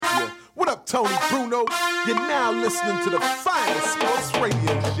Tony Bruno. You're now listening to the finest sports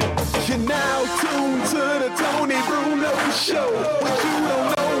radio show. You're now tuned to the Tony Bruno Show. What you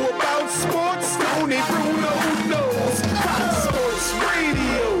don't know about sports, Tony Bruno knows. Fox Sports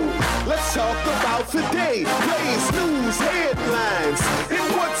Radio. Let's talk about today. Plays, news, headlines, and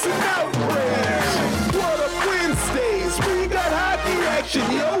what's an outrage. What up Wednesdays? We got hockey action,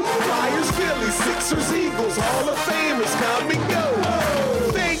 yo. Flyers, Phillies, Sixers, Eagles, Hall of Famers come and go.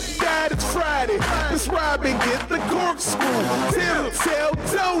 Thank God it's Friday. Let's Robin get the corkscrew. Tim, tell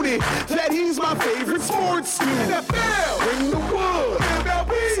Tony that he's my favorite sports team. NFL, bring the wood.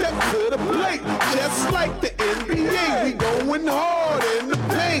 MLB, step to the plate. Just like the NBA, we going hard in the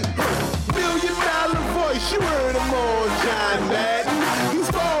paint. $1 million voice, you heard him on John Madden. He's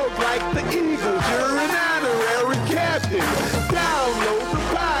bald like the Eagles, you're an honorary captain. Download the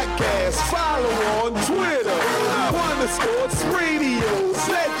podcast, follow on Twitter. Wonder Sports Radio's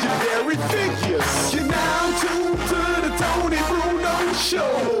legendary figures. You're now tuned to the Tony Bruno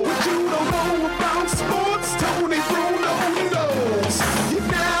Show. What you don't know about sports, Tony Bruno knows. You're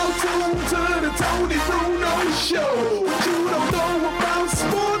now tuned to the Tony Bruno Show. What you don't know about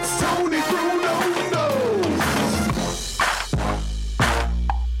sports, Tony Bruno knows.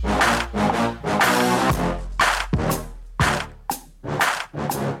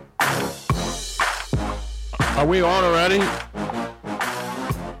 Are we on already?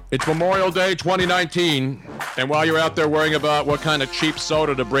 It's Memorial Day 2019, and while you're out there worrying about what kind of cheap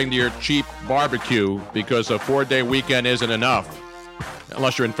soda to bring to your cheap barbecue because a 4-day weekend isn't enough,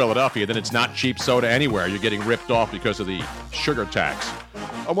 unless you're in Philadelphia, then it's not cheap soda anywhere. You're getting ripped off because of the sugar tax.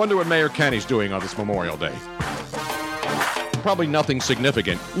 I wonder what Mayor Kenny's doing on this Memorial Day. Probably nothing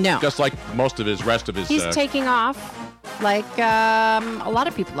significant. No. Just like most of his rest of his... He's taking off like a lot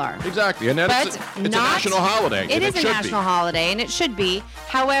of people are. Exactly. And it's a national holiday. It is a national holiday, and it should be.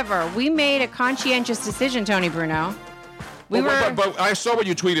 However, we made a conscientious decision, Tony Bruno. But I saw what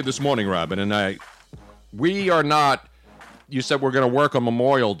you tweeted this morning, Robin, and we are not... You said we're going to work on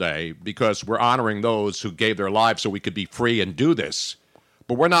Memorial Day because we're honoring those who gave their lives so we could be free and do this.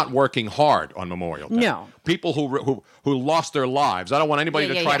 But we're not working hard on Memorial Day. No. People who lost their lives. I don't want anybody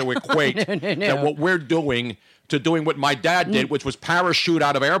to try to equate that what we're doing to doing what my dad did, which was parachute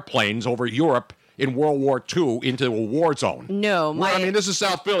out of airplanes over Europe in World War II into a war zone. No. This is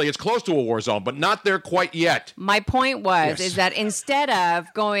South Philly. It's close to a war zone, but not there quite yet. My point is that instead of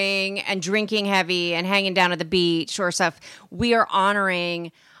going and drinking heavy and hanging down at the beach or stuff, we are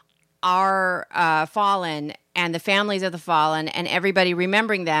honoring our fallen and the families of the fallen and everybody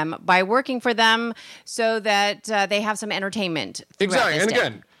remembering them by working for them so that they have some entertainment. Exactly. And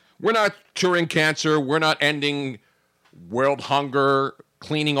again, we're not curing cancer. We're not ending world hunger,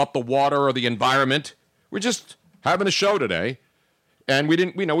 cleaning up the water or the environment. We're just having a show today. And we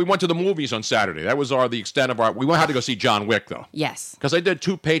went to the movies on Saturday. That was the extent of our... We had to go see John Wick, though. Yes. Because I did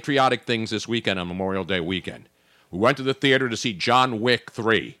 2 patriotic things this weekend on Memorial Day weekend. We went to the theater to see John Wick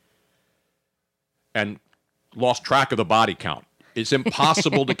 3 and lost track of the body count. It's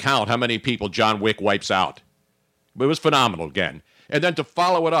impossible to count how many people John Wick wipes out. But it was phenomenal again. And then to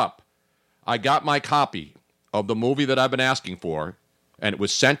follow it up, I got my copy of the movie that I've been asking for, and it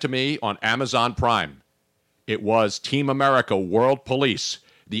was sent to me on Amazon Prime. It was Team America World Police,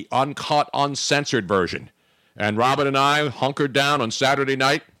 the uncut, uncensored version. And Robin and I hunkered down on Saturday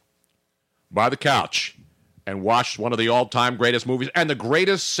night by the couch and watched one of the all-time greatest movies and the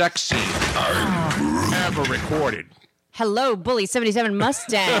greatest sex scene ever recorded. Hello, Bully 77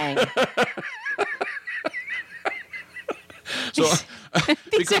 Mustang.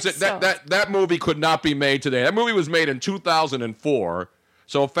 Because that movie could not be made today. That movie was made in 2004.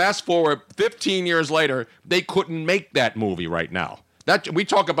 So fast forward 15 years later, they couldn't make that movie right now. We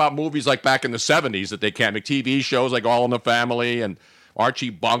talk about movies like back in the 70s that they can't make. TV shows like All in the Family and Archie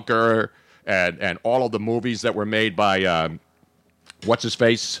Bunker and all of the movies that were made by,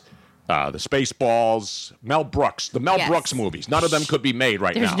 what's-his-face? The Spaceballs, Mel Brooks. The Mel Brooks movies. None of them could be made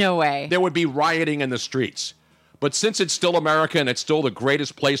right now. There's no way. There would be rioting in the streets. But since it's still America and it's still the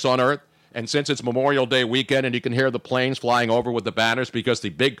greatest place on earth, and since it's Memorial Day weekend and you can hear the planes flying over with the banners because the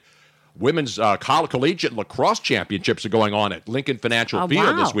big women's collegiate lacrosse championships are going on at Lincoln Financial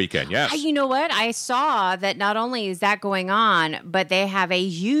Field this weekend, yes. You know what? I saw that not only is that going on, but they have a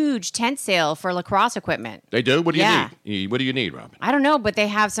huge tent sale for lacrosse equipment. They do? What do you need? What do you need, Robin? I don't know, but they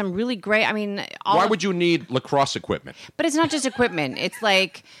have some really great, why would you need lacrosse equipment? But it's not just equipment. It's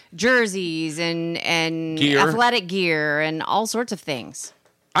like jerseys and gear. Athletic gear and all sorts of things.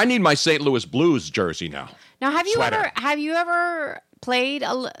 I need my St. Louis Blues jersey now. Now, have you ever played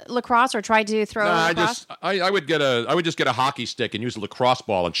lacrosse or tried to throw lacrosse? I would just get a hockey stick and use a lacrosse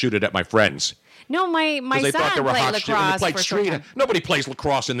ball and shoot it at my friends. No, my They son thought they were played hot shit. When they lacrosse played for a short street. time. Nobody plays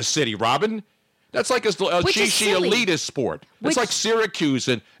lacrosse in the city, Robin. That's like a Which is she silly. elitist sport. It's like Syracuse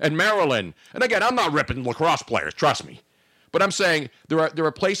and Maryland. And again, I'm not ripping lacrosse players, trust me. But I'm saying there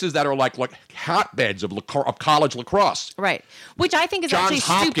are places that are like hotbeds of college lacrosse. Right. Which I think is actually Johns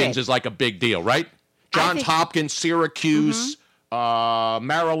Hopkins stupid. is like a big deal, right? Johns Hopkins, Syracuse,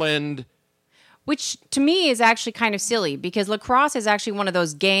 Maryland. Which to me is actually kind of silly because lacrosse is actually one of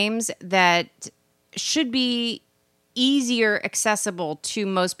those games that should be easier accessible to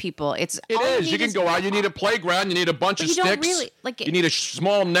most people. It is. You can go out. You need a playground. You need a bunch of you don't sticks. really- you need a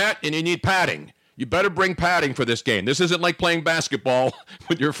small net, and you need padding. You better bring padding for this game. This isn't like playing basketball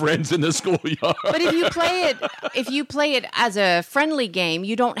with your friends in the schoolyard. But if you play it as a friendly game,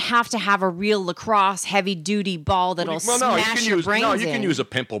 you don't have to have a real lacrosse heavy duty ball that'll smash your brains you can use a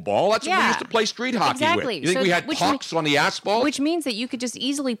pimple ball. That's what we used to play street hockey exactly. with. You think we had pucks on the asphalt? Which means that you could just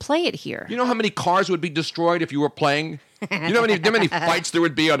easily play it here. You know how many cars would be destroyed if you were playing? You know how many fights there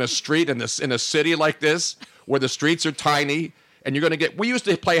would be on a street in a city like this, where the streets are tiny, and you're going to get. We used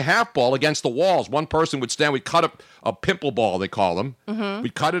to play half ball against the walls. One person would stand. We'd cut a pimple ball, they call them. Mm-hmm.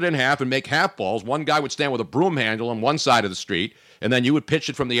 We'd cut it in half and make half balls. One guy would stand with a broom handle on one side of the street, and then you would pitch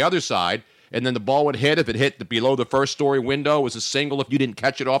it from the other side, and then the ball would hit. If it hit below the first story window, it was a single. If you didn't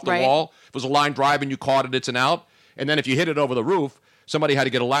catch it off the wall, if it was a line drive and you caught it, it's an out. And then if you hit it over the roof, somebody had to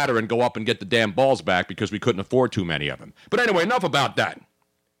get a ladder and go up and get the damn balls back because we couldn't afford too many of them. But anyway, enough about that.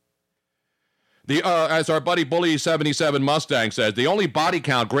 As our buddy Bully 77 Mustang says, the only body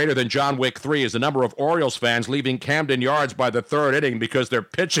count greater than John Wick 3 is the number of Orioles fans leaving Camden Yards by the third inning because their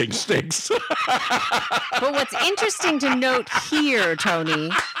pitching stinks. But what's interesting to note here,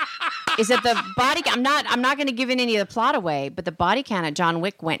 Tony, is that the body count, I'm not going to give any of the plot away, but the body count at John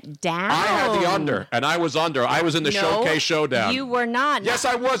Wick went down. I had the under, and I was under. I was in the Showcase Showdown. You were not. Yes,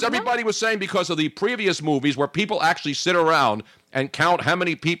 I was. Everybody was saying because of the previous movies where people actually sit around and count how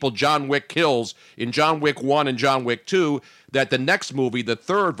many people John Wick kills in John Wick 1 and John Wick 2, that the next movie, the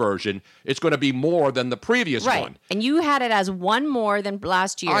third version, it's going to be more than the previous one. And you had it as one more than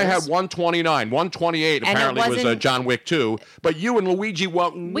last year. I had 129. 128 apparently was John Wick 2. But you and Luigi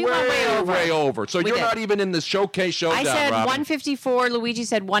went way over. So you're not even in the Showcase Showdown, I said Robin. 154. Luigi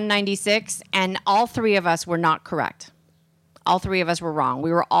said 196. And all three of us were not correct. All three of us were wrong.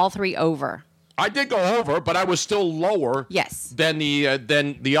 We were all three over. I did go over, but I was still lower than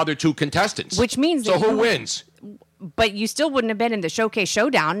the other two contestants. Which means so who wins? But you still wouldn't have been in the Showcase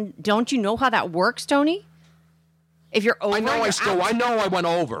Showdown. Don't you know how that works, Tony? If you're over, I know I went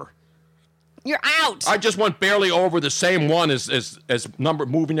over. You're out. I just went barely over the same one as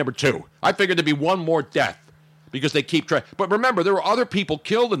movie number 2. I figured there'd be one more death because they keep track. But remember, there were other people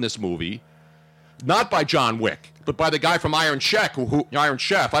killed in this movie, not by John Wick, but by the guy from Iron Chef. Iron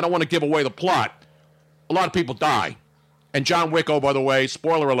Chef. I don't want to give away the plot. A lot of people die, and John Wick. Oh, by the way,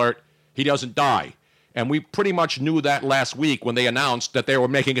 spoiler alert: he doesn't die. And we pretty much knew that last week when they announced that they were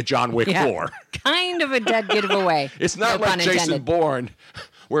making a John Wick 4. Kind of a dead giveaway. It's not no like Jason Bourne,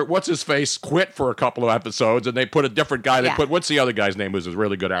 where what's-his-face quit for a couple of episodes, and they put a different guy. What's the other guy's name? Who's a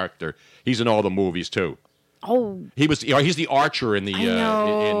really good actor. He's in all the movies, too. Oh. He's the Archer in the... I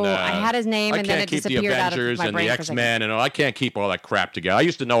know. I had his name, and then it disappeared out of my brain. I can't keep the Avengers and the X-Men, and I can't keep all that crap together. I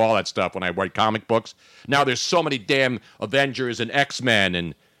used to know all that stuff when I read comic books. Now there's so many damn Avengers and X-Men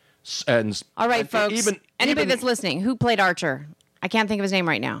and all right, folks. Anybody that's listening, who played Archer? I can't think of his name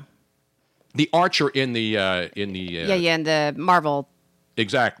right now. The Archer in the in the Marvel.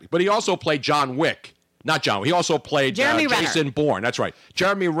 Exactly, but he also played John Wick. Not John. He also played Jason Bourne. That's right,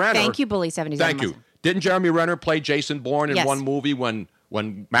 Jeremy Renner. Thank you, Bully 77. Thank you. Didn't Jeremy Renner play Jason Bourne in one movie when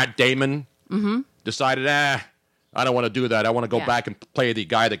Matt Damon decided, I don't want to do that. I want to go back and play the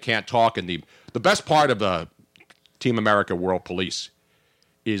guy that can't talk. And the best part of Team America World Police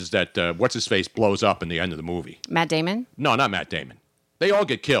is that what's-his-face blows up in the end of the movie. Matt Damon? No, not Matt Damon. They all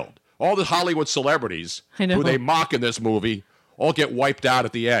get killed. All the Hollywood celebrities who they mock in this movie all get wiped out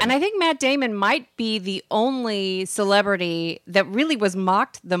at the end. And I think Matt Damon might be the only celebrity that really was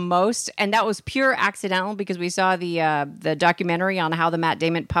mocked the most, and that was pure accidental because we saw the documentary on how the Matt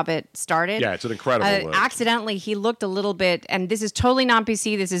Damon puppet started. Yeah, it's an incredible... accidentally, he looked a little bit, and this is totally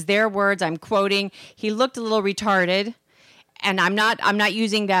non-PC, this is their words, I'm quoting, he looked a little retarded. And I'm not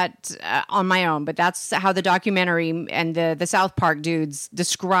using that on my own, but that's how the documentary and the South Park dudes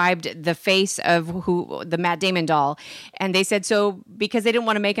described the face of the Matt Damon doll. And they said so because they didn't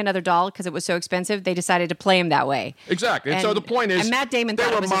want to make another doll because it was so expensive, they decided to play him that way. Exactly. And so the point is, and Matt Damon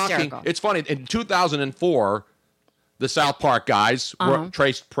thought it was hysterical. It's funny, in 2004, the South Park guys,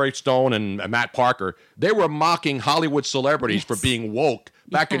 Trace Stone and Matt Parker, they were mocking Hollywood celebrities for being woke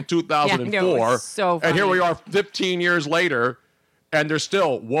back in 2004. Yeah, I know, it's so funny. And here we are 15 years later, and they're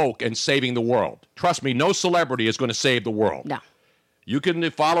still woke and saving the world. Trust me, no celebrity is going to save the world. No. You can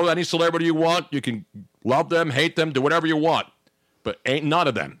follow any celebrity you want. You can love them, hate them, do whatever you want. But ain't none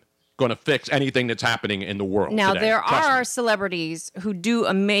of them going to fix anything that's happening in the world Now, today. there Trust are me. celebrities who do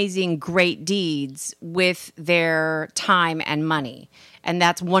amazing, great deeds with their time and money, and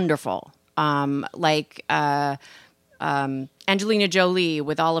that's wonderful. Like Angelina Jolie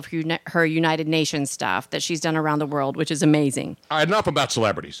with all of her United Nations stuff that she's done around the world, which is amazing. All right, enough about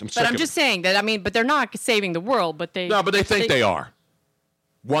celebrities. But I'm just saying that, but they're not saving the world, but they... No, but they think they are.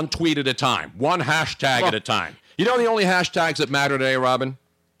 One tweet at a time. One hashtag at a time. You know the only hashtags that matter today, Robin?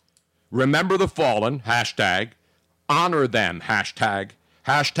 Remember the fallen, hashtag. Honor them, hashtag.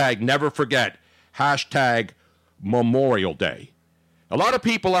 Hashtag never forget. Hashtag Memorial Day. A lot of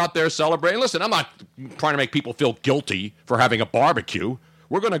people out there celebrating. Listen, I'm not trying to make people feel guilty for having a barbecue.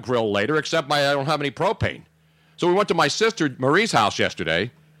 We're going to grill later, except I don't have any propane. So we went to my sister Marie's house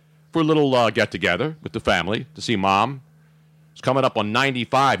yesterday for a little get-together with the family to see Mom. It's coming up on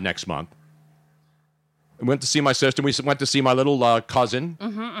 95 next month. We went to see my sister. We went to see my little cousin,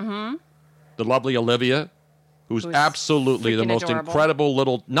 the lovely Olivia, who's absolutely the most adorable. incredible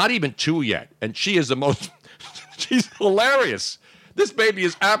little, not even 2 yet. And she is the most, she's hilarious. This baby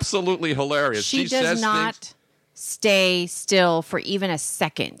is absolutely hilarious. She says does not things. stay still for even a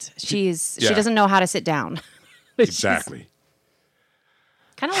second. She Yeah. doesn't know how to sit down. Exactly.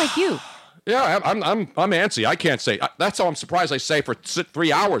 Kind of like you. Yeah, I'm antsy. I can't say. That's how I'm surprised I say for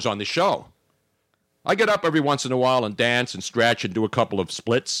 3 hours on the show. I get up every once in a while and dance and stretch and do a couple of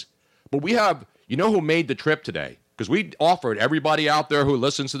splits. But we have, you know who made the trip today? Because we offered everybody out there who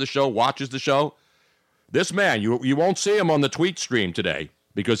listens to the show, watches the show. This man, you won't see him on the tweet stream today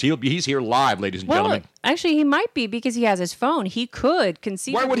because he's here live, ladies and gentlemen. Actually, he might be because he has his phone. He could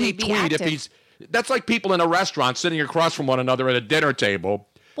conceivably Why would he be tweet active. if he's... That's like people in a restaurant sitting across from one another at a dinner table,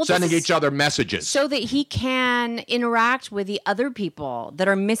 Well, sending this is each other messages. so that he can interact with the other people that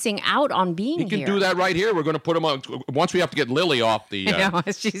are missing out on being He can here. do that right here. We're going to put him on... Once we have to get Lily off the... I know.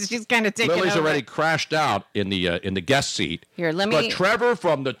 She's kind of taking Lily's over. already crashed out in the guest seat. Here, let But me- Trevor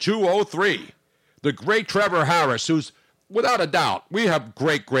from the 203, the great Trevor Harris, who's without a doubt, we have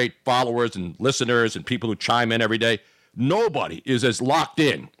great followers and listeners and people who chime in every day. Nobody is as locked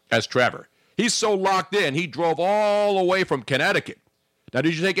in as Trevor. He's so locked in, he drove all the way from Connecticut. Now,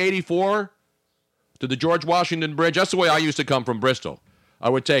 did you take 84 to the George Washington Bridge? That's the way I used to come from Bristol. I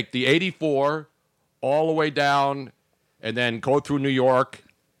would take the 84 all the way down and then go through New York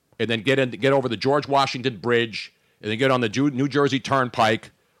and then get over the George Washington Bridge and then get on the New Jersey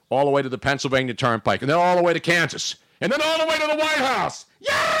Turnpike all the way to the Pennsylvania Turnpike and then all the way to Kansas and then all the way to the White House.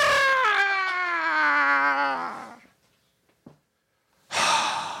 Yeah!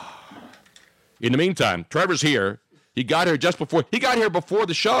 In the meantime, Trevor's here. He got here before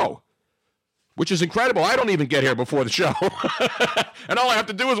the show, which is incredible. I don't even get here before the show. And all I have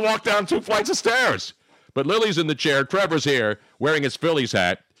to do is walk down 2 flights of stairs. But Lily's in the chair. Trevor's here wearing his Phillies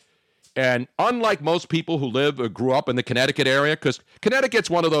hat. And unlike most people who live or grew up in the Connecticut area, because Connecticut's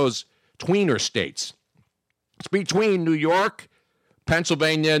one of those tweener states. It's between New York,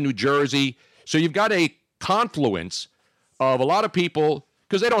 Pennsylvania, New Jersey. So you've got a confluence of a lot of people,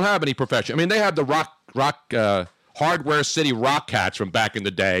 because they don't have any profession. I mean, they have the Hardware City Rock Cats from back in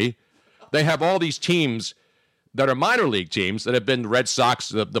the day. They have all these teams that are minor league teams that have been the Red Sox,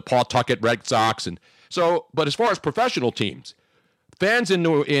 the Paul Tuckett Red Sox. And so, but as far as professional teams, fans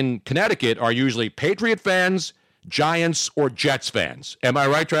in Connecticut are usually Patriot fans, Giants, or Jets fans. Am I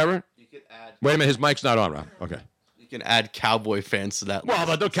right, Trevor? You could add. Wait a minute, his mic's not on, Rob. Okay. You can add Cowboy fans to that. Well,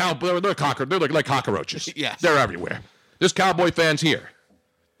 they're like cockroaches. Yes. They're everywhere. There's Cowboy fans here.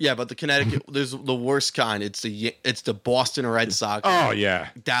 Yeah, but the Connecticut, there's the worst kind. It's the Boston Red Sox. Oh, yeah.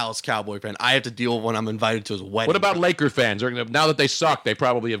 Dallas Cowboy fan. I have to deal with when I'm invited to his wedding. What about Laker fans? Now that they suck, they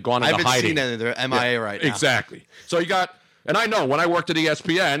probably have gone I into haven't hiding. seen any. They're MIA right now. Exactly. So you got, and I know when I worked at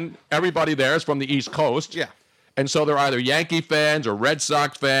ESPN, everybody there is from the East Coast. Yeah. And so they're either Yankee fans or Red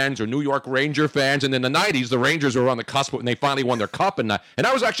Sox fans or New York Ranger fans. And in the 90s, the Rangers were on the cusp and they finally won their cup. And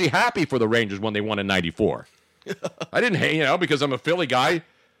I was actually happy for the Rangers when they won in 94. I didn't hate, because I'm a Philly guy.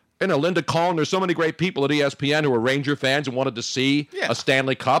 Linda Cohn, there's so many great people at ESPN who are Ranger fans and wanted to see a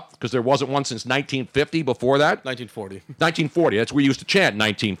Stanley Cup because there wasn't one since 1950 before that. 1940. 1940. That's we used to chant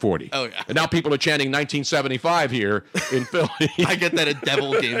 1940. Oh, yeah. And now people are chanting 1975 here in Philly. I get that at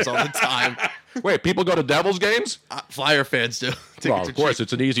Devil games all the time. Wait, people go to Devils games? Flyer fans do. Well, of course,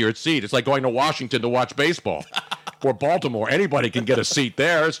 it's an easier seat. It's like going to Washington to watch baseball. or Baltimore. Anybody can get a seat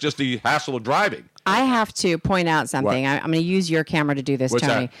there. It's just the hassle of driving. I have to point out something. What? I'm going to use your camera to do this, What's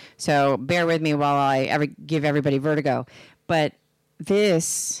Tony. that? So bear with me while I give everybody vertigo. But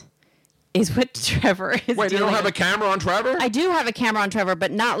this is what Trevor is Wait, you dealing don't have a with. camera on Trevor? I do have a camera on Trevor,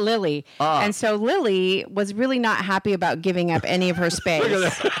 but not Lily. And so Lily was really not happy about giving up any of her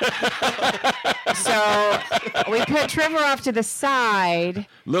space. So we put Trevor off to the side.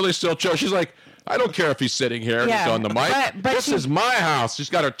 Lily's still chill. She's like, I don't care if he's sitting here Yeah, and he's on the mic. but This she- is my house. She's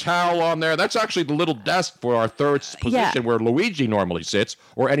got her towel on there. That's actually the little desk for our third position where Luigi normally sits,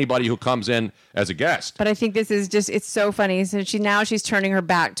 or anybody who comes in as a guest. But I think this is just, it's so funny. So she's turning her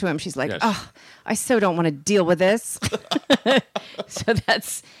back to him. She's like, Yes. oh, I so don't want to deal with this. So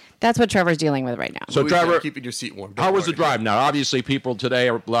that's what Trevor's dealing with right now. So Louis, Trevor, keeping your seat warm. Don't how was the worry. drive? Now, obviously, people today,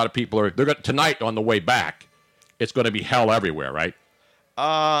 a lot of people are, tonight on the way back, it's going to be hell everywhere, right?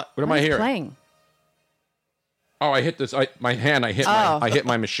 What am I Who's hearing? playing? Oh, I hit this. My hand. I hit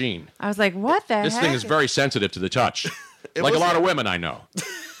my machine. I was like, what the This heck? thing is very sensitive to the touch, like a lot of women I know.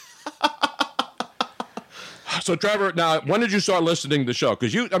 So, Trevor, now, when did you start listening to the show?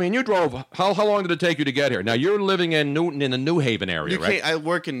 Because you drove. How long did it take you to get here? Now, you're living in Newton in the New Haven area, right? I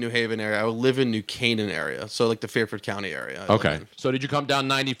work in New Haven area. I live in New Canaan area, so like the Fairfield County area. I live Okay. in. So, did you come down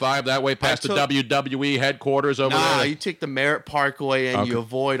 95 that way past the took- WWE headquarters over Nah, there? you take the Merritt Parkway and you Okay.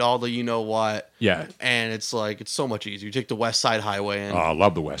 avoid all the you know what. Yeah. And it's so much easier. You take the West Side Highway and Oh, I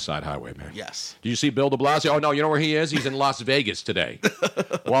love the West Side Highway, man. yes. Do you see Bill de Blasio? Oh, no, you know where he is? He's in Las Vegas today.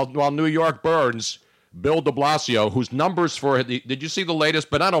 While New York burns, Bill de Blasio, whose numbers did you see the latest?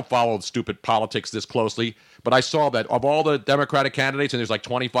 But I don't follow stupid politics this closely. But I saw that of all the Democratic candidates, and there's like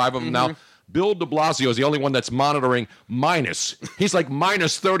 25 of them now, Bill de Blasio is the only one that's monitoring minus. He's like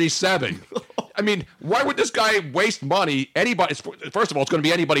minus 37. I mean, why would this guy waste money? First of all, it's going to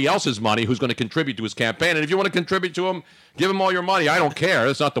be anybody else's money who's going to contribute to his campaign. And if you want to contribute to him, give him all your money. I don't care.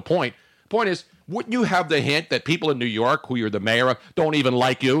 That's not the point. Point is, wouldn't you have the hint that people in New York, who you're the mayor of, don't even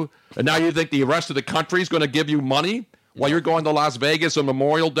like you? And now you think the rest of the country is going to give you money while you're going to Las Vegas on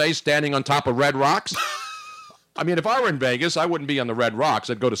Memorial Day standing on top of Red Rocks? I mean, if I were in Vegas, I wouldn't be on the Red Rocks.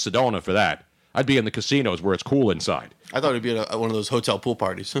 I'd go to Sedona for that. I'd be in the casinos where it's cool inside. I thought it'd be at one of those hotel pool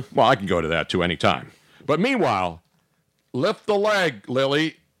parties. Well, I can go to that too anytime. But meanwhile, lift the leg,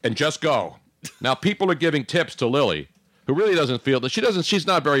 Lily, and just go. Now, people are giving tips to Lily, who really doesn't feel that she's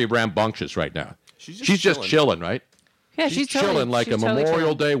not very rambunctious right now. She's just chilling, right? Yeah, She's chilling like a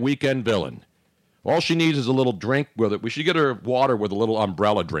Memorial Day weekend villain. All she needs is a little drink with it. We should get her water with a little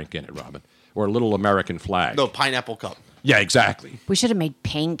umbrella drink in it, Robin, or a little American flag. No, pineapple cup. Yeah, exactly. We should have made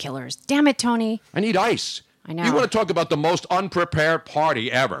painkillers. Damn it, Tony. I need ice. I know. You want to talk about the most unprepared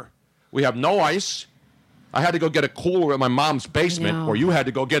party ever? We have no ice. I had to go get a cooler at my mom's basement, know. or you had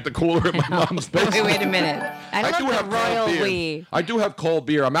to go get the cooler at my mom's basement. Wait a minute. I love the royal beer. we. I do have cold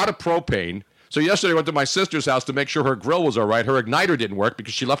beer. I'm out of propane. So yesterday I went to my sister's house to make sure her grill was all right. Her igniter didn't work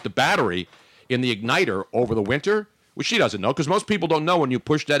because she left a battery in the igniter over the winter, which she doesn't know because most people don't know when you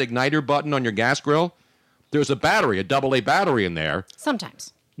push that igniter button on your gas grill, there's a battery, a AA battery in there.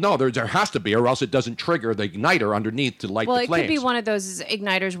 Sometimes. No, there has to be, or else it doesn't trigger the igniter underneath to light Well, the it flames. could be one of those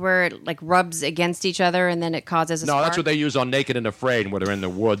igniters where it like rubs against each other and then it causes a No, spark. that's what they use on Naked and Afraid, where they're in the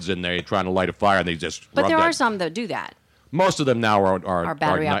woods and they're trying to light a fire and they just But rub there that. are some that do that. Most of them now are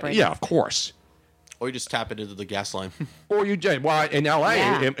battery igni- operated. Yeah, of course. Or you just tap it into the gas line. Or you did. Well, in L.A.,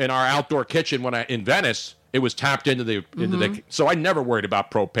 Yeah. in our outdoor kitchen, in Venice, it was tapped into the. So I never worried about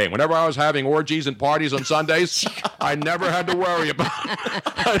propane. Whenever I was having orgies and parties on Sundays, I never had to worry about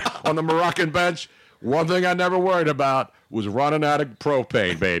on the Moroccan bench. One thing I never worried about was running out of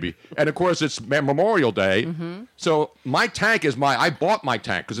propane, baby. And of course, it's Memorial Day, so my tank is I bought my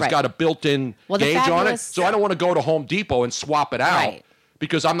tank because it's Right. got a built-in Well, the gauge on it. fabulous- So I don't want to go to Home Depot and swap it out. Right.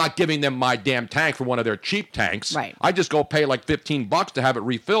 Because I'm not giving them my damn tank for one of their cheap tanks. Right. I just go pay like $15 to have it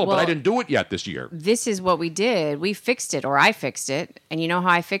refilled, but I Well- didn't do it yet this year. This is what we did. We fixed it, or I fixed it. And you know how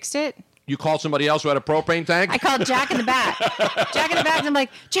I fixed it? You called somebody else who had a propane tank? I called Jack in the back. Jack in the back, and I'm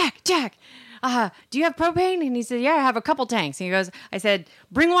like, Jack, do you have propane? And he said, yeah, I have a couple tanks. And he goes, I said,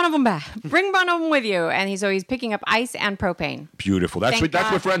 bring one of them back. Bring one of them with you. And he's picking up ice and propane. Beautiful. That's Thank what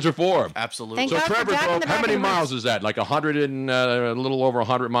God. friends are for. Absolutely. Thank So God for Trevor, Jack in the how back many of the miles is that? Like 100 and a little over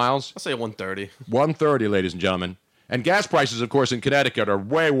 100 miles? I'll say 130. 130, ladies and gentlemen. And gas prices, of course, in Connecticut are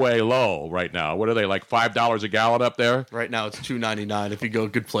way, way low right now. What are they, like $5 a gallon up there? Right now it's $2.99 if you go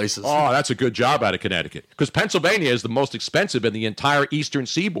good places. Oh, that's a good job out of Connecticut. Because Pennsylvania is the most expensive in the entire eastern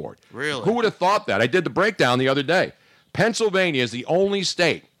seaboard. Really? Who would have thought that? I did the breakdown the other day. Pennsylvania is the only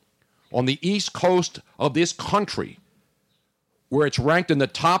state on the east coast of this country where it's ranked in the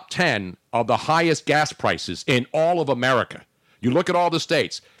top 10 of the highest gas prices in all of America. You look at all the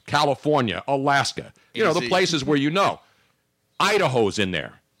states, California, Alaska, the Easy. places where Idaho's in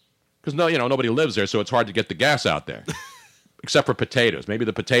there. Because nobody lives there, so it's hard to get the gas out there. Except for potatoes. Maybe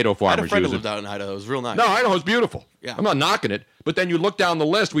the potato I had farmers a friend use who it. lived out in Idaho. It was real nice. No, Idaho's beautiful. Yeah. I'm not knocking it. But then you look down the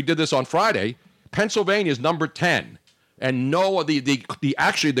list. We did this on Friday. Pennsylvania is number 10. And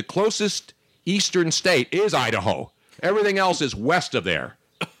actually the closest eastern state is Idaho. Everything else is west of there.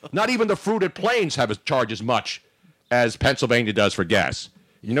 Not even the fruited plains charge as much as Pennsylvania does for gas.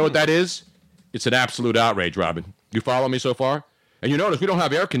 You know what that is? It's an absolute outrage, Robin. You follow me so far? And you notice we don't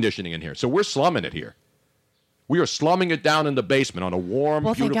have air conditioning in here, so we're slumming it here. We are slumming it down in the basement on a warm,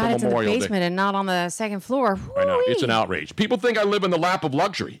 Well, thank beautiful God it's in the Memorial basement Day. and not on the second floor. I know. It's an Whoo-wee. outrage. People think I live in the lap of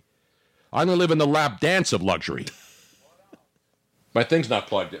luxury. I only live in the lap dance of luxury. My thing's not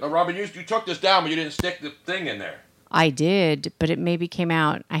plugged in. Oh, Robin, you took this down, but you didn't stick the thing in there. I did, but it maybe came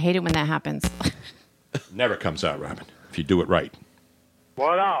out. I hate it when that happens. Never comes out, Robin, if you do it right.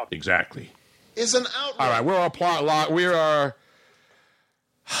 What up? Exactly. Is an outrage. All right, we're all plot lot. We are.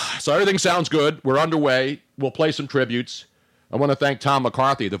 So everything sounds good. We're underway. We'll play some tributes. I want to thank Tom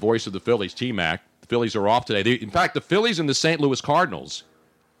McCarthy, the voice of the Phillies, T-Mac. The Phillies are off today. In fact, the Phillies and the St. Louis Cardinals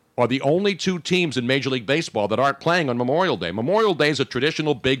are the only two teams in Major League Baseball that aren't playing on Memorial Day. Memorial Day is a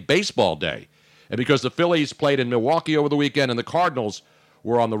traditional big baseball day. And because the Phillies played in Milwaukee over the weekend and the Cardinals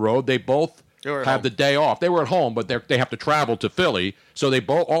were on the road, they both have the day off. They were at home, but they have to travel to Philly. So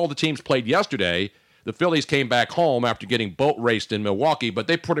all the teams played yesterday. The Phillies came back home after getting boat raced in Milwaukee, but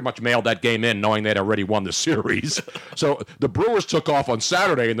they pretty much mailed that game in knowing they'd already won the series. So the Brewers took off on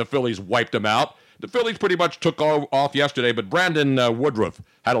Saturday, and the Phillies wiped them out. The Phillies pretty much took off yesterday, but Brandon Woodruff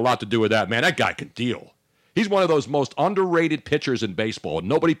had a lot to do with that. Man, that guy can deal. He's one of those most underrated pitchers in baseball, and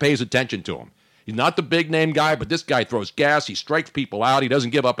nobody pays attention to him. He's not the big-name guy, but this guy throws gas. He strikes people out. He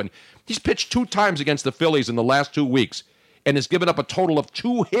doesn't give up. And he's pitched 2 times against the Phillies in the last 2 weeks and has given up a total of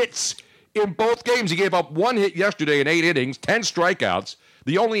 2 hits in both games. He gave up 1 hit yesterday in 8 innings, 10 strikeouts.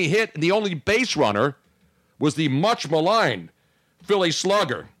 The only hit and the only base runner was the much-maligned Philly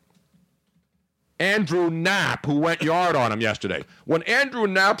slugger, Andrew Knapp, who went yard on him yesterday. When Andrew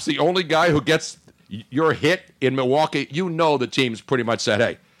Knapp's the only guy who gets your hit in Milwaukee, the team's pretty much said,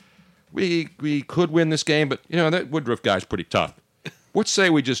 hey, we could win this game, but, that Woodruff guy's pretty tough. Let's say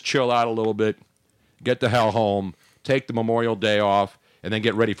we just chill out a little bit, get the hell home, take the Memorial Day off, and then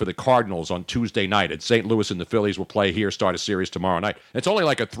get ready for the Cardinals on Tuesday night. And St. Louis and the Phillies will play here, start a series tomorrow night. It's only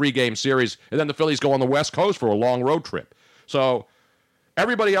like a 3-game series, and then the Phillies go on the West Coast for a long road trip. So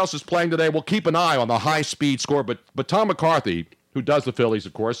everybody else is playing today. We'll keep an eye on the high-speed score. But Tom McCarthy, who does the Phillies,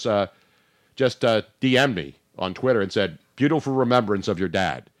 of course, just DM'd me on Twitter and said, beautiful remembrance of your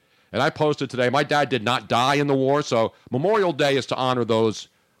dad. And I posted today, my dad did not die in the war, so Memorial Day is to honor those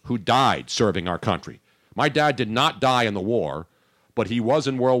who died serving our country. My dad did not die in the war, but he was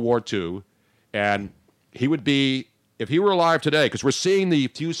in World War II, and he would be, if he were alive today, because we're seeing the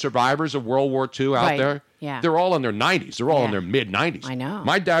few survivors of World War II out there. Yeah. They're all in their 90s. They're all in their mid-90s. I know.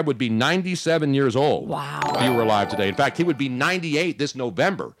 My dad would be 97 years old if he were alive today. In fact, he would be 98 this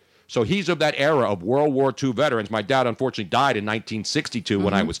November. So he's of that era of World War II veterans. My dad, unfortunately, died in 1962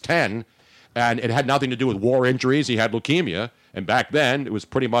 when I was 10, and it had nothing to do with war injuries. He had leukemia, and back then it was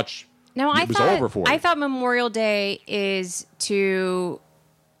pretty much over for him. I thought Memorial Day is to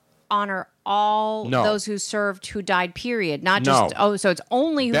honor all those who served, who died, period. Not just, so it's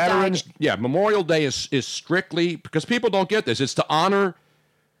only who veterans, died. Yeah, Memorial Day is strictly, because people don't get this, it's to honor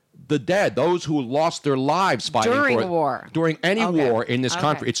the dead, those who lost their lives fighting During war. During any war in this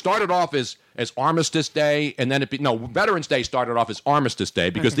country. It started off as Armistice Day, and then Veterans Day started off as Armistice Day,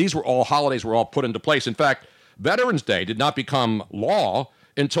 because these were all holidays were all put into place. In fact, Veterans Day did not become law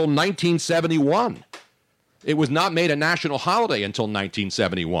until 1971. It was not made a national holiday until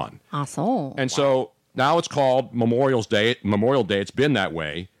 1971. Awesome. And so now it's called Memorial Day. It's been that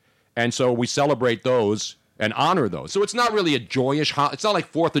way. And so we celebrate those and honor those. So it's not really a joyous holiday. It's not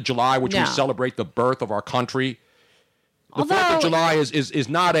like 4th of July, which we celebrate the birth of our country. The 4th of July is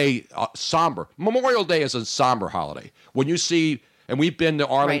not a somber. Memorial Day is a somber holiday. When you see, and we've been to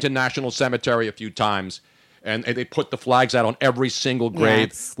Arlington National Cemetery a few times, and they put the flags out on every single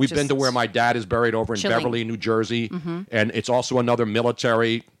grave. We've been to where my dad is buried over in Beverly, New Jersey, and it's also another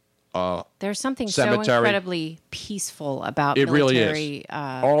military There's something so cemetery. incredibly peaceful about It really military. is.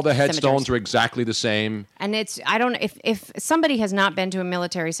 All the headstones cemeteries. are exactly the same. And I don't if somebody has not been to a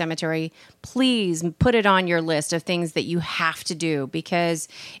military cemetery, please put it on your list of things that you have to do, because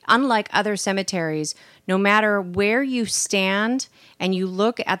unlike other cemeteries, no matter where you stand and you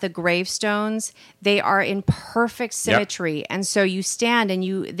look at the gravestones, they are in perfect symmetry. And so you stand and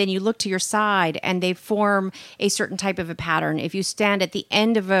then you look to your side and they form a certain type of a pattern. If you stand at the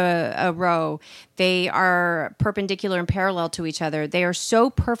end of a row, they are perpendicular and parallel to each other. They are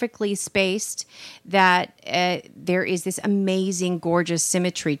so perfectly spaced that there is this amazing, gorgeous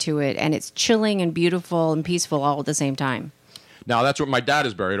symmetry to it. And it's chilling and beautiful and peaceful all at the same time. Now, that's where my dad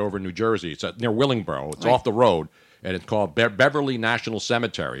is buried over in New Jersey. It's near Willingboro. It's Right. off the road, and it's called Beverly National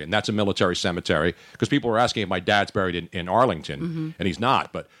Cemetery, and that's a military cemetery, because people were asking if my dad's buried in Arlington, and he's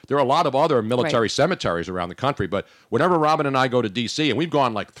not. But there are a lot of other military Right. cemeteries around the country. But whenever Robin and I go to D.C., and we've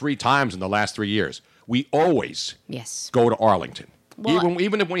gone like 3 times in the last 3 years, we always Yes. go to Arlington. Well,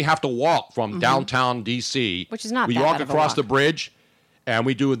 even if we have to walk from downtown D.C., Which is not we that walk bad of a across walk. the bridge, and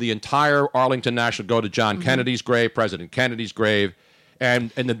we do the entire Arlington National, go to John Kennedy's grave, President Kennedy's grave. And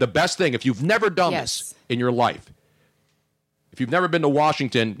the best thing, if you've never done Yes. this in your life, if you've never been to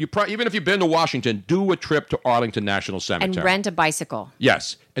Washington, even if you've been to Washington, do a trip to Arlington National Cemetery. And rent a bicycle.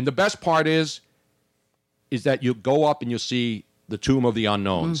 Yes. And the best part is that you go up and you see the Tomb of the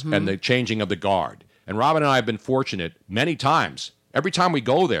Unknowns and the changing of the guard. And Robin and I have been fortunate many times. Every time we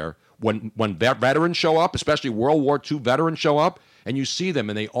go there, when veterans show up, especially World War II veterans show up, and you see them,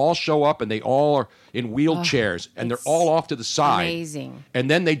 and they all show up, and they all are in wheelchairs, and they're it's all off to the side. Amazing. And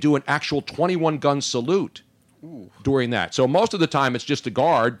then they do an actual 21-gun salute during that. So most of the time, it's just a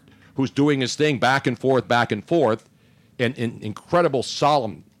guard who's doing his thing back and forth, and incredible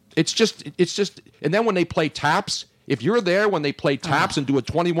solemn. It's just. And then when they play taps, if you're there when they play taps and do a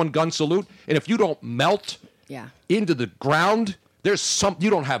 21-gun salute, and if you don't melt Yeah. into the ground, you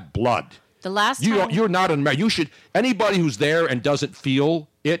don't have blood. The last You time don't, you're not an American. You should. Anybody who's there and doesn't feel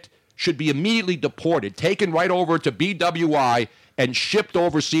it should be immediately deported, taken right over to BWI, and shipped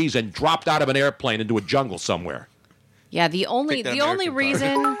overseas and dropped out of an airplane into a jungle somewhere. Yeah, the only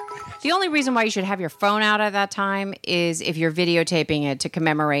reason why you should have your phone out at that time is if you're videotaping it to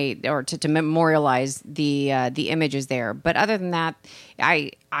commemorate or to memorialize the images there. But other than that,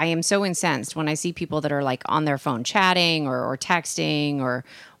 I am so incensed when I see people that are like on their phone chatting or texting or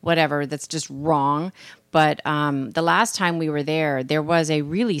whatever. That's just wrong. But the last time we were there was a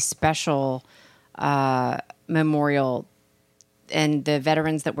really special memorial. And the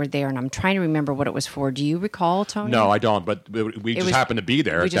veterans that were there, and I'm trying to remember what it was for. Do you recall, Tony? No, I don't. But we just happened to be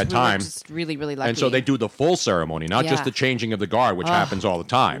there at that time. We were just really, really lucky. And so they do the full ceremony, not just Yeah. the changing of the guard, which happens all the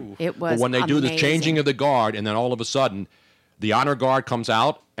time. It was But when they do the amazing. changing of the guard, and then all of a sudden, the honor guard comes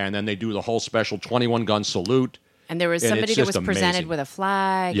out, and then they do the whole special 21-gun salute. And there was and somebody it's that was just presented amazing. with a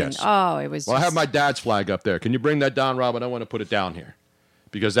flag. Yes. And, it was Well, I just, have my dad's flag up there. Can you bring that down, Robin? I want to put it down here.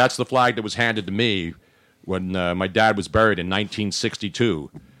 Because that's the flag that was handed to me when my dad was buried in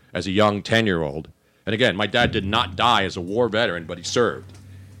 1962 as a young 10-year-old. And again, my dad did not die as a war veteran, but he served.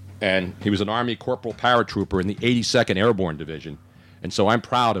 And he was an Army corporal paratrooper in the 82nd Airborne Division. And so I'm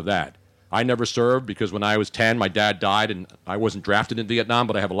proud of that. I never served because when I was 10, my dad died, and I wasn't drafted in Vietnam,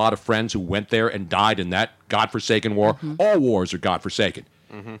 but I have a lot of friends who went there and died in that godforsaken war. All wars are godforsaken.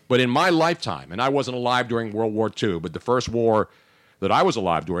 But in my lifetime, and I wasn't alive during World War II, but the first war that I was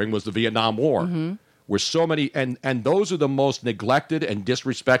alive during was the Vietnam War, where so many, and those are the most neglected and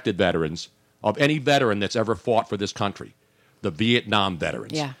disrespected veterans of any veteran that's ever fought for this country, the Vietnam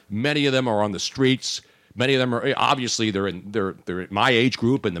veterans. Yeah. Many of them are on the streets. Many of them are, obviously, they're in my age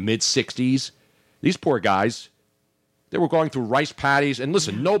group in the mid-60s. These poor guys, they were going through rice paddies. And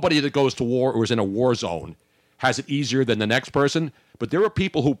listen, nobody that goes to war or is in a war zone has it easier than the next person. But there were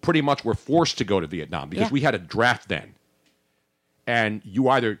people who pretty much were forced to go to Vietnam because we had a draft then. And you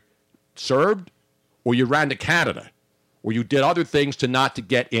either served or you ran to Canada or you did other things to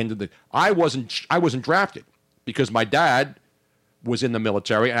get into the... I wasn't drafted because my dad was in the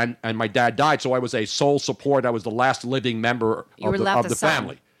military and my dad died, so I was a sole support. I was the last living member of the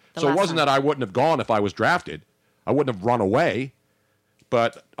family. So it wasn't that I wouldn't have gone if I was drafted. I wouldn't have run away.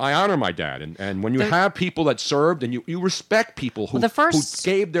 But I honor my dad. And when you have people that served and you respect people who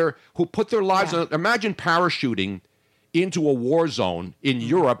put their lives on... Imagine parachuting into a war zone in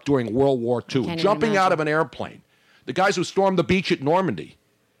Europe during World War II, jumping out of an airplane. The guys who stormed the beach at Normandy.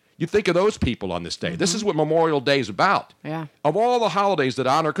 You think of those people on this day. This is what Memorial Day is about. Yeah. Of all the holidays that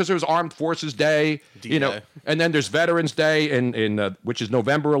honor, because there's Armed Forces Day, and then there's Veterans Day, which is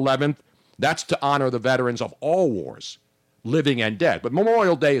November 11th. That's to honor the veterans of all wars. living and dead. But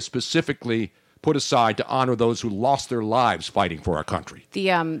Memorial Day is specifically put aside to honor those who lost their lives fighting for our country.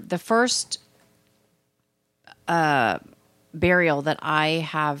 The first burial that I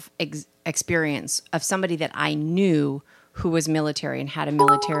have experienced of somebody that I knew who was military and had a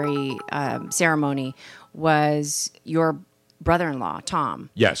military ceremony was your brother-in-law, Tom.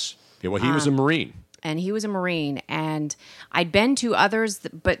 Yes. Yeah, well, he was a Marine. And he was a Marine, and I'd been to others,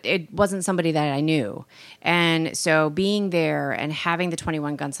 but it wasn't somebody that I knew. And so being there and having the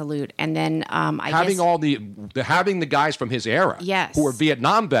 21 gun salute, and then having the guys from his era, yes, who were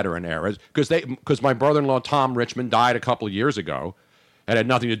Vietnam veteran eras, because my brother-in-law Tom Richmond died a couple of years ago, and had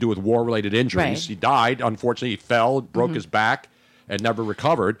nothing to do with war-related injuries. Right. He died, unfortunately, he fell, broke his back, and never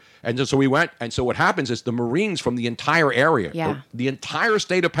recovered. And so we went, and so what happens is the Marines from the entire area, the entire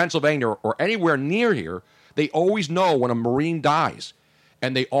state of Pennsylvania or anywhere near here, they always know when a Marine dies,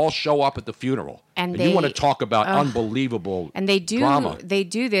 and they all show up at the funeral. And you want to talk about unbelievable and they do drama. They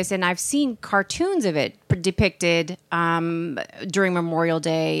do this, and I've seen cartoons of it depicted during Memorial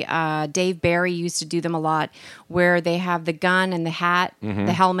Day. Dave Barry used to do them a lot, where they have the gun and the hat,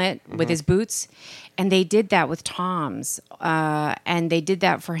 the helmet with his boots. And they did that with Tom's, and they did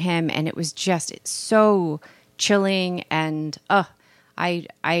that for him, and it was just so chilling. And I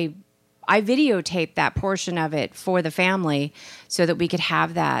videotaped that portion of it for the family so that we could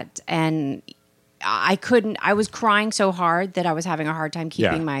have that. And I couldn't. I was crying so hard that I was having a hard time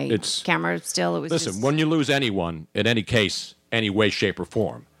keeping my camera still. It was listen, when you lose anyone, in any case, any way, shape, or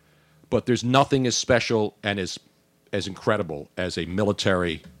form, but there's nothing as special and as incredible as a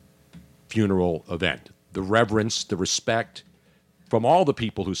military funeral event. The reverence, the respect from all the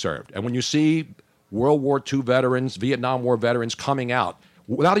people who served. And when you see World War II veterans, Vietnam War veterans coming out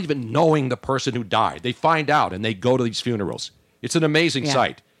without even knowing the person who died, they find out and they go to these funerals. It's an amazing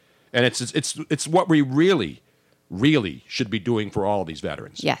sight. And it's what we really, really should be doing for all of these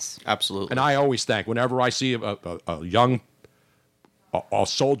veterans. Yes. Absolutely. And I always thank, whenever I see a young a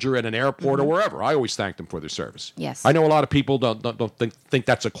soldier at an airport or wherever, I always thank them for their service. Yes. I know a lot of people don't think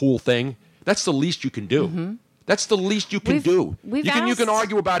that's a cool thing. That's the least you can do. That's the least you can do. You can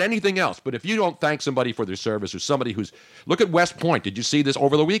argue about anything else, but if you don't thank somebody for their service, or somebody who's... Look at West Point. Did you see this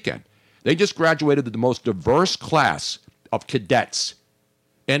over the weekend? They just graduated the most diverse class of cadets.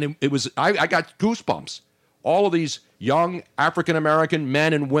 And it was... I got goosebumps. All of these young African-American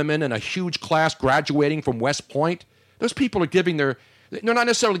men and women in a huge class graduating from West Point. Those people are giving their... They're not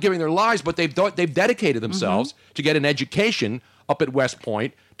necessarily giving their lives, but they've dedicated themselves to get an education up at West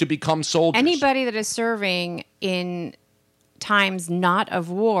Point to become soldiers. Anybody that is serving in times not of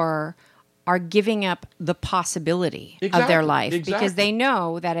war are giving up the possibility of their life because they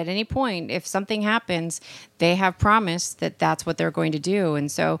know that at any point, if something happens, they have promised that that's what they're going to do.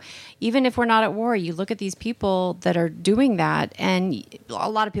 And so even if we're not at war, you look at these people that are doing that, and a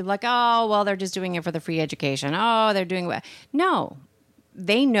lot of people are like, oh, well, they're just doing it for the free education. Oh, they're doing what? No.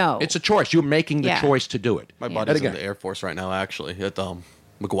 They know. It's a choice. You're making the choice to do it. My buddy's in the Air Force right now, actually, at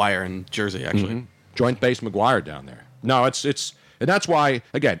McGuire in Jersey, actually. Joint Base McGuire down there. No, it's and that's why,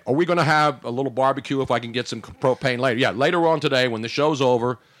 again, are we going to have a little barbecue if I can get some propane later? Yeah, later on today when the show's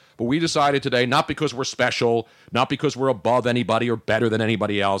over. But we decided today, not because we're special, not because we're above anybody or better than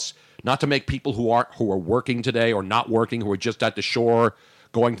anybody else, not to make people who are working today or not working, who are just at the shore,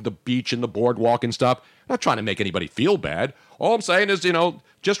 going to the beach and the boardwalk and stuff. I'm not trying to make anybody feel bad. All I'm saying is,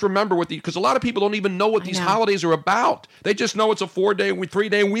 just remember because a lot of people don't even know what these holidays are about. They just know it's a 4-day,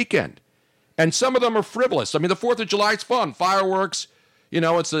 3-day weekend. And some of them are frivolous. I mean, the 4th of July is fun. Fireworks,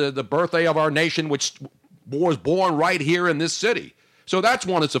 it's the birthday of our nation, which was born right here in this city. So that's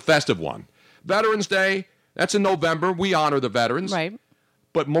one. It's a festive one. Veterans Day, that's in November. We honor the veterans. Right.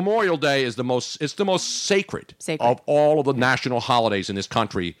 But Memorial Day is the most sacred of all of the national holidays in this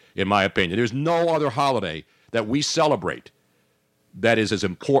country, in my opinion. There's no other holiday that we celebrate that is as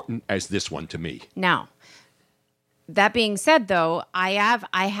important as this one to me. Now, that being said, though, I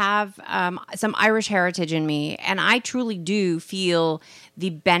have some Irish heritage in me, and I truly do feel the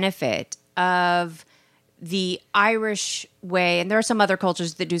benefit of the Irish way, and there are some other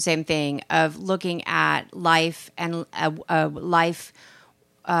cultures that do the same thing, of looking at life and a life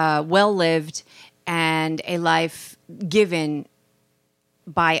well-lived and a life given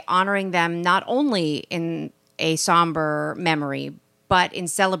by honoring them not only in a somber memory, but in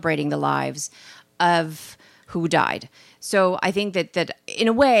celebrating the lives of who died. So I think that in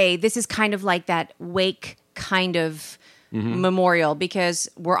a way, this is kind of like that wake kind of memorial, because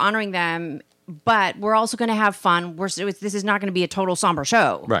we're honoring them, but we're also going to have fun. This is not going to be a total somber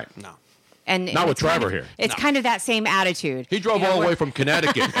show. Right. No. And not with Trevor here. It's kind of that same attitude. He drove all the way from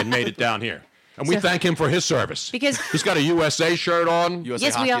Connecticut and made it down here. And we thank him for his service. Because he's got a USA shirt on. USA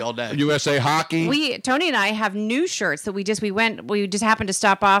Yes, we hockey all- all day. USA Hockey. Tony and I have new shirts that we just happened to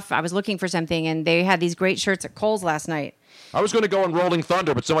stop off. I was looking for something, and they had these great shirts at Kohl's last night. I was going to go on Rolling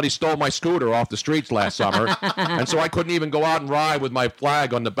Thunder, but somebody stole my scooter off the streets last summer. And so I couldn't even go out and ride with my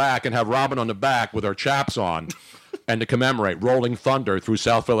flag on the back and have Robin on the back with her chaps on and to commemorate Rolling Thunder through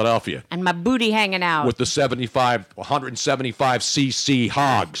South Philadelphia And my booty hanging out. with the 175 cc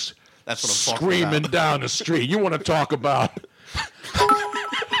hogs That's what I'm talking screaming about. down the street. You want to talk about...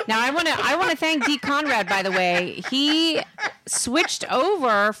 Now I want to thank D. Conrad, by the way. He switched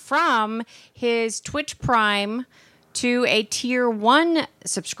over from his Twitch Prime to a Tier 1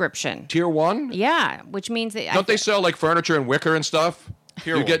 subscription. Tier 1? Yeah, which means that Don't they sell like furniture and wicker and stuff?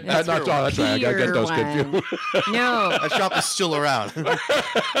 Tier You one. get That's that's Tier one. right. I get those Tier confused. No. That shop is still around.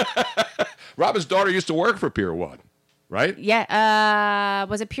 Robin's daughter used to work for Pier 1, right? Yeah.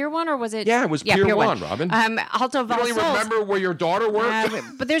 Was it Pier 1 or was it? Yeah, it was Pier 1, Robin. Alto You don't even Valsols. remember where your daughter worked?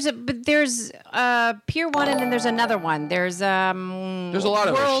 But there's Pier 1 and then there's another one. There's a lot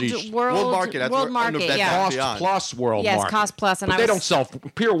of World, sheesh. World Market, that's World where- I don't know Market, if that's yeah. all- Cost Beyond. Plus World Yes, Market. Cost Plus, and but I they was- don't sell.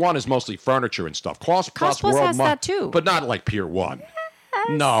 Pier 1 is mostly furniture and stuff. Cost Plus Plus World has Market. that too. But not like Pier 1.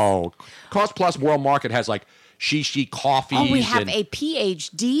 No. Cost Plus World Market has like shishi coffees. Oh, we have and, a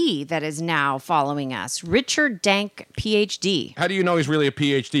PhD that is now following us. Richard Dank, PhD. How do you know he's really a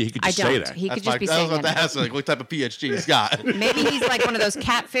PhD? He could I just say don't. that. He That's could just be I was saying about to it. ask, like, what type of PhD he's got. Maybe he's like one of those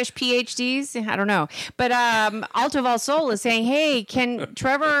catfish PhDs. I don't know. But Alto Valsol is saying, hey, can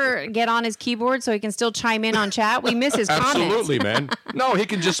Trevor get on his keyboard so he can still chime in on chat? We miss his comments. Absolutely, man. No, he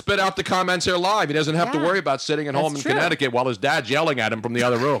can just spit out the comments here live. He doesn't have to Yeah. worry about sitting at home in That's true. Connecticut while his dad's yelling at him from the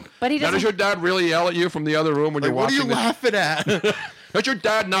other room. But he Now, does doesn't- your dad really yell at you from the other room when Like, you're what are watching you this? laughing at? Does your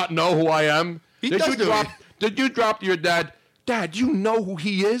dad not know who I am? He did does you know drop? me. Did you drop to your dad? Dad, you know who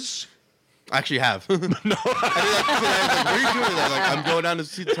he is? I actually have. No. I was like, where are you doing that? Like, I'm going down to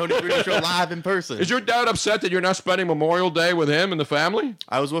see the Tony Bruno show live in person. Is your dad upset that you're not spending Memorial Day with him and the family?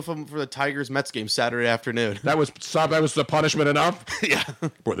 I was with him for the Tigers-Mets game Saturday afternoon. That was the punishment enough. Yeah.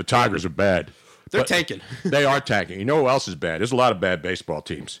 Boy, the Tigers are bad. They're But tanking. They are tanking. You know who else is bad? There's a lot of bad baseball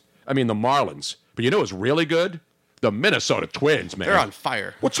teams. I mean, the Marlins. But you know what's really good? The Minnesota Twins, man. They're on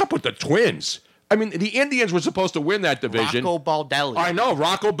fire. What's up with the Twins? I mean, the Indians were supposed to win that division. Rocco Baldelli. I know.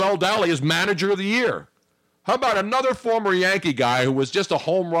 Rocco Baldelli is manager of the year. How about another former Yankee guy who was just a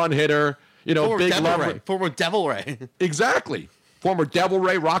home run hitter? You know, Former big Devil lever. Ray. Former Devil Ray. Exactly. Former Devil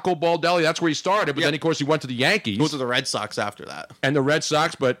Ray, Rocco Baldelli. That's where he started. But Yep. then, of course, he went to the Yankees Goes to the Red Sox after that. and the Red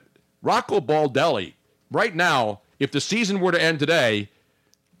Sox. But Rocco Baldelli, right now, if the season were to end today,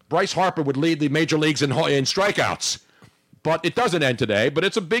 Bryce Harper would lead the major leagues in strikeouts. But it doesn't end today. But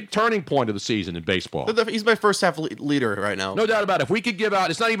it's a big turning point of the season in baseball. He's my first half leader right now. No doubt about it. If we could give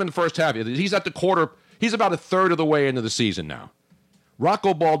out, it's not even the first half. He's at the quarter. He's about a third of the way into the season now.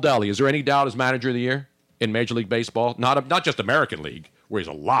 Rocco Baldelli, is there any doubt as manager of the year in Major League Baseball? Not just American League, where he's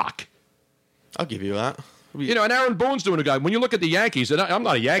a lock. I'll give you that. You know, and Aaron Boone's doing a guy. When you look at the Yankees, and I'm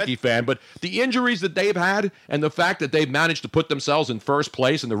not a Yankee fan, but the injuries that they've had and the fact that they've managed to put themselves in first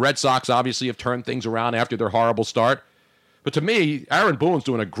place, and the Red Sox obviously have turned things around after their horrible start. But to me, Aaron Boone's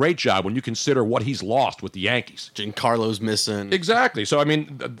doing a great job when you consider what he's lost with the Yankees. Giancarlo's missing. Exactly. So, I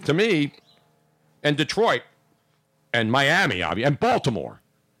mean, to me, and Detroit, and Miami, obviously, and Baltimore.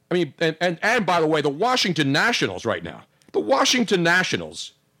 I mean, and by the way, the Washington Nationals right now. The Washington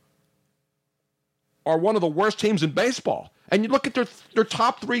Nationals are one of the worst teams in baseball. And you look at their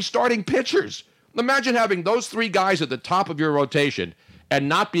top three starting pitchers. Imagine having those three guys at the top of your rotation and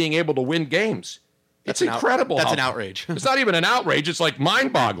not being able to win games. It's incredible. That's how- an outrage. It's not even an outrage. It's like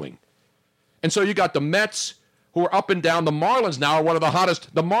mind-boggling. And so you got the Mets, who are up and down. The Marlins now are one of the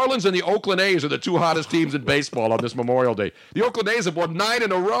hottest. The Marlins and the Oakland A's are the two hottest teams in baseball on this Memorial Day. The Oakland A's have won 9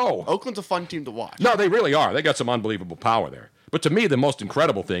 in a row. Oakland's a fun team to watch. No, they really are. They got some unbelievable power there. But to me, the most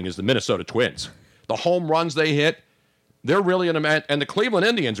incredible thing is the Minnesota Twins. The home runs they hit, they're really an immense. And the Cleveland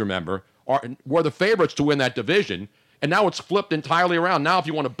Indians, remember, were the favorites to win that division. And now it's flipped entirely around. Now, if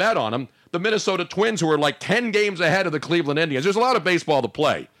you want to bet on them, the Minnesota Twins, who are like 10 games ahead of the Cleveland Indians. There's a lot of baseball to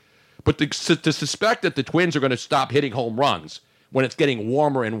play. But to suspect that the Twins are going to stop hitting home runs when it's getting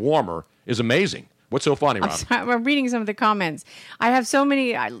warmer and warmer is amazing. What's so funny, Rob? I'm reading some of the comments. I have so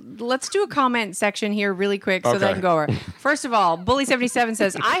many. Let's do a comment section here really quick so that I Okay. can go over. First of all, Bully77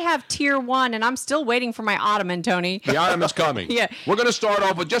 says, I have tier 1 and I'm still waiting for my ottoman, Tony. The item is coming. Yeah. We're going to start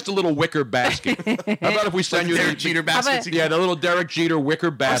off with just a little wicker basket. How about if we send you Derek Jeter baskets. about- Yeah, the little Derek Jeter wicker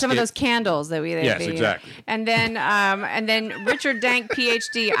Or basket. some of those candles that we Yes, exactly. And then Richard Dank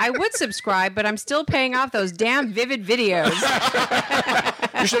PhD. I would subscribe, but I'm still paying off those damn Vivid videos.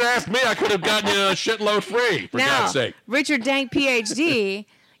 You should have asked me. I could have gotten you a shitload free, for Now, God's sake. Richard Dank, PhD,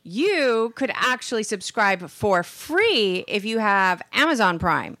 you could actually subscribe for free if you have Amazon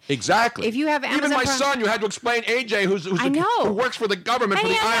Prime. Exactly. If you have Even Amazon my Prime- son, you had to explain AJ, who works for the government, And for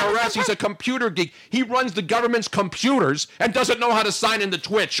the he has IRS. Amazon He's a computer geek. He runs the government's computers and doesn't know how to sign into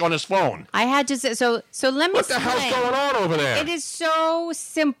Twitch on his phone. I had to say, so let me What the hell's explain. going on over there? It is so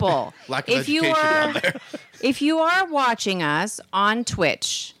simple. Lack of education down there. If you are watching us on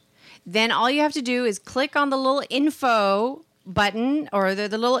Twitch, then all you have to do is click on the little info button or the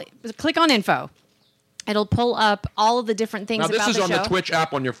little click on info. It'll pull up all of the different things Now, about this is the on show. the Twitch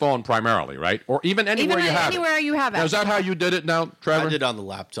app on your phone primarily, right? Or even anywhere Even you have anywhere it. you have it. Now, is that how you did it now, Trevor? I did on the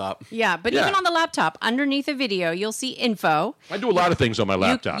laptop. Yeah, but Yeah. even on the laptop, underneath the video, you'll see info. I do a lot of things on my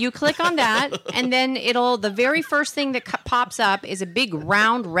laptop. You click on that, and then the very first thing that pops up is a big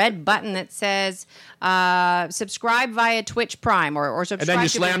round red button that says subscribe via Twitch Prime or subscribe. and then you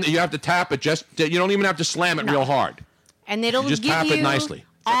to- slam. You have to tap it. You don't even have to slam it real hard. and it'll you just give tap it you nicely.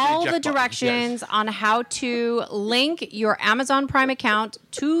 all Eject the button, directions on how to link your Amazon Prime account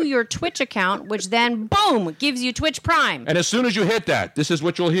to your Twitch account, which then, boom, gives you Twitch Prime. And as soon as you hit that, this is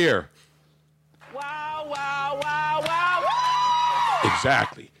what you'll hear. Wow, wow, wow, wow, wow.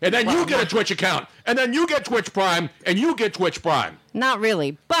 Exactly. And then you get a Twitch account. And then you get Twitch Prime. And you get Twitch Prime. Not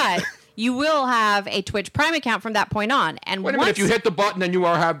really, but you will have a Twitch Prime account from that point on. And Wait a once, minute. If you hit the button and you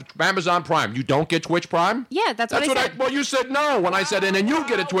have Amazon Prime, you don't get Twitch Prime? Yeah, that's what I said. Well, you said no when I said, and then you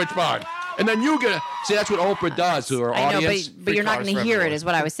get a Twitch Prime. And then you get a... See, that's what Oprah does to her I know, audience. but you're not cars going to for hear it, everyone. is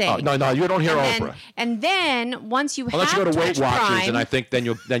what I was saying. No, you don't hear Oprah. And then once you Unless have you go to Twitch Weight Watchers, Prime, and I think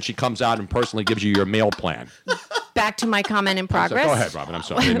then she comes out and personally gives you your meal plan. back to my comment in progress. Go ahead, Robin. I'm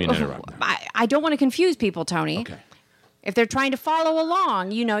sorry. I didn't mean to interrupt. I don't want to confuse people, Tony. Okay. If they're trying to follow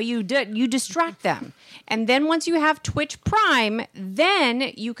along, you distract them. And then once you have Twitch Prime,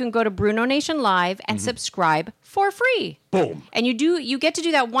 then you can go to Bruno Nation Live and subscribe for free. Boom. And you get to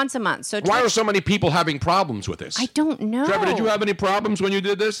do that once a month. So Why are Twitch, so many people having problems with this? I don't know. Trevor, did you have any problems when you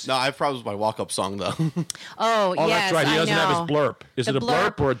did this? No, I have problems with my walk-up song though. Oh, Oh, yes, that's right. He I doesn't have his know. blurp. Is The it a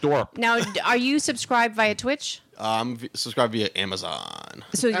blurp or a dorp? Now, are you subscribed via Twitch? I'm subscribed via Amazon.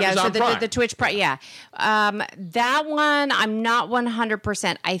 So yeah, Amazon so Prime. the Twitch Prime, yeah. That one I'm not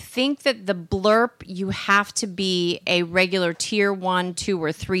 100%. I think that the blurp you have to be a regular tier 1, 2,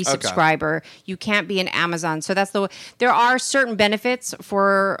 or 3 subscriber. You can't be an Amazon. So that's there are certain benefits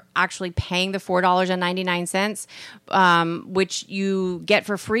for actually paying the $4.99, which you get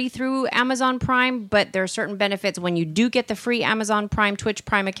for free through Amazon Prime. But there are certain benefits when you do get the free Amazon Prime Twitch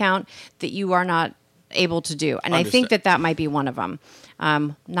Prime account that you are not able to do, and I think that might be one of them.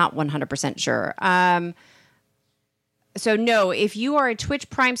 Not 100% sure. So no, if you are a Twitch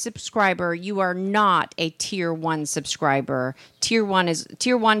Prime subscriber, you are not a tier 1 subscriber. Tier 1,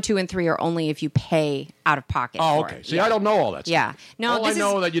 2, and 3 are only if you pay out of pocket. Oh, for okay. it. See, I don't know all that stuff. Yeah. No, all I this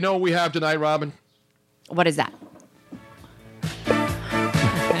know is that you know what we have tonight, Robin? what is that?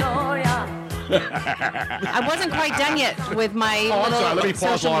 I wasn't quite done yet with my. Oh, I'm sorry. Let me pause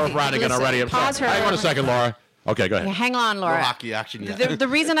social Laura media. Branigan Listen, already. I'm pause sorry. her. Hang on a second, Laura. Okay, go ahead. Hang on, No Laura. hockey action yet. The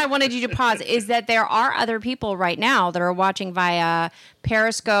reason I wanted you to pause is that there are other people right now that are watching via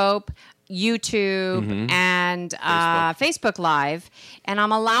Periscope, YouTube, and Facebook Live, and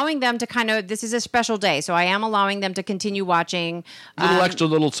I'm allowing them to this is a special day, so I am allowing them to continue watching.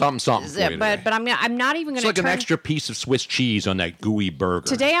 Little something for you today. But I'm not even It's going like to an extra piece of Swiss cheese on that gooey burger.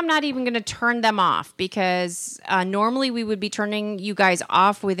 Today, I'm not even going to turn them off because normally we would be turning you guys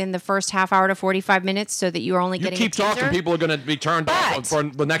off within the first half hour to 45 minutes so that you are only You getting keep a teaser. talking, people are going to be turned off for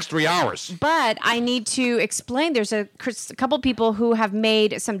the next 3 hours. But I need to explain. There's a couple people who have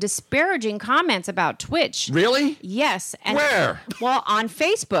made some disparaging comments about Twitch. Really? Yes. And, Where? Well, on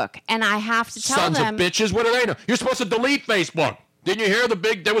Facebook, and I have to tell Sons them. of bitches. What do they know? You're supposed to delete Facebook. Didn't you hear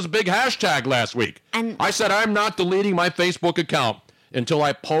there was a big hashtag last week? And- I said I'm not deleting my Facebook account until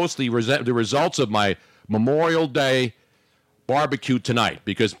I post the results of my Memorial Day barbecue tonight.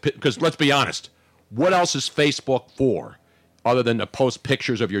 Because let's be honest, what else is Facebook for other than to post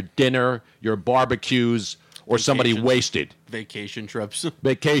pictures of your dinner, your barbecues, or somebody Vacations. wasted? Vacation trips.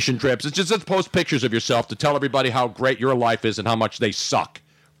 Vacation trips. It's just let's post pictures of yourself to tell everybody how great your life is and how much they suck.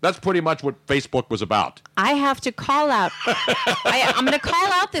 That's pretty much what Facebook was about. I have to call out. I'm going to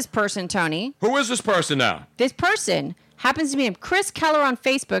call out this person, Tony. Who is this person now? This person happens to be named Chris Keller on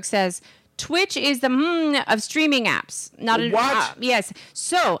Facebook. Says Twitch is the of streaming apps. Not What? Yes.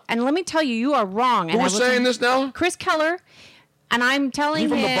 So, and let me tell you, you are wrong. And Who I is will saying tell- this now? Chris Keller. And I'm telling He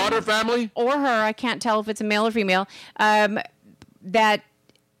from the him, Butter family? or her, I can't tell if it's a male or female, that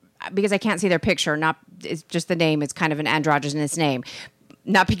because I can't see their picture, it's just the name, it's kind of an androgynous name.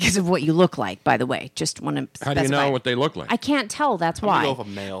 Not because of what you look like, by the way. Just want to How do you know what they look like? I can't tell. That's I'm why. gonna go with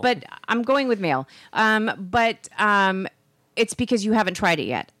a male. But I'm going with male. But it's because you haven't tried it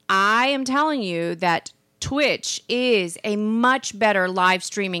yet. I am telling you that Twitch is a much better live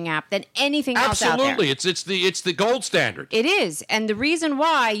streaming app than anything else out there. Absolutely. It's the gold standard. It is. And the reason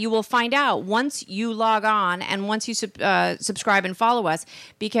why you will find out once you log on and once you subscribe and follow us,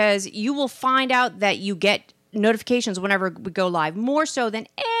 because you will find out that you get notifications whenever we go live, more so than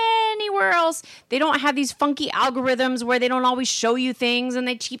anywhere else. They don't have these funky algorithms where they don't always show you things and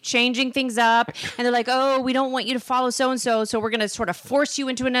they keep changing things up. And they're like, oh, we don't want you to follow so-and-so, so we're going to sort of force you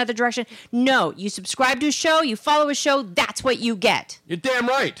into another direction. No, you subscribe to a show, you follow a show, that's what you get. You're damn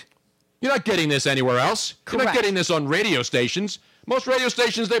right. You're not getting this anywhere else. You're not Correct. getting this on radio stations. Most radio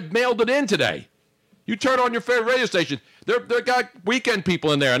stations, they've mailed it in today. You turn on your favorite radio station, they've got weekend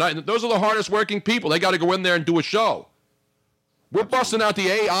people in there, and those are the hardest working people. They got to go in there and do a show. We're busting out the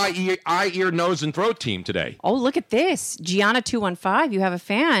eye, ear, nose, and throat team today. Oh, look at this. Gianna215, you have a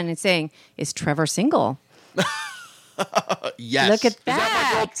fan. It's saying, is Trevor single? Yes. Look at Is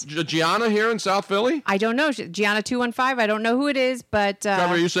that my girl Gianna here in South Philly? I don't know. Gianna215, I don't know who it is, but...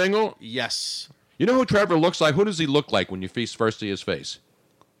 Trevor, are you single? Yes. You know who Trevor looks like? Who does he look like when you first see his face?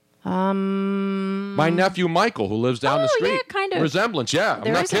 My nephew Michael, who lives down the Oh, street. yeah, kind of. Resemblance, yeah. I'm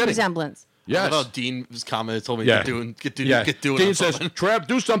there not is a kidding. resemblance. Yes. Well, Dean's comment told me Yeah. get doing Dean it. says, Trev,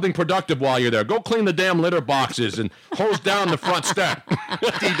 do something productive while you're there. Go clean the damn litter boxes and hose down the front step.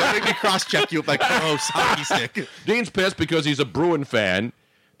 Dean, don't make me cross-check you with my co-host hockey stick. Dean's pissed because he's a Bruin fan,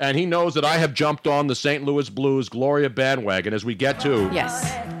 and he knows that I have jumped on the St. Louis Blues Gloria bandwagon as we get to.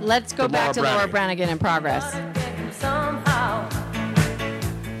 Yes. Let's go To back to Laura Laura Branigan. Branigan in progress.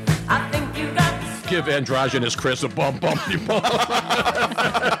 Give androgynous Chris a bump.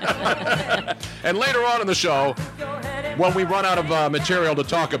 And later on in the show, when we run out of material to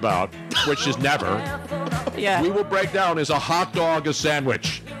talk about, which is never, Yeah. we will break down, is a hot dog a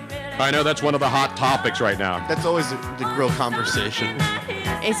sandwich? I know that's one of the hot topics right now. That's always the grill conversation.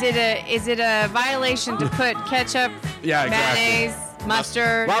 Is it a violation to put ketchup, Yeah, exactly. mayonnaise,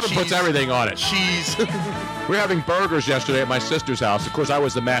 mustard? Robin puts Cheese. everything on it. Cheese. We were having burgers yesterday at my sister's house. Of course, I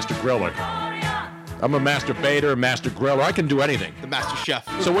was the master griller. I'm a master baiter, master griller. I can do anything. The master chef.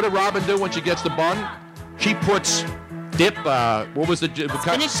 So what did Robin do when she gets the bun? She puts dip, what was the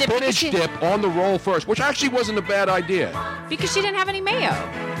Spinach dip. dip on the roll first, which actually wasn't a bad idea. Because she didn't have any mayo.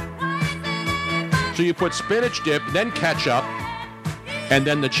 So you put spinach dip, then ketchup, and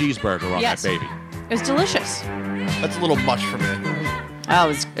then the cheeseburger on Yes. that baby. It was delicious. That's a little much for me. Oh, it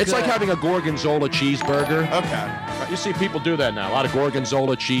was It's good. like having a gorgonzola cheeseburger. Okay. You see people do that now. A lot of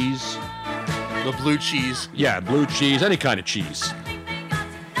gorgonzola cheese. The blue cheese. Yeah, blue cheese, any kind of cheese.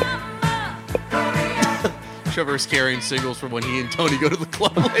 Trevor's carrying singles from when he and Tony go to the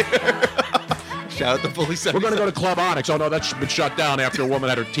club later. Shout out to Bully 77. We're going to go to Club Onyx. Oh, no, that's been shut down after a woman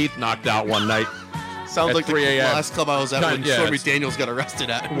had her teeth knocked out one night. Sounds at like the 3 a.m. last club I was at when Yeah, Stormy it's- Daniels got arrested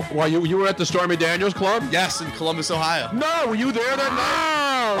at. Well, you were at the Stormy Daniels Club? Yes, in Columbus, Ohio. No, were you there that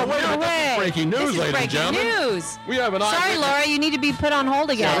night? Oh, wait a no minute. This way. is breaking news, This is ladies and breaking gentlemen. news. We have an Sorry, eyewitness. Laura, you need to be put on hold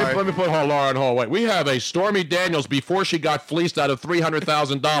again. Sorry. Let me put Laura on hold. Wait, we have a Stormy Daniels before she got fleeced out of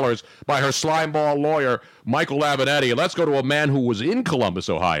 $300,000 by her slimeball lawyer, Michael Avenatti. Let's go to a man who was in Columbus,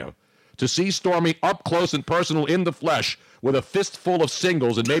 Ohio, to see Stormy up close and personal in the flesh with a fistful of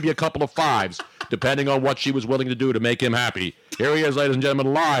singles and maybe a couple of fives, depending on what she was willing to do to make him happy. Here he is, ladies and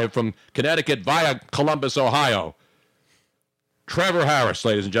gentlemen, live from Connecticut via Columbus, Ohio. Trevor Harris,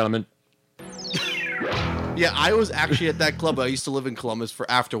 ladies and gentlemen. Yeah, I was actually at that club. I used to live in Columbus for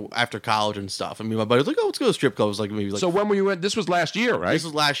after college and stuff. I mean, my buddy was like, "Oh, let's go to a strip club." I was like, maybe like. So when were you at? This was last year, right? This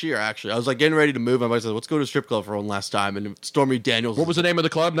was last year, actually. I was like getting ready to move. My buddy said, "Let's go to a strip club for one last time." And Stormy Daniels. What was the name of the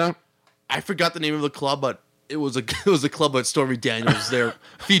club now? I forgot the name of the club, but it was a club at Stormy Daniels. Their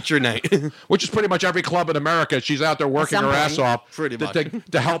feature night. Which is pretty much every club in America. She's out there working her ass off Pretty much.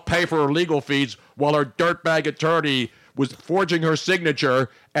 to help pay for her legal fees while her dirtbag attorney was forging her signature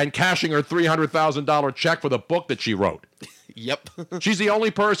and cashing her $300,000 check for the book that she wrote. Yep. She's the only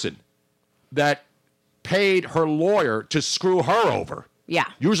person that paid her lawyer to screw her over. Yeah.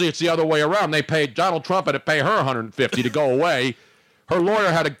 Usually it's the other way around. They paid Donald Trump had to pay her $150 to go away. Her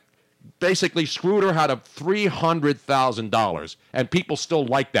lawyer had to basically screwed her out of $300,000, and people still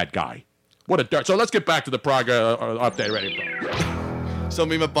like that guy. What a dirt. So let's get back to the Prague update. Ready? So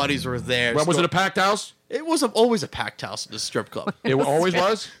me and my buddies were there. Well, was it a packed house? It was always a packed house at the strip club. It always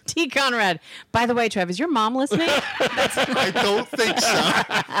was? T. Conrad. By the way, Trev, is your mom listening? I don't think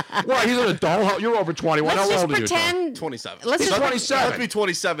so. Well, he's an adult. You're over 21. Let's How just old are you, Tom? pretend. 27. Let's He's just 27. Let's be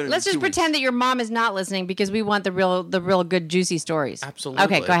 27. Let's just pretend that your mom is not listening because we want the real good juicy stories. Absolutely.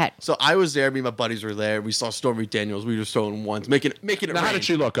 Okay, go ahead. So I was there. Me and my buddies were there. We saw Stormy Daniels. We were just throwing ones, making it Now, rain. how did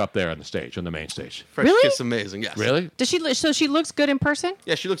she look up there on the stage, on the main stage? Fresh Really? Kiss amazing. Yes. Really? Does she? So she looks good in person?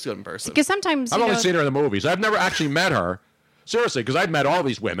 Yeah, she looks good in person. Because sometimes I've you only know, seen her in the movies. I've never actually met her. Seriously, because I've met all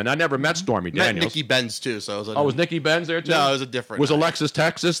these women. I never met Stormy Met Daniels. Nikki Benz too. So I was like, Oh, was Nikki Benz there too? No, it was a different Was night. Alexis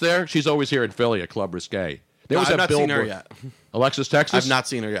Texas there? She's always here in Philly at Club Risque. They No, always I've have not seen her billboard- yet. Alexis Texas? I've not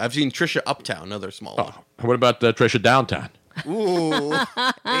seen her yet. I've seen Trisha Uptown, another small one. Oh, what about Trisha Downtown? Ooh.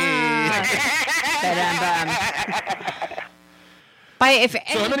 if So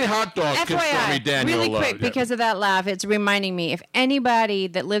how many hot dogs can Stormy FYI, Daniels really load? quick, because of that laugh, it's reminding me. If anybody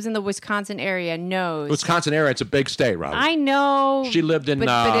that lives in the Wisconsin area knows, Wisconsin area, it's a big state, Robin. I know She lived in but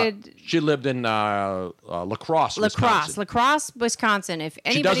La Crosse, Wisconsin. La Crosse, Wisconsin. If She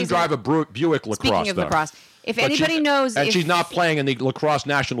anybody doesn't drive a Buick La Crosse. speaking of though. La Crosse, if But anybody knows, and if, she's not playing in the La Crosse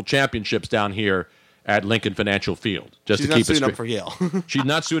National Championships down here at Lincoln Financial Field. Just She's to not keep it suiting up straight. for Yale. She's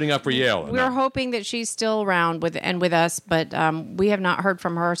not suiting up for Yale. we're no. hoping that she's still around with us, but we have not heard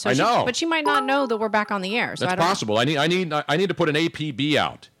from her. So I know. but she might not know that we're back on the air. So That's I don't possible. I need to put an APB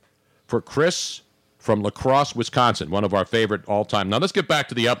out for Chris from La Crosse, Wisconsin, one of our favorite all-time. Now let's get back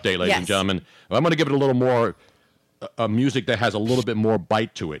to the update, ladies and Yes. gentlemen. I'm going to give it a little more music that has a little bit more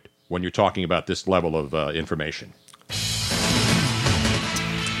bite to it when you're talking about this level of information.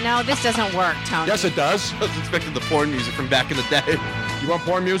 No, this doesn't work, Tony. Yes, it does. I was expecting the porn music from back in the day. You want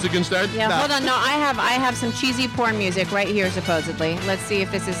porn music instead? Yeah, hold on. No, I have some cheesy porn music right here, supposedly. Let's see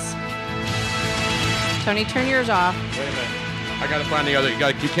if this is. Tony, turn yours off. Wait a minute. I got to find the other.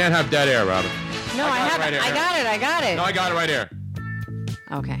 You can't have dead air, Robin. No, I got it have right it. here. I got it. No, I got it right here.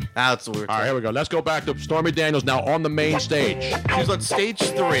 Okay. That's what we were All right, here we go. Let's go back to Stormy Daniels now on the main stage. She was on stage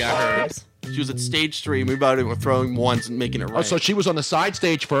 3, I heard. She was at stage 3. We about it were throwing ones and making it rain. Oh, so she was on the side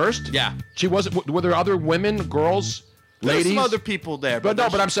stage first? Yeah. She wasn't. Were there other women, girls, There were ladies? some other people there. But no,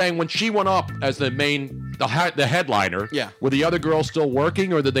 but I'm saying when she went up as the headliner, Yeah. were the other girls still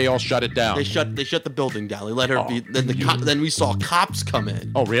working, or did they all shut it down? They shut the building down. They let her be. Then we saw cops come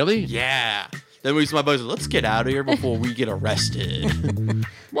in. Oh, really? Yeah. Then my buddies said, let's get out of here before we get arrested.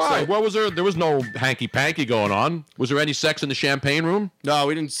 Why? What was there? There was no hanky panky going on. Was there any sex in the champagne room? No,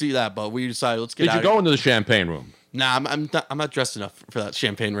 we didn't see that, but we decided let's get Did out you of go here. into the champagne room? Nah, I'm not dressed enough for that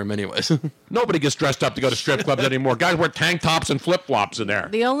champagne room anyways. Nobody gets dressed up to go to strip clubs anymore. Guys wear tank tops and flip flops in there.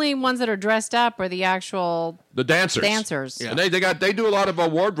 The only ones that are dressed up are the actual The dancers. dancers. Yeah. And they do a lot of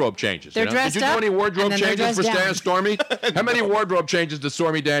wardrobe changes. They're you know? dressed Did you do up, any wardrobe and then they're changes for dressed down. Stormy? How many wardrobe changes did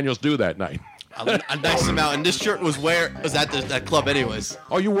Stormy Daniels do that night? a nice amount. And this shirt was at that club anyways.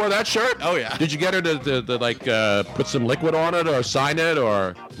 Oh, you wore that shirt? Oh, yeah. Did you get her to put some liquid on it or sign it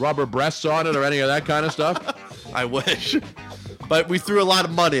or rubber breasts on it or any of that kind of stuff? I wish. But we threw a lot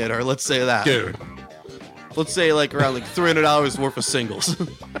of money at her, let's say that. Dude. Let's say around $300 worth of singles.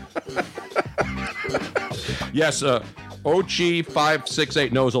 Yes,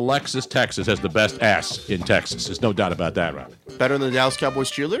 OG568 knows Alexis, Texas has the best ass in Texas. There's no doubt about that, Robin. Better than the Dallas Cowboys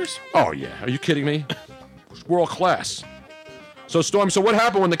cheerleaders? Oh, yeah. Are you kidding me? World class. So, Storm, what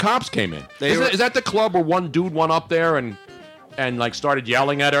happened when the cops came in? Is that the club where one dude went up there and started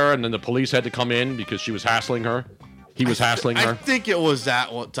yelling at her, and then the police had to come in because she was hassling her? He was hassling I her? think it was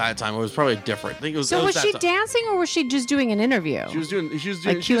that one time. It was probably different. I think it was. So it was that she time. dancing or was she just doing an interview? She was doing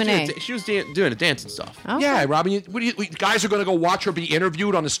Like Q&A. She was doing the dancing stuff. Okay. Yeah, Robin, guys are going to go watch her be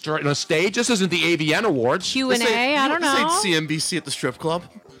interviewed on a stage? This isn't the AVN Awards. Q&A, I don't know. This ain't CNBC at the strip club.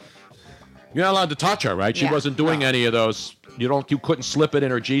 You're not allowed to touch her, right? She Yeah. wasn't doing any of those. You couldn't slip it in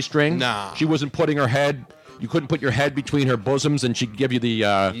her G-string? Nah. She wasn't putting her head... You couldn't put your head between her bosoms, and she'd give you the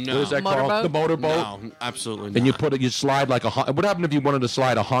what is that Motorboat? called? The motorboat. No, absolutely not. And you slide like a. What happened if you wanted to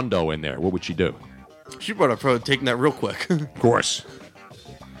slide a Hondo in there? What would she do? She brought up probably taking that real quick. Of course.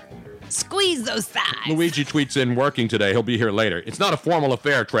 Squeeze those thighs. Luigi tweets in working today. He'll be here later. It's not a formal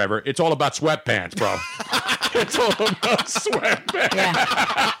affair, Trevor. It's all about sweatpants, bro. It's all about sweatpants.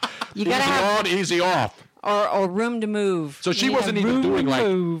 Yeah. You gotta Easy have on, easy off. or room to move. So she You need wasn't a even room doing to like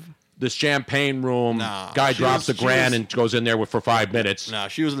move. the champagne room. Nah, Guy she drops was- $1,000 she was- and goes in there for 5 minutes. No,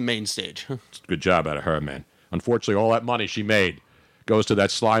 she was the main stage. Good job out of her, man. Unfortunately, all that money she made goes to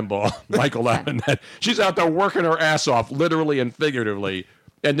that slime ball, Michael Evan. She's out there working her ass off, literally and figuratively.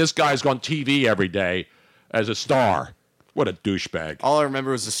 And this guy's on TV every day as a star. What a douchebag. All I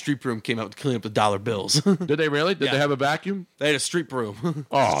remember was the street broom came out to clean up the dollar bills. Did they really? Did Yeah. they have a vacuum? They had a street broom.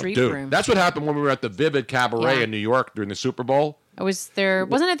 Oh, Street dude. broom. That's what happened when we were at the Vivid Cabaret Yeah. in New York during the Super Bowl. Wasn't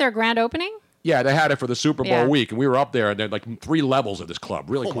it their grand opening? Yeah, they had it for the Super Bowl Yeah. week, and we were up there, and they're like 3 levels of this club.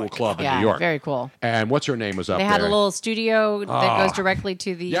 Really cool club in Yeah, New York. very cool. And what's her name was up They there? had a little studio that goes directly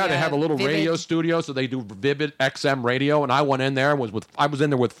to the. Yeah, they have a little Vivid. radio studio, so they do Vivid XM radio. And I went in there and I was in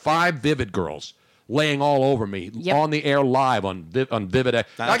there with 5 Vivid girls laying all over me Yep. on the air live on Vivid. That's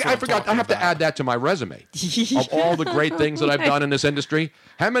I what I'm forgot. I talking have to about. add that to my resume of all the great things that I've done in this industry.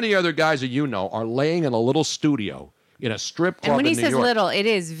 How many other guys that you know are laying in a little studio in a strip club And when in he New says York? little, it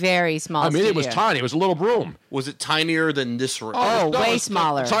is very small. I mean, it was studio. tiny. It was a little room. Was it tinier than this room? Oh, No, way it's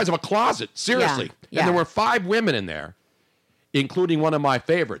smaller. The size of a closet. Seriously. Yeah. And there were 5 women in there, including one of my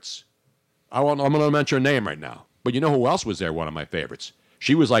favorites. I'm going to mention her name right now. But you know who else was there? One of my favorites.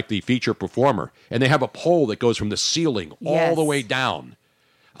 She was like the feature performer. And they have a pole that goes from the ceiling all Yes. the way down.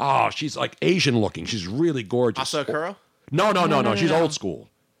 Oh, she's like Asian looking. She's really gorgeous. Asa Akura? No. no, She's no. old school.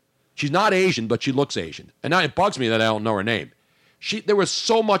 She's not Asian, but she looks Asian. And now it bugs me that I don't know her name. She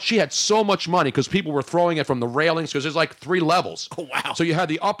had so much money because people were throwing it from the railings because there's like 3 levels. Oh, wow. So you had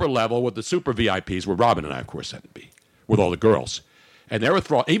the upper level with the super VIPs where Robin and I, of course, had to be with all the girls. And they were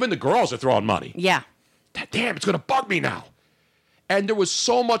throwing, even the girls are throwing money. Yeah. Damn, it's going to bug me now. And there was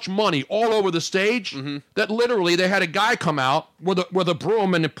so much money all over the stage that literally they had a guy come out with a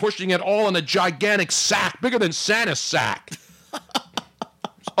broom and pushing it all in a gigantic sack, bigger than Santa's sack.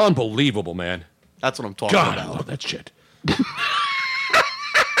 It's unbelievable, man. That's what I'm talking God, I about. love that shit.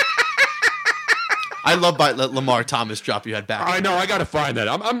 I love that Lamar Thomas drop you had back. I know. I got to find that.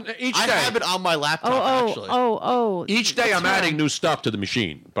 I'm each I day. have it on my laptop, actually. Each day I'm That's adding new stuff to the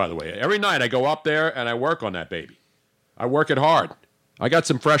machine. By the way, every night I go up there and I work on that baby. I work it hard. I got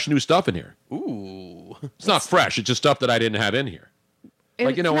some fresh new stuff in here. Ooh. It's not fresh. It's just stuff that I didn't have in here.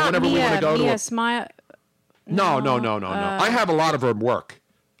 Like, you know, Not whenever we Mia, want to go to Mia a... Smile. No. I have a lot of her work.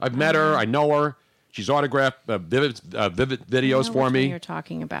 I've met her. I know her. She's autographed vivid videos for me. You're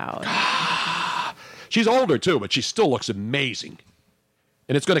talking about. She's older, too, but she still looks amazing.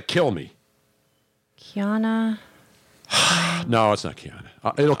 And it's going to kill me. Kiana. No, it's not Kiana.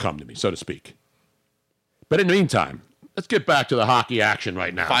 It'll come to me, so to speak. But in the meantime, let's get back to the hockey action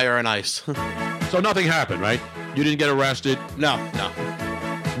right now. Fire and ice. So nothing happened, right? You didn't get arrested. No.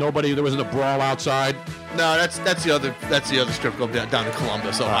 Nobody. There wasn't a brawl outside. No, that's the other strip club down in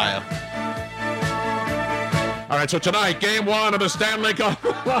Columbus, Ohio. All right. So tonight, Game 1 of the Stanley Cup.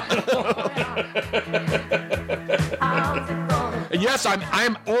 And yes,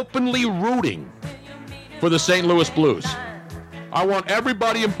 I'm openly rooting for the St. Louis Blues. I want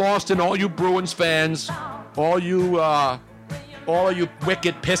everybody in Boston, all you Bruins fans, all you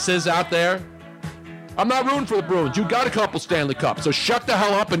wicked pisses out there. I'm not rooting for the Bruins. You got a couple Stanley Cups, so shut the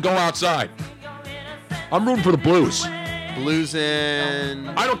hell up and go outside. I'm rooting for the Blues. Blues in.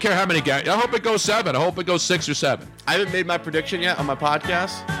 I don't care how many games. I hope it goes 7. I hope it goes 6 or 7. I haven't made my prediction yet on my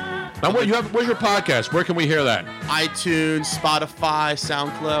podcast. Now, where's your podcast? Where can we hear that? iTunes, Spotify,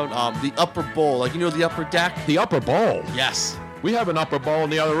 SoundCloud, the Upper Bowl. Like, you know, the Upper Deck? The Upper Bowl. Yes. We have an Upper Bowl in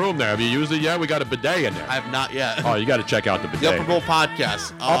the other room there. Have you used it yet? We got a bidet in there. I have not yet. Oh, you got to check out the bidet. The Upper Bowl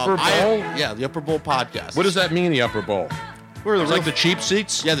podcast. Upper Bowl? Yeah, the Upper Bowl podcast. What does that mean, the Upper Bowl? Where are the It's like the cheap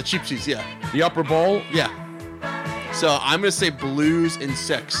seats? Yeah, the cheap seats, yeah. The Upper Bowl? Yeah. So I'm going to say Blues in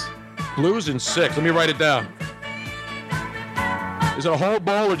 6. Blues in 6. Let me write it down. Is it a whole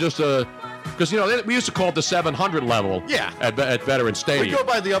bowl or just a... Because, you know, we used to call it the 700 level Yeah. at Veterans We Stadium. go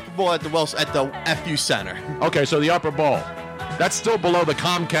by the Upper Bowl at the FU Center. Okay, so the Upper Bowl. That's still below the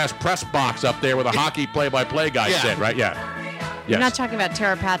Comcast press box up there where the hockey play-by-play guys Yeah. sit, right? Yeah. You're Yes. not talking about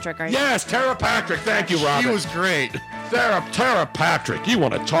Tara Patrick, are you? Yes, Tara Patrick. Thank you, Robin. He was great. Tara Patrick. You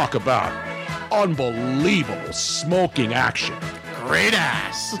want to talk about unbelievable smoking action. Great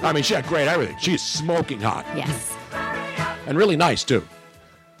ass. I mean, she had great everything. She's smoking hot. Yes. And really nice, too.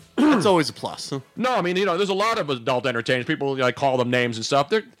 That's always a plus. No, I mean, you know, there's a lot of adult entertainers. People like call them names and stuff.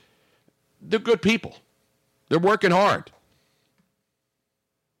 They're good people. They're working hard.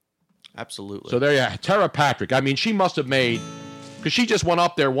 Absolutely. So there you are. Tara Patrick. I mean, she must have made, because she just went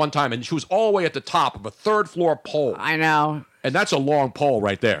up there one time and she was all the way at the top of a 3rd floor pole. I know. And that's a long pole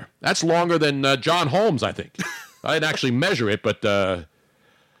right there. That's longer than John Holmes, I think. I didn't actually measure it, but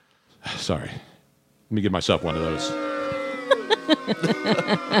sorry. Let me give myself one of those.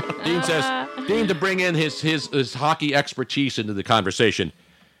 Dean says, Dean, to bring in his hockey expertise into the conversation.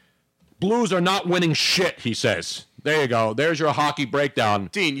 Blues are not winning shit, he says. There you go. There's your hockey breakdown.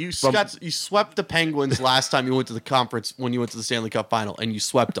 Dean, you swept the Penguins last time you went to the conference when you went to the Stanley Cup final, and you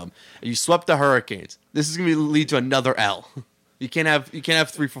swept them. And you swept the Hurricanes. This is going to lead to another L. You can't have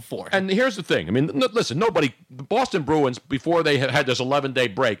 3 for 4. And here's the thing. I mean, listen, the Boston Bruins, before they had this 11-day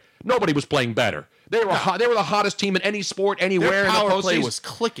break, nobody was playing better. They were they were the hottest team in any sport, anywhere. Their power in the play postseason. was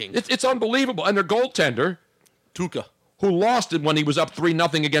clicking. It's unbelievable. And their goaltender, Tuukka, who lost it when he was up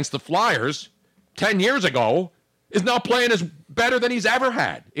 3-0 against the Flyers 10 years ago, is now playing as better than he's ever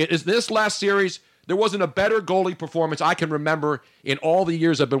had. This last series, there wasn't a better goalie performance I can remember in all the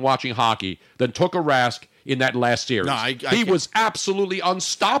years I've been watching hockey than Tuukka Rask in that last series. No, he was absolutely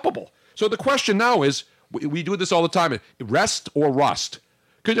unstoppable. So the question now is, we do this all the time, rest or rust?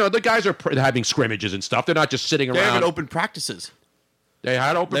 Because the guys are having scrimmages and stuff. They're not just sitting around. They have open practices. They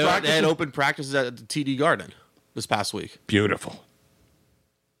had open practices? They had open practices at the TD Garden this past week. Beautiful.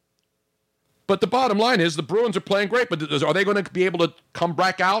 But the bottom line is the Bruins are playing great. But are they going to be able to come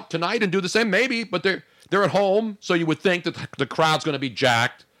back out tonight and do the same? Maybe, but they're at home, so you would think that the crowd's going to be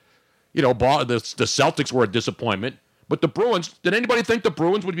jacked. The Celtics were a disappointment. But the Bruins, did anybody think the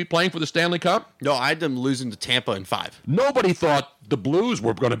Bruins would be playing for the Stanley Cup? No, I had them losing to Tampa in 5. Nobody thought the Blues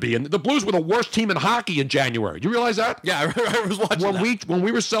were going to be in. The Blues were the worst team in hockey in January. Do you realize that? Yeah, I was watching that. When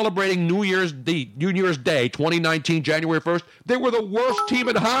we were celebrating New Year's Day 2019, January 1st, they were the worst team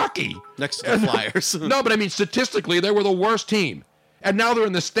in hockey. Next to the Flyers. No, but I mean, statistically, they were the worst team. And now they're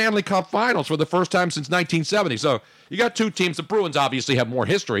in the Stanley Cup Finals for the first time since 1970. So you got two teams. The Bruins obviously have more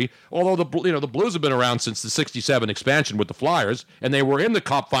history, although the Blues have been around since the '67 expansion with the Flyers, and they were in the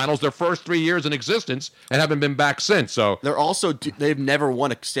Cup Finals their first 3 years in existence and haven't been back since. So they've never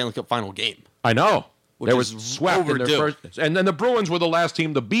won a Stanley Cup Final game. I know. Which they was is swept overdue. in their first, and then the Bruins were the last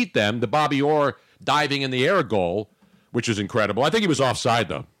team to beat them. The Bobby Orr diving in the air goal, which was incredible. I think he was offside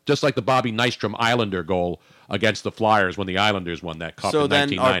though, just like the Bobby Nystrom Islander goal against the Flyers when the Islanders won that cup in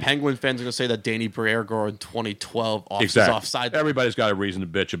 1990. So then our Penguin fans are going to say that Danny Briere goal in 2012 is offside. Everybody's got a reason to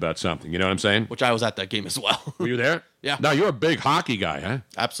bitch about something. You know what I'm saying? Which I was at that game as well. Were you there? Yeah. Now, you're a big hockey guy, huh?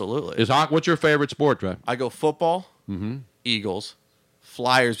 Absolutely. What's your favorite sport, Trev? I go football, Eagles,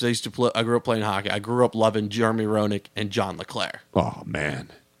 Flyers. I grew up playing hockey. I grew up loving Jeremy Roenick and John LeClaire. Oh, man.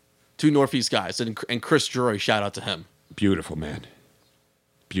 2 Northeast guys. And Chris Drury, shout out to him. Beautiful, man.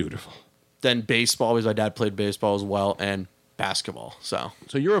 Beautiful. Then baseball, because my dad played baseball as well, and basketball. So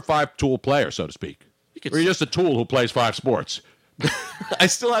you're a 5-tool player, so to speak. Or you're just a tool who plays 5 sports. I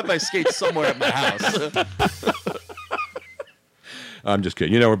still have my skates somewhere at my house. I'm just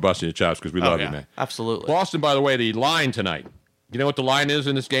kidding. We're busting your chops because we love you, man. Absolutely. Boston, by the way, the line tonight. You know what the line is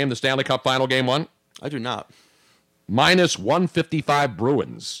in this game, the Stanley Cup Final Game 1? I do not. Minus 155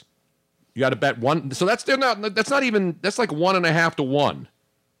 Bruins. You got to bet one. So that's like 1.5 to 1.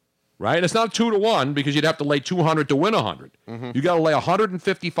 Right? It's not 2 to 1 because you'd have to lay 200 to win 100. You got to lay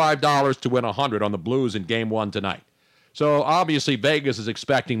 $155 to win 100 on the Blues in Game 1 tonight. So obviously Vegas is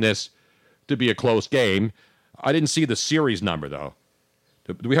expecting this to be a close game. I didn't see the series number though.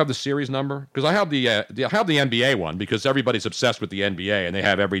 Do we have the series number? Because I have the NBA one because everybody's obsessed with the NBA and they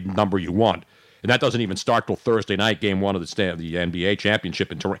have every number you want. And that doesn't even start till Thursday night, Game 1 of the NBA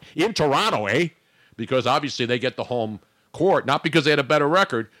championship in Toronto, eh? Because obviously they get the home court, not because they had a better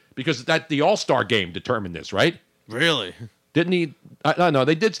record. Because the All-Star game determined this, right? Really? Didn't he? No,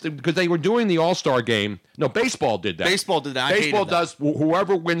 they did because they were doing the All-Star game. No, baseball did that. Baseball did that. Baseball does.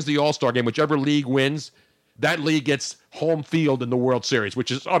 Whoever wins the All-Star game, whichever league wins, that league gets home field in the World Series, which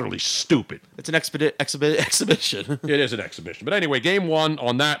is utterly stupid. It's an exhibition. It is an exhibition. But anyway, Game 1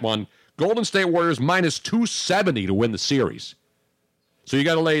 on that one, Golden State Warriors minus 270 to win the series. So you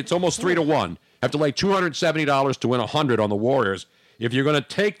got to lay. It's almost 3 to 1. Have to lay $270 to win 100 on the Warriors. If you're going to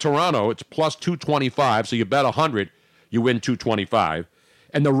take Toronto, it's plus 225, so you bet 100, you win 225.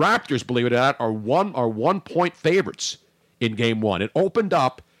 And the Raptors, believe it or not, are 1-point favorites in Game 1. It opened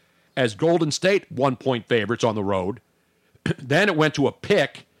up as Golden State 1-point favorites on the road. Then it went to a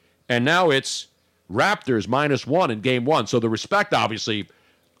pick, and now it's Raptors -1 in Game 1. So the respect, obviously,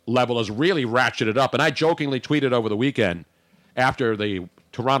 level has really ratcheted up. And I jokingly tweeted over the weekend after the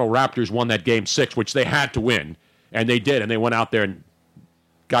Toronto Raptors won that Game 6, which they had to win, and they did, and they went out there and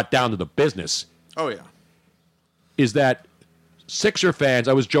got down to the business. Oh, yeah. Is that Sixer fans,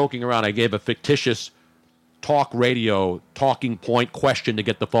 I was joking around, I gave a fictitious talk radio talking point question to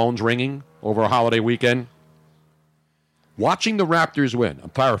get the phones ringing over a holiday weekend. Watching the Raptors win, I'm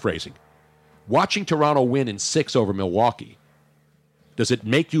paraphrasing, watching Toronto win in 6 over Milwaukee, does it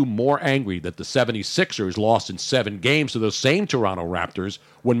make you more angry that the 76ers lost in 7 games to those same Toronto Raptors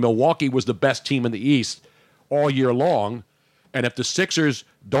when Milwaukee was the best team in the East all year long? And if the Sixers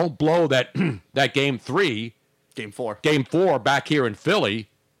don't blow that Game 3, Game 4. Game 4 back here in Philly,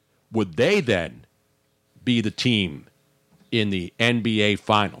 would they then be the team in the NBA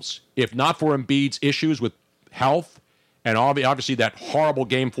Finals? If not for Embiid's issues with health and obviously that horrible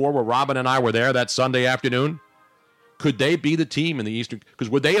Game 4 where Robin and I were there that Sunday afternoon, could they be the team in the Eastern? Because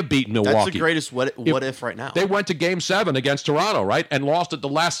would they have beaten Milwaukee? That's the greatest what if right now. They went to Game 7 against Toronto, right? And lost at the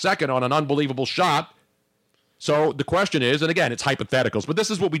last second on an unbelievable shot. So the question is, and again, it's hypotheticals, but this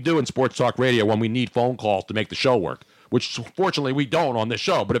is what we do in Sports Talk Radio when we need phone calls to make the show work, which fortunately we don't on this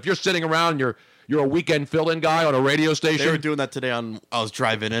show. But if you're sitting around and you're a weekend fill-in guy on a radio station. They were doing that today I was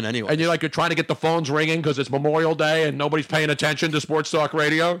driving in anyway. And you're trying to get the phones ringing because it's Memorial Day and nobody's paying attention to Sports Talk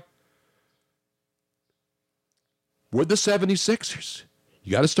Radio. Would the 76ers,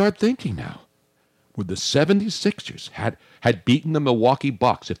 you got to start thinking now, would the 76ers had beaten the Milwaukee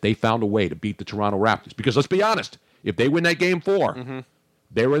Bucks if they found a way to beat the Toronto Raptors? Because let's be honest, if they win that Game 4,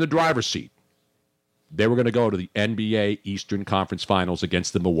 they were in the driver's seat. They were going to go to the NBA Eastern Conference Finals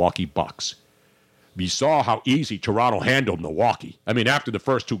against the Milwaukee Bucks. We saw how easy Toronto handled Milwaukee. I mean, after the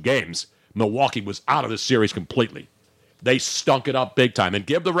first 2 games, Milwaukee was out of the series completely. They stunk it up big time. And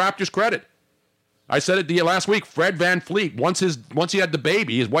give the Raptors credit. I said it to you last week. Fred VanVleet, once he had the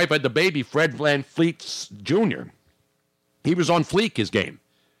baby, his wife had the baby, Fred VanVleet Jr., he was on fleek his game.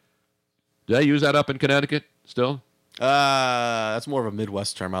 Do they use that up in Connecticut still? That's more of a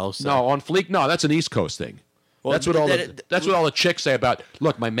Midwest term, I'll say. No, on fleek? No, that's an East Coast thing. Well, that's what all the chicks say about,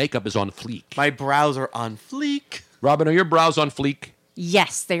 look, my makeup is on fleek. My brows are on fleek. Robin, are your brows on fleek?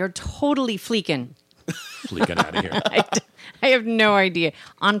 Yes, they are totally fleeking. Fleeking out of here. I have no idea.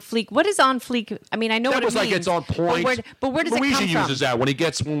 On fleek. What is on fleek? I mean, I know what it means. That was like it's on point. But where does Luigi it come from? uses that when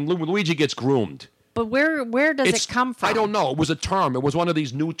Luigi gets groomed. But where does it come from? I don't know. It was a term. It was one of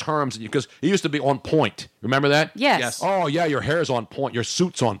these new terms because it used to be on point. Remember that? Yes. Oh, yeah, your hair's on point. Your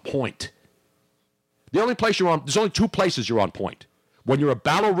suit's on point. The only place there's only 2 places you're on point. When you're a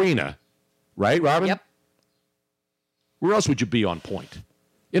ballerina, right, Robin? Yep. Where else would you be on point?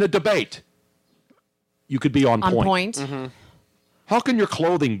 In a debate, you could be on point. On point? Mm-hmm. How can your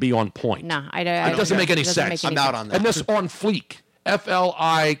clothing be on point? No, It doesn't make any sense. I'm out on that. And this on fleek.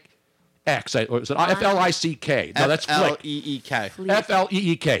 F-L-I-X. Or is it F-L-I-C-K? No, that's flick. F-L-E-E-K.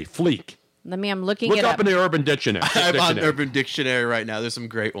 F-L-E-E-K. Fleek. I'm looking Look it up up. in the Urban Dictionary. I'm on Urban Dictionary right now. There's some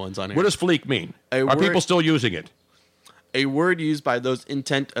great ones on here. What does fleek mean? A Are word- people still using it? A word used by those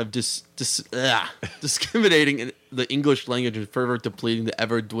intent of discriminating the English language and further depleting the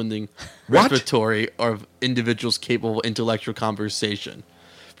ever-dwindling What? repertory of individuals capable of intellectual conversation.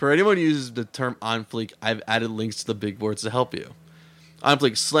 For anyone who uses the term on fleek, I've added links to the big boards to help you. On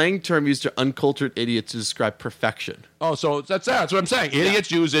fleek, slang term used to uncultured idiots to describe perfection. Oh, so that's what I'm saying.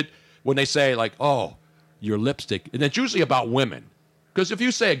 Idiots use it when they say, like, oh, your lipstick. And it's usually about women. Because if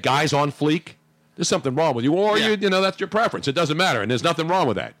you say a guy's on fleek, there's something wrong with you. Or, you know, that's your preference. It doesn't matter. And there's nothing wrong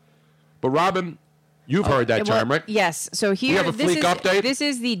with that. But, Robin, you've heard that term, right? Yes. So here, You have a fleek update? This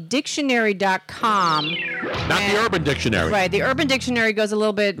is the dictionary.com. Not the Urban Dictionary. Right. The Urban Dictionary goes a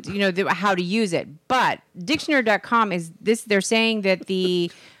little bit, how to use it. But dictionary.com is this. They're saying that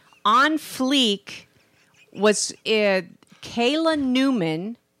the on fleek was Kayla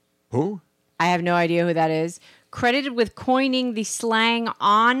Newman. Who? I have no idea who that is. Credited with coining the slang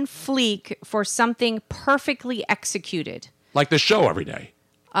on fleek for something perfectly executed. Like the show every day.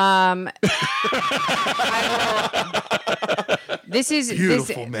 This is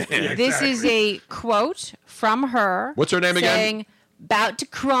Beautiful, man. This is a quote from her. What's her name again? Saying, "Bout to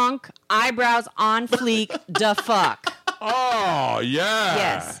crunk, eyebrows on fleek, da fuck." Oh, yeah.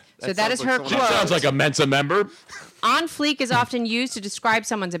 Yes. So That that is sounds like her She quote. sounds like a Mensa member. On fleek is often used to describe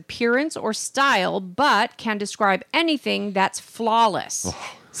someone's appearance or style, but can describe anything that's flawless.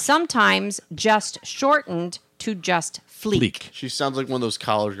 Oh. Sometimes just shortened to just fleek. She sounds like one of those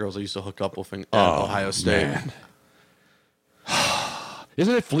college girls I used to hook up with in Ohio State. Man.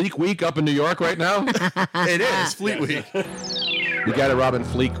 Isn't it Fleek Week up in New York right now? It is Fleet Week. You got it, Robin.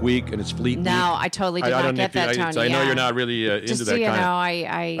 Fleek Week, and it's Fleet Week. No, I totally did not don't get know that, if you- Tony. I know yeah. you're not really into Just that so you kind know,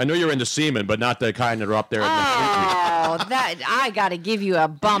 of. I know you're into semen, but not the kind that are up there. Oh, that I got to give you a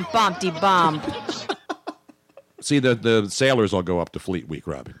bumpty bump. See, the sailors all go up to Fleet Week,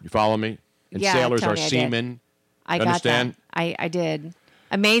 Robin. You follow me? And Yeah, sailors Tony, are I did. seamen. I You got understand? that. I did.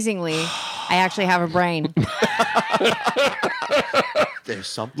 Amazingly, I actually have a brain. There's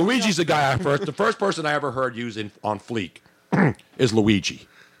something. Luigi's the guy the first person I ever heard use on Fleek is Luigi.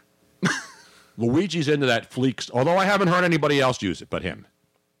 Luigi's into that Fleek, although I haven't heard anybody else use it but him.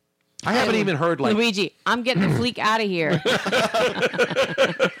 I haven't even heard like Luigi, I'm getting the fleek out of here.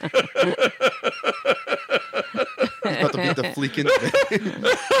 About to beat the fleek in.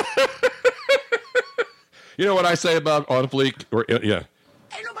 You know what I say about On Fleek? Yeah.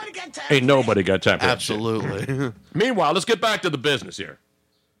 Ain't nobody got time for that shit. Absolutely. Meanwhile, let's get back to the business here.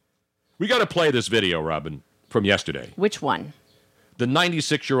 We got to play this video, Robin, from yesterday. Which one? The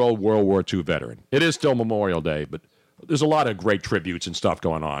 96-year-old World War II veteran. It is still Memorial Day, but there's a lot of great tributes and stuff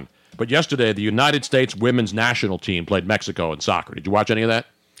going on. But yesterday, the United States women's national team played Mexico in soccer. Did you watch any of that?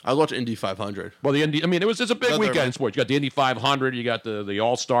 I was watching Indy 500. Well, it's a big weekend in sports. You got the Indy 500, you got the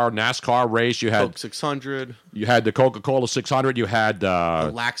All-Star NASCAR race, you had Coke 600. You had the Coca-Cola 600, you had The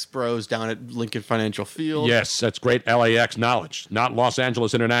Lax Bros down at Lincoln Financial Field. yes, that's great LAX knowledge, not Los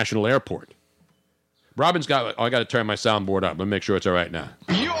Angeles International Airport. Robin's got. I got to turn my soundboard up. Let me make sure it's all right now.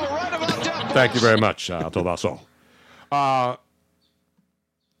 You are right about that. Thank you very much, Tovaso. Now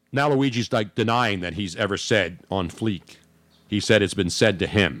Luigi's like denying that he's ever said On Fleek. He said it's been said to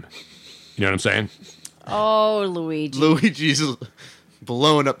him. You know what I'm saying? Oh, Luigi. Luigi's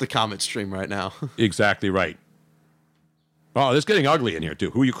blowing up the comment stream right now. Exactly right. Oh, it's getting ugly in here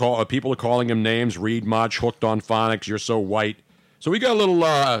too. Who you call? People are calling him names. Read much. Hooked on phonics. You're so white. So we got a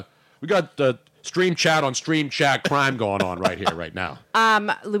little. We got stream chat on stream chat crime going on right here, right now.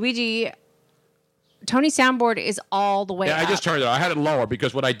 Luigi, Tony's soundboard is all the way Yeah, up. I just turned it. I had it lower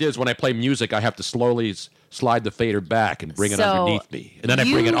because what I did is when I play music, I have to slowly slide the fader back and bring it So underneath me, and then I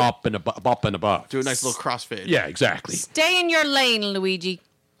bring it up and above. Do a nice little crossfade. Yeah, exactly. Stay in your lane, Luigi.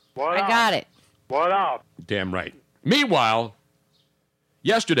 I got it. What up? Damn right. Meanwhile,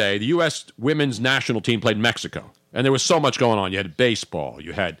 yesterday the U.S. women's national team played Mexico, and there was so much going on. You had baseball,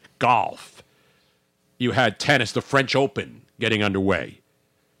 you had golf, you had tennis, the French Open getting underway.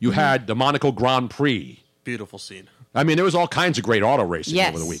 You had the Monaco Grand Prix. Beautiful scene. I mean, there was all kinds of great auto racing Yes.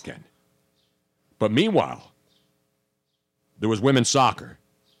 over the weekend. But meanwhile, there was women's soccer.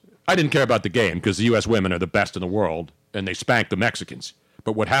 I didn't care about the game because the U.S. women are the best in the world, and they spanked the Mexicans.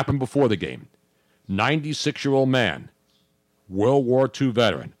 But what happened before the game? 96-year-old man, World War II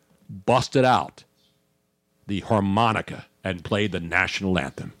veteran, busted out the harmonica and played the national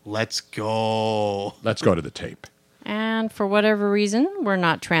anthem. Let's go. Let's go to the tape. And for whatever reason, we're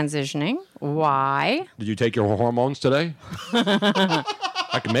not transitioning. Why? Did you take your hormones today?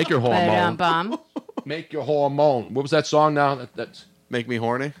 I can make your hormone. Bum. Make your hormone. What was that song now? That's Make me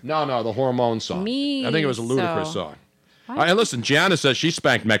horny. No, the hormone song. Me I think it was a Ludacris so. song. And listen, Gianna says she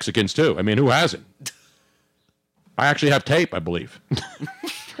spanked Mexicans too. I mean, who hasn't? I actually have tape, I believe.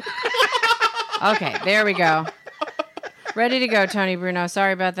 Okay, there we go. Ready to go, Tony Bruno.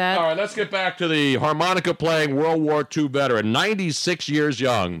 Sorry about that. All right, let's get back to the harmonica playing World War II veteran, 96 years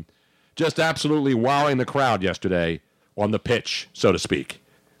young, just absolutely wowing the crowd yesterday on the pitch, so to speak.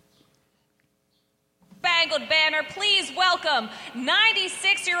 Spangled Banner, please welcome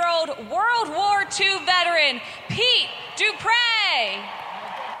 96-year-old World War II veteran Pete Dupre.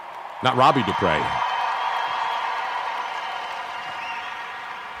 Not Robbie Dupre.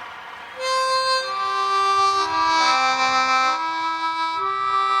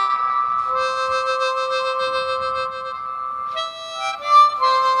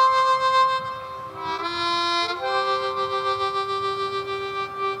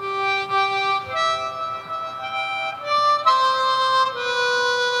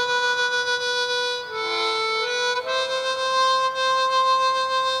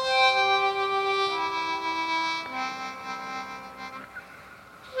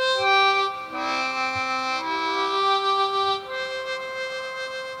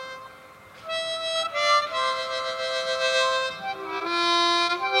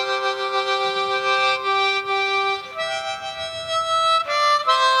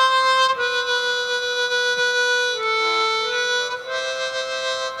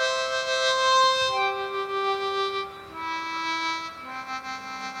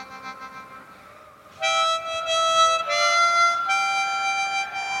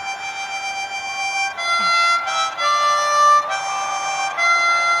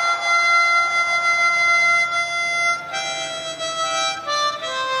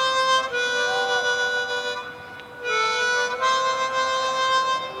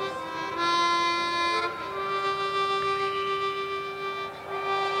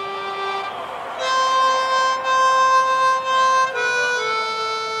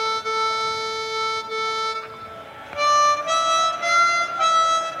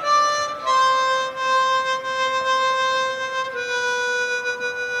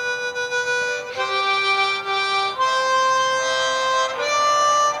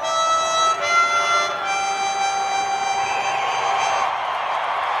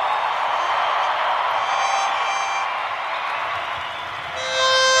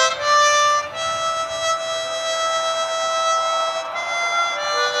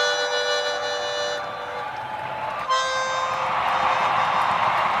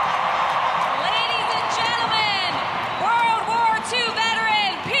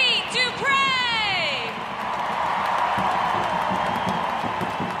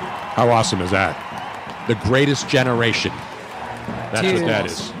 How awesome is that? The greatest generation. That's Dude. what that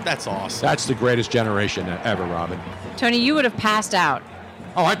is. That's awesome. That's the greatest generation ever, Robin. Tony, you would have passed out.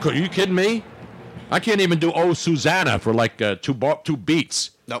 Oh, I could. Are you kidding me? I can't even do "Oh Susanna" for like two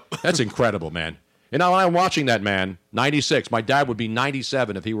beats. Nope. That's incredible, man. You know, when I'm watching that man, 96. My dad would be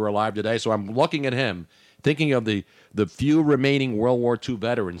 97 if he were alive today. So I'm looking at him, thinking of the few remaining World War II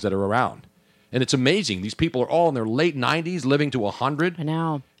veterans that are around, and it's amazing. These people are all in their late 90s, living to 100. I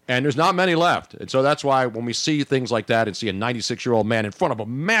know. And there's not many left. And so that's why when we see things like that and see a 96-year-old man in front of a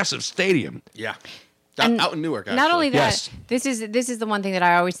massive stadium. Yeah. And Out in Newark, actually. Not only that, Yes. this is the one thing that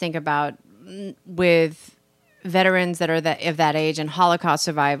I always think about with veterans that are of that age and Holocaust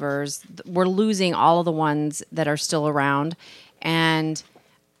survivors. We're losing all of the ones that are still around. And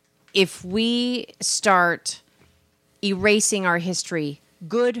if we start erasing our history,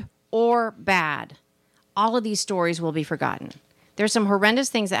 good or bad, all of these stories will be forgotten. There's some horrendous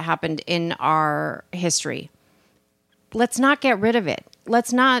things that happened in our history. Let's not get rid of it.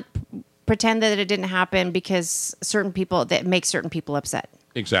 Let's not pretend that it didn't happen because that makes certain people upset.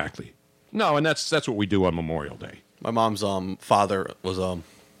 Exactly. No, and that's what we do on Memorial Day. My mom's father was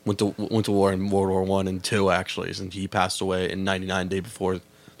went to war in World War I and II, actually, and he passed away in '99, day before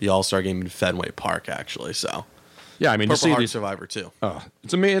the All-Star game in Fenway Park, actually. So Yeah, I mean, to Purple see Heart these, survivor too.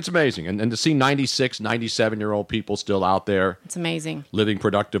 it's amazing. And to see 96, 97-year-old people still out there It's amazing. living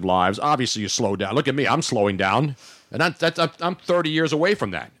productive lives. Obviously, you slow down. Look at me. I'm slowing down. And I'm 30 years away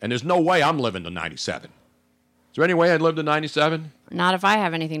from that. And there's no way I'm living to 97. Is there any way I'd live to 97? Not if I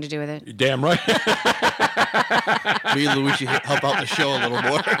have anything to do with it. You're damn right. Me and Luigi help out the show a little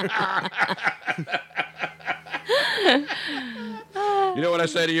more. You know what I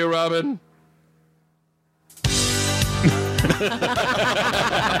say to you, Robin?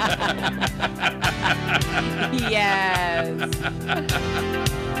 Yes.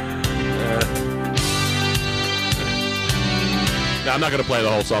 No, I'm not going to play the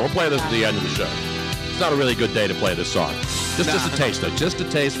whole song. We'll play this at the end of the show. It's not a really good day to play this song. Just a taste, though. Just a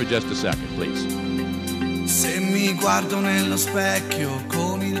taste for just a second, please. Se mi guardo nello specchio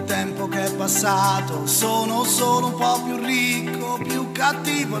con il tempo che è passato, sono solo un po' più ricco, più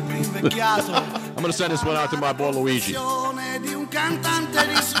cattivo e più invecchiato. I'm going to send this one out to my boy Luigi. Di un cantante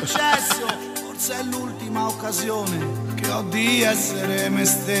di successo, forse è l'ultima occasione che ho di essere me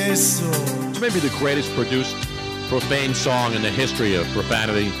stesso. It's maybe the greatest produced profane song in the history of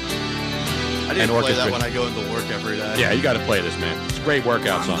profanity. I didn't play that when I go into work every day. Yeah, you got to play this, man. It's a great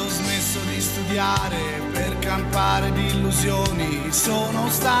workout song. Quando ho smesso di studiare per campare di illusioni, sono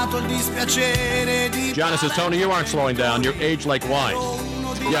stato il dispiacere di Gianna says, Tony, you aren't slowing down. You're aged like wine.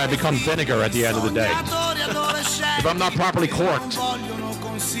 Yeah, I become vinegar at the end of the day. If I'm not properly corked. vogliono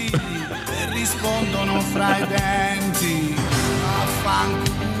consigli e rispondono fra i denti.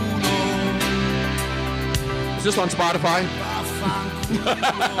 Affanculo, Is this on Spotify?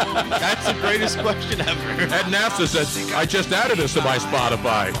 That's the greatest question ever. Ed NAFTA says, I just added this to my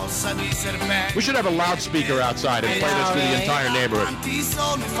Spotify. fossa di serpenti. We should have a loudspeaker outside and play this to the entire neighborhood. Quanti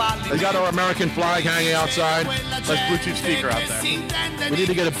sono i falli We got our American flag hanging outside. Let's Bluetooth speaker out there. We need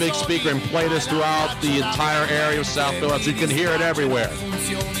to get a big speaker and play this throughout the entire area of South Philadelphia so you can hear it everywhere.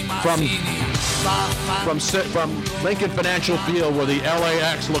 From Lincoln Financial Field where the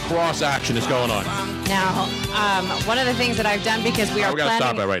LAX lacrosse action is going on. Now, one of the things that I've done because we are we gotta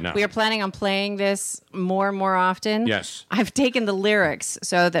stop it right now. We are planning on playing this more and more often. Yes. I've taken the lyrics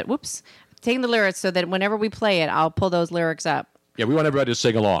so that whenever we play it, I'll pull those lyrics up. Yeah, we want everybody to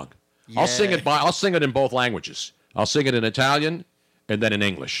sing along. Yeah. I'll sing it in both languages. I'll sing it in Italian and then in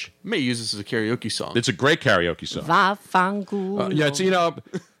English. I may use this as a karaoke song. It's a great karaoke song. Vaffanculo. Yeah, it's,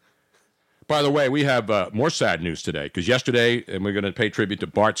 by the way, we have more sad news today because yesterday, and we're going to pay tribute to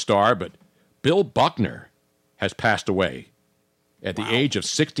Bart Starr, but Bill Buckner has passed away at the age of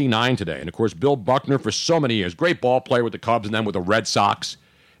 69 today. And, of course, Bill Buckner for so many years, great ball player with the Cubs and then with the Red Sox,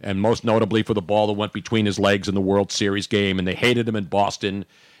 and most notably for the ball that went between his legs in the World Series game, and they hated him in Boston.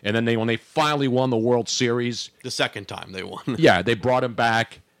 And then when they finally won the World Series, The second time they won. yeah, they brought him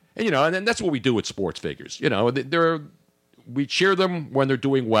back. And, and then that's what we do with sports figures. We cheer them when they're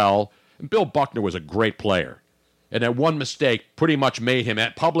doing well. And Bill Buckner was a great player. And that one mistake pretty much made him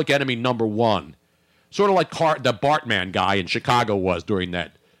at public enemy number one. Sort of like the Bartman guy in Chicago was during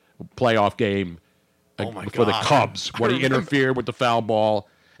that playoff game for the Cubs when he interfered with the foul ball.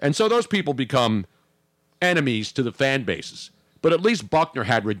 And so those people become enemies to the fan bases. But at least Buckner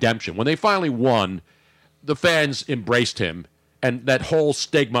had redemption. When they finally won, the fans embraced him. And that whole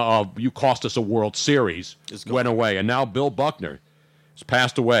stigma of you cost us a World Series went away. And now Bill Buckner has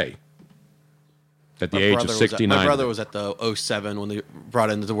passed away. at the age of 69. My brother was at the 07 when they brought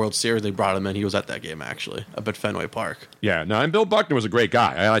into the World Series. They brought him in. He was at that game, actually, up at Fenway Park. Yeah, no, and Bill Buckner was a great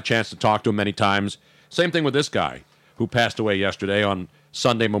guy. I had a chance to talk to him many times. Same thing with this guy who passed away yesterday on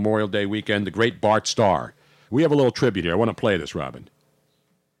Sunday, Memorial Day weekend, the great Bart Starr. We have a little tribute here. I want to play this, Robin,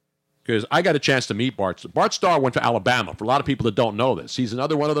 because I got a chance to meet Bart. Bart Starr went to Alabama. For a lot of people that don't know this, he's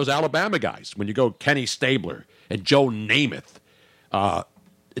another one of those Alabama guys. When you go Kenny Stabler and Joe Namath,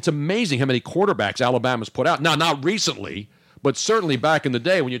 it's amazing how many quarterbacks Alabama's put out. Now, not recently, but certainly back in the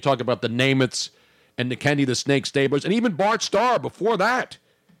day when you talk about the Namaths and the Kenny the Snake Stablers, and even Bart Starr before that.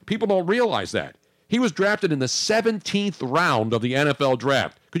 People don't realize that. He was drafted in the 17th round of the NFL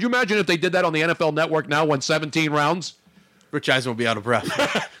draft. Could you imagine if they did that on the NFL Network now, won 17 rounds? Rich Eisen would be out of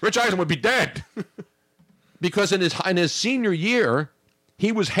breath. Rich Eisen would be dead. Because in his senior year,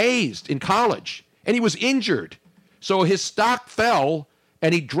 he was hazed in college, and he was injured. So his stock fell,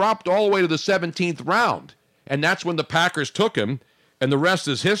 and he dropped all the way to the 17th round. And that's when the Packers took him, and the rest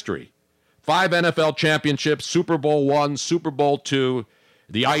is history. 5 NFL championships, Super Bowl I, Super Bowl II,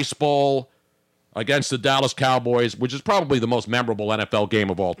 the Ice Bowl against the Dallas Cowboys, which is probably the most memorable NFL game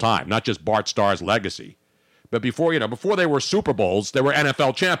of all time, not just Bart Starr's legacy. But before they were Super Bowls, they were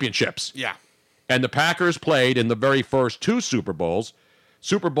NFL championships. Yeah. And the Packers played in the very first 2 Super Bowls.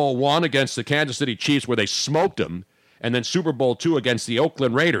 Super Bowl I against the Kansas City Chiefs, where they smoked them, and then Super Bowl II against the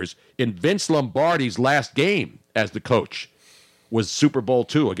Oakland Raiders. In Vince Lombardi's last game as the coach was Super Bowl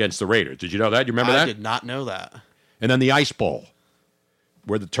II against the Raiders. Did you know that? You remember that? I did not know that. And then the Ice Bowl,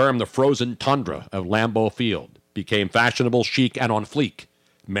 where the term the frozen tundra of Lambeau Field became fashionable, chic, and on fleek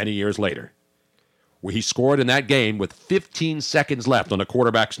many years later, where he scored in that game with 15 seconds left on a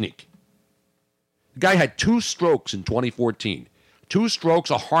quarterback sneak. The guy had 2 strokes in 2014. 2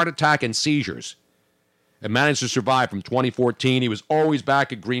 strokes, a heart attack, and seizures. And managed to survive from 2014. He was always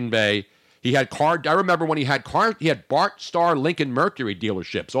back at Green Bay. He had I remember when he had Bart Starr Lincoln Mercury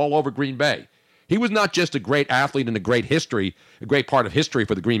dealerships all over Green Bay. He was not just a great athlete and a great part of history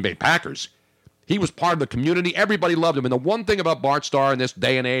for the Green Bay Packers. He was part of the community. Everybody loved him. And the one thing about Bart Starr in this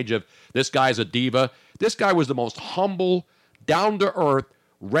day and age of this guy's a diva, this guy was the most humble, down-to-earth,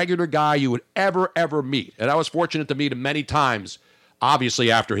 regular guy you would ever meet. And I was fortunate to meet him many times,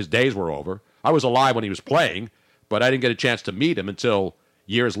 obviously after his days were over. I was alive when he was playing, but I didn't get a chance to meet him until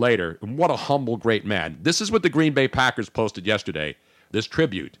years later. And what a humble, great man. This is what the Green Bay Packers posted yesterday, this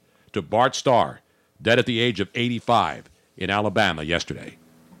tribute to Bart Starr, dead at the age of 85 in Alabama yesterday.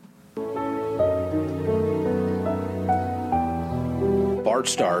 Bart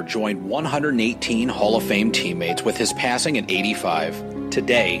Starr joined 118 Hall of Fame teammates with his passing at 85.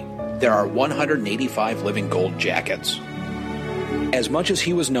 Today, there are 185 living gold jackets. As much as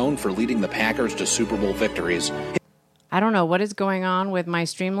he was known for leading the Packers to Super Bowl victories, I don't know what is going on with my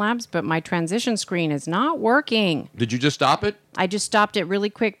Streamlabs, but my transition screen is not working. Did you just stop it? I just stopped it really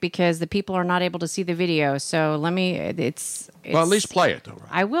quick because the people are not able to see the video. So let me, well, at least play it, though. Right?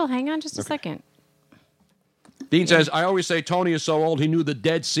 I will. Hang on just a second. Dean says, I always say Tony is so old he knew the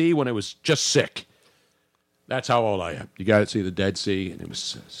Dead Sea when it was just sick. That's how old I am. You got to see the Dead Sea, and it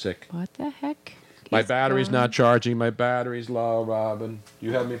was sick. What the heck? My battery's not charging. My battery's low, Robin.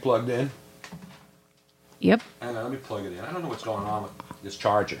 You have me plugged in? Yep. Hang on, let me plug it in. I don't know what's going on with this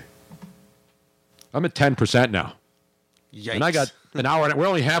charger. I'm at 10% now. Yikes. And I got an hour, and we're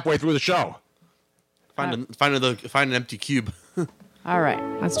only halfway through the show. Find an empty cube. All right,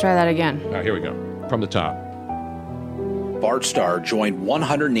 let's try that again. All right, here we go. From the top. Bart Starr joined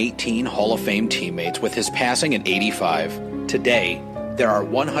 118 Hall of Fame teammates with his passing at 85. Today, there are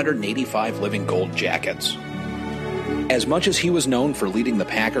 185 living gold jackets. As much as he was known for leading the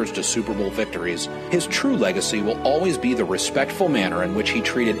Packers to Super Bowl victories, his true legacy will always be the respectful manner in which he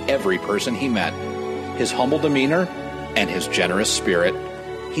treated every person he met, his humble demeanor, and his generous spirit.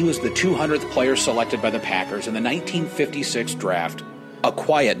 He was the 200th player selected by the Packers in the 1956 draft, a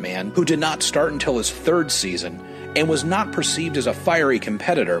quiet man who did not start until his 3rd season and was not perceived as a fiery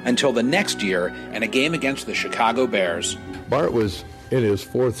competitor until the next year in a game against the Chicago Bears. Bart was in his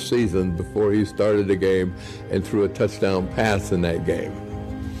 4th season before he started the game and threw a touchdown pass in that game.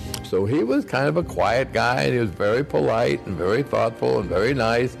 So he was kind of a quiet guy, and he was very polite and very thoughtful and very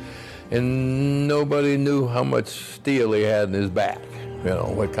nice, and nobody knew how much steel he had in his back,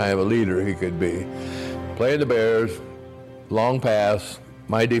 what kind of a leader he could be. Playing the Bears, long pass,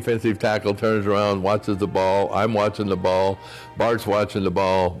 my defensive tackle turns around, watches the ball, I'm watching the ball, Bart's watching the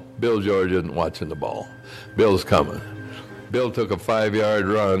ball, Bill George isn't watching the ball. Bill's coming. Bill took a 5-yard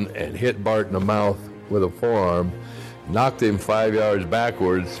run and hit Bart in the mouth with a forearm, knocked him 5 yards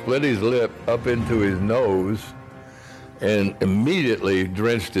backwards, split his lip up into his nose, and immediately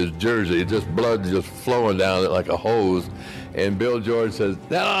drenched his jersey, just blood just flowing down it like a hose. And Bill George says,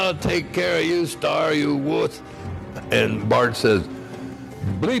 "Now I'll take care of you, Star, you wuss." And Bart says,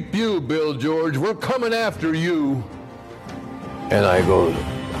 "Bleep you, Bill George, we're coming after you." And I go,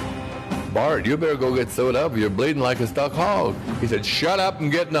 "Bart, you better go get sewed up. You're bleeding like a stuck hog." He said, "Shut up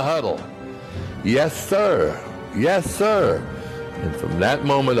and get in the huddle." "Yes, sir. Yes, sir." And from that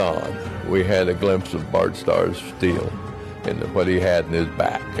moment on, we had a glimpse of Bart Starr's steel and what he had in his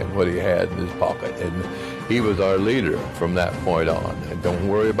back and what he had in his pocket. And he was our leader from that point on. And don't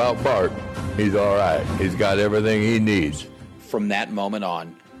worry about Bart. He's all right. He's got everything he needs. From that moment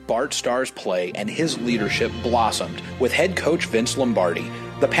on, Bart Starr's play and his leadership blossomed with head coach Vince Lombardi.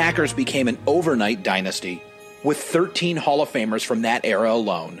 The Packers became an overnight dynasty. With 13 Hall of Famers from that era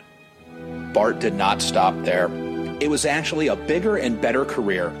alone, Bart did not stop there. It was actually a bigger and better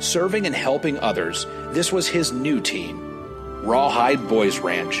career, serving and helping others. This was his new team, Rawhide Boys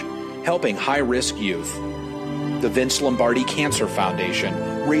Ranch, helping high-risk youth. The Vince Lombardi Cancer Foundation,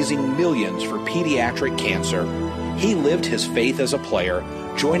 raising millions for pediatric cancer. He lived his faith as a player,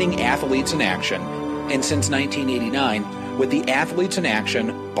 joining Athletes in Action, and since 1989, with the Athletes in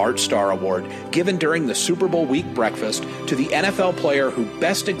Action Bart Starr Award, given during the Super Bowl week breakfast to the NFL player who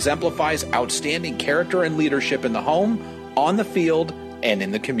best exemplifies outstanding character and leadership in the home, on the field, and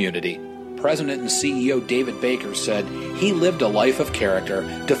in the community. President and CEO David Baker said he lived a life of character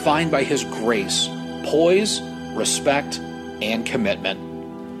defined by his grace, poise, respect, and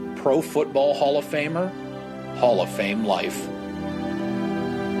commitment. Pro Football Hall of Famer, Hall of Fame life.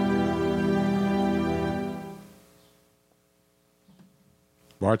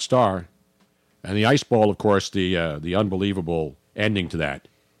 Bart Starr. And the ice ball, of course, the unbelievable ending to that.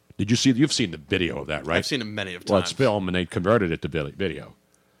 Did you see? You've seen the video of that, right? I've seen it many of times. Well, it's film, and they converted it to video.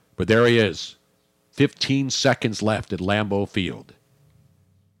 But there he is. 15 seconds left at Lambeau Field.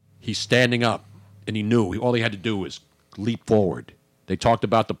 He's standing up, and he knew all he had to do was leap forward. They talked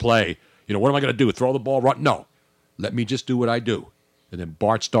about the play. You know, what am I going to do? Throw the ball? Run? No. Let me just do what I do. And then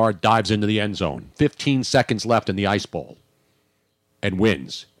Bart Starr dives into the end zone. 15 seconds left in the ice ball. And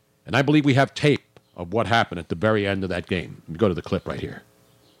wins. And I believe we have tape of what happened at the very end of that game. Let me go to the clip right here.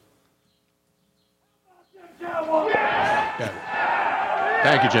 Yeah.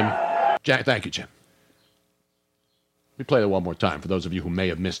 Thank you, Jim. Thank you, Jim. Let me play that one more time for those of you who may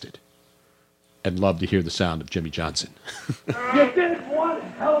have missed it and love to hear the sound of Jimmy Johnson. You did one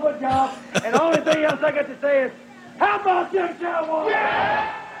hell of a job, and the only thing else I got to say is, how about them Cowboys?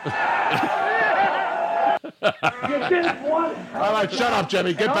 You did one. All right, shut up,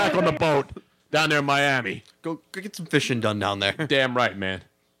 Jimmy. Get back on the boat down there in Miami. Go get some fishing done down there. Damn right, man.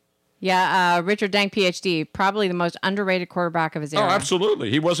 Yeah, Richard Dank, PhD, probably the most underrated quarterback of his era. Oh,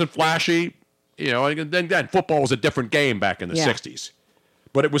 absolutely. He wasn't flashy. You know, and then football was a different game back in the 60s.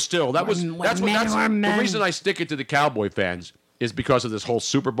 But it was still, that's the reason I stick it to the Cowboy fans is because of this whole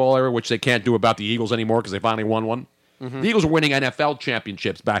Super Bowl era, which they can't do about the Eagles anymore because they finally won one. Mm-hmm. The Eagles are winning NFL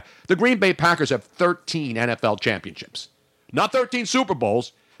championships back. The Green Bay Packers have 13 NFL championships. Not 13 Super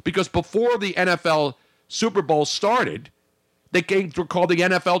Bowls, because before the NFL Super Bowl started, they were called the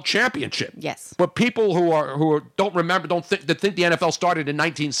NFL Championship. Yes. But people who don't remember, that think the NFL started in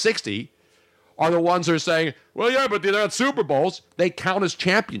 1960 are the ones who are saying, well, yeah, but they're not Super Bowls. They count as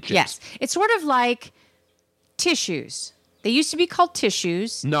championships. Yes. It's sort of like tissues. They used to be called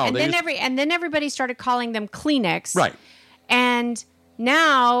tissues. No, and then everybody started calling them Kleenex. Right. And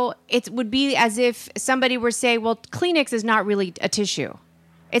now it would be as if somebody were saying, well, Kleenex is not really a tissue.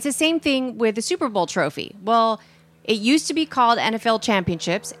 It's the same thing with the Super Bowl trophy. Well, it used to be called NFL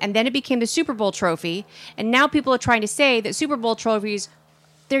championships, and then it became the Super Bowl trophy. And now people are trying to say that Super Bowl trophies,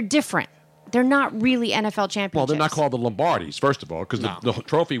 they're different. They're not really NFL championships. Well, they're not called the Lombardis, first of all, because the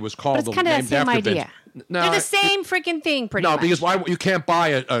trophy was called but it's kind of the same idea. No, they're the same freaking thing, pretty much. No, because you can't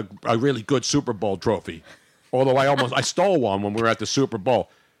buy a really good Super Bowl trophy. Although I stole one when we were at the Super Bowl.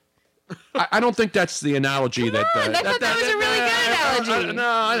 I don't think that's the analogy I thought that was a really good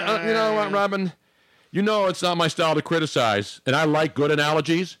analogy. You know what, Robin? You know it's not my style to criticize, and I like good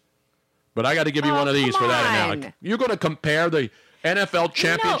analogies, but I got to give you one of these for that analogy. You're going to compare the NFL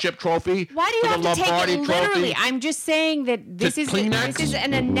championship trophy Why do you to the have to Lombardi take it literally? trophy? I'm just saying that this is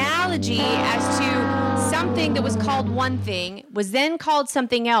an analogy as to something that was called one thing, was then called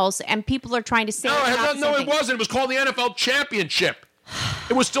something else, and people are trying to say No, it wasn't. It was called the NFL championship.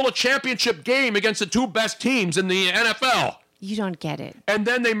 It was still a championship game against the two best teams in the NFL. You don't get it. And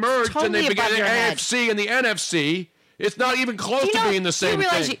then they merged Totally and they began above the your head. AFC and the NFC. It's not even close to being the same you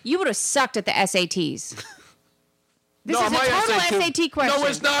realize thing. you would have sucked at the SATs. This is a total SAT question. No,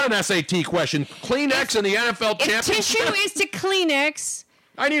 it's not an SAT question. Kleenex in the NFL If championship. tissue is to Kleenex,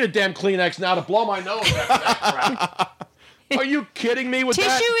 I need a damn Kleenex now to blow my nose after that crap. Are you kidding me with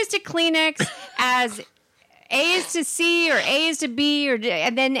that? tissue is to Kleenex as A is to C or A is to B,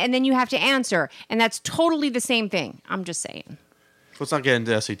 and then you have to answer, and that's totally the same thing. I'm just saying. Let's not get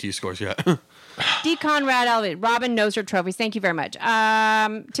into SAT scores yet. D. Conrad Elliott, Robin knows her trophies. Thank you very much.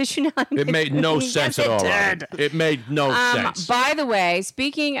 Tissue now. It made no Yes, sense it at all. did. It made no sense. By the way,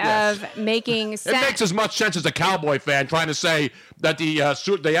 speaking of making sense, It makes as much sense as a Cowboy fan trying to say that the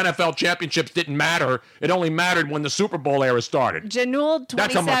NFL championships didn't matter. It only mattered when the Super Bowl era started. Janul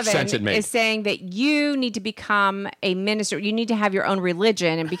That's how much sense it 27 made. is saying that you need to become a minister. You need to have your own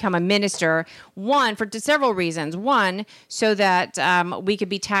religion and become a minister. One, for several reasons. One, so that we could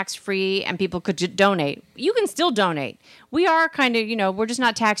be tax-free and people could donate. You can still donate. We are kind of, we're just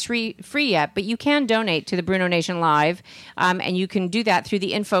not tax-free yet, but you can donate to the Bruno Nation Live, and you can do that through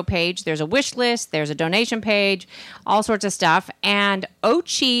the info page. There's a wish list. There's a donation page, all sorts of stuff. And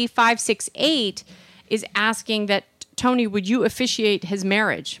Ochi568 is asking that, Tony, would you officiate his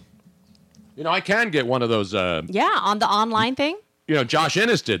marriage? I can get one of those. Yeah, on the online thing. Josh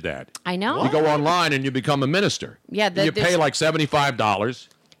Innes did that. I know. You go online and you become a minister. Yeah, you pay like $75.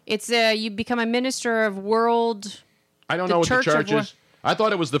 It's you become a minister of world. I don't know what the church is. I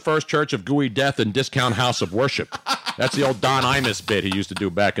thought it was the first church of gooey death and discount house of worship. That's the old Don Imus bit he used to do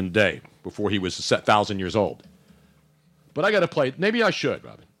back in the day before he was 1,000 years old. But I got to play. Maybe I should,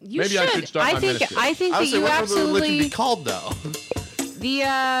 Robin. Maybe I should start my ministry. I think that you what absolutely. would the religion be called though?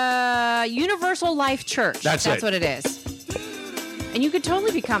 The Universal Life Church. That's what it is. And you could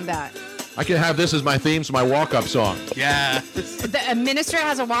totally become that. I can have this as my theme, so my walk-up song. Yeah. A minister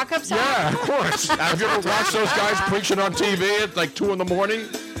has a walk-up song? Yeah, of course. Have you ever watched those guys preaching on TV at like 2 in the morning?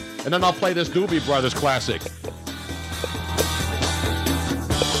 And then I'll play this Doobie Brothers classic.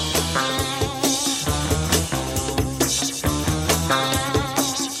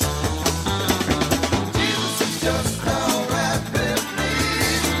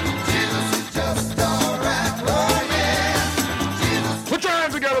 Put your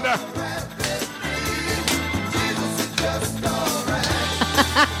hands together now.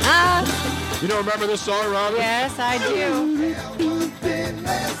 You don't remember this song, Robin? Yes, I do.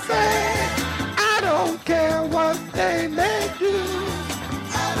 I don't care what they may do.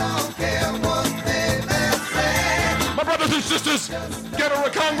 I don't care what they may say. My brothers and sisters, gather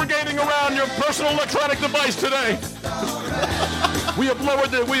congregating around your personal electronic device today. We have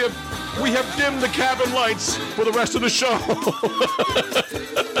lowered the, we have dimmed the cabin lights for the rest of the show.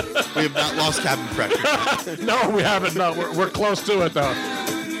 We have not lost cabin pressure. No, we haven't. No, we're close to it though.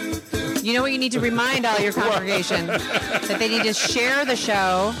 You know what you need to remind all your congregation? That they need to share the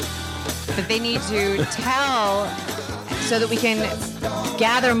show, that they need to tell so that we can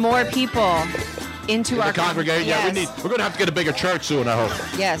gather more people into our congregation. Yes. Yeah, we're going to have to get a bigger church soon, I hope.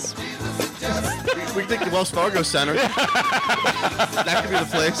 Yes. We can take the Wells Fargo Center. That could be the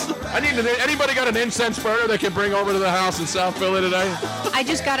place. Anybody got an incense burner they can bring over to the house in South Philly today? I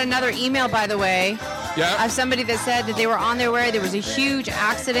just got another email, by the way. Yeah. Of somebody that said that they were on their way. There was a huge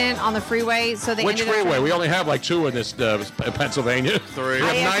accident on the freeway, so they Which ended freeway? up. We only have like 2 in this Pennsylvania. 3. We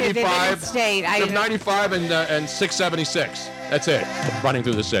I have actually did 95. in the state. We have 95 and 676. That's it. Running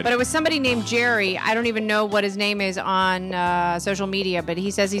through the city. But it was somebody named Jerry. I don't even know what his name is on social media, but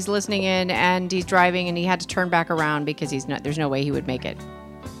he says he's listening in and he's driving and he had to turn back around because there's no way he would make it.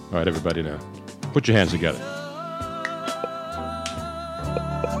 All right, everybody now. Put your hands together.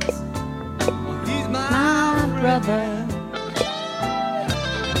 He's my brother.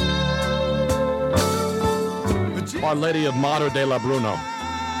 Our Lady of Mater de la Bruno.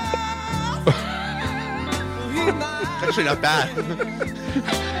 Actually, not bad.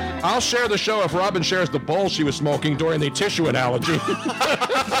 I'll share the show if Robin shares the bowl she was smoking during the tissue analogy.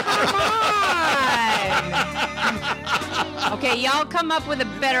 Okay, y'all come up with a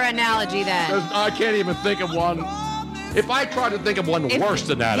better analogy then. I can't even think of one. If I try to think of one worse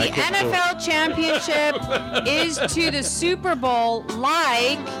than that, the I couldn't do it. NFL championship is to the Super Bowl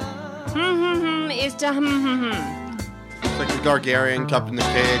like is to It's like the Gargarian Cup in the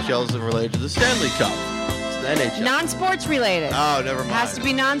KHL is related to the Stanley Cup. It's the NHL. non-sports related. Oh, never mind. It has to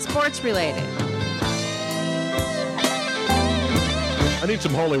be non-sports related. I need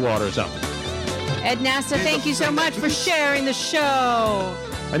some holy water or something. Ed Nasta, thank you so much for sharing the show.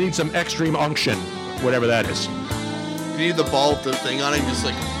 I need some extreme unction, whatever that is. You need the ball with the thing on it, you just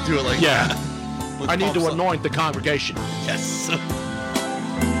like do it like Yeah. that. I need to anoint the congregation. Yes.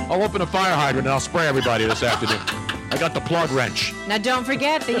 I'll open a fire hydrant and I'll spray everybody this afternoon. I got the plug wrench. Now, don't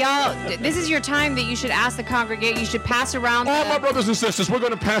forget that y'all, this is your time that you should ask the congregation. You should pass around. All my brothers and sisters, we're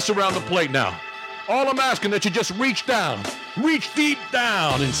going to pass around the plate now. All I'm asking that you just reach deep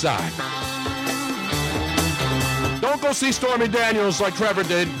down inside. Don't go see Stormy Daniels like Trevor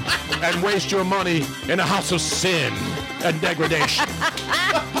did and waste your money in a house of sin and degradation.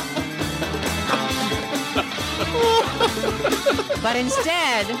 But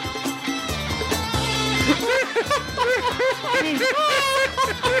instead,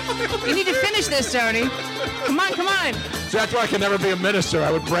 you need to finish this, Tony. Come on. See, that's why I can never be a minister.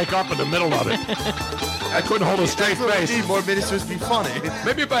 I would break up in the middle of it. I couldn't hold a straight face. More ministers be funny.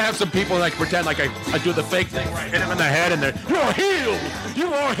 Maybe if I have some people like pretend like I do the fake thing where I hit them in the head and they're, you're healed!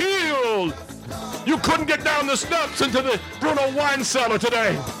 You are healed! You couldn't get down the steps into the Bruno wine cellar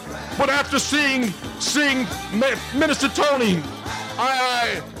today. But after seeing Minister Tony,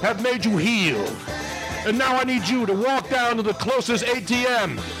 I have made you healed. And now I need you to walk down to the closest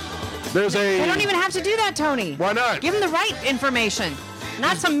ATM. There's a... They don't even have to do that, Tony. Why not? Give them the right information.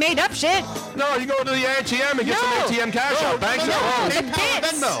 Not some made-up shit. No, you go to the ATM and get some ATM cash out. Banks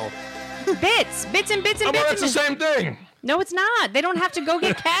Bits. Bits and bits. It's the same thing. No, it's not. They don't have to go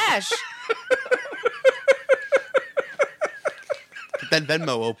get cash. Then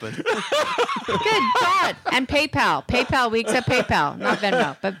Venmo open. Good God. And PayPal. PayPal, we accept PayPal. Not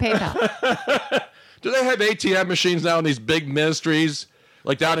Venmo, but PayPal. Do they have ATM machines now in these big ministries?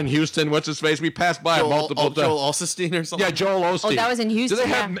 Like down in Houston, what's his face? We passed by multiple times. Joel Osteen or something? Yeah, Joel Osteen. Oh, that was in Houston. Do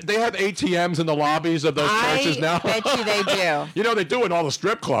they have ATMs in the lobbies of those churches now? I bet you they do. You know, they do in all the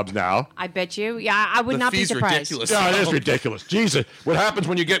strip clubs now. I bet you. Yeah, I would not be surprised. Ridiculous. Yeah, it is ridiculous. Jesus. What happens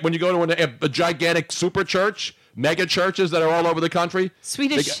when you go to a gigantic super church, mega churches that are all over the country?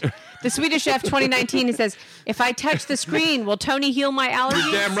 The Swedish Chef 2019, he says, if I touch the screen, will Tony heal my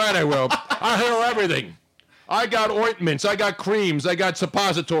allergies? You're damn right I will. I heal everything. I got ointments, I got creams, I got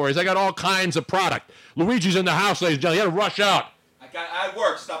suppositories, I got all kinds of product. Luigi's in the house, ladies and gentlemen. You got to rush out. I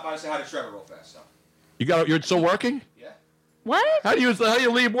work. Stop by and say hi to Trevor real fast. So. You're still working? Yeah. What? How do you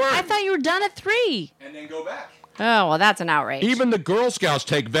leave work? I thought you were done at 3. And then go back. Oh, well, that's an outrage. Even the Girl Scouts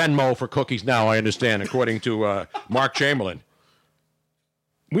take Venmo for cookies now, I understand, according to Mark Chamberlain.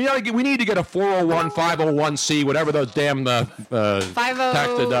 We need to get a 401, 501c, whatever those damn tax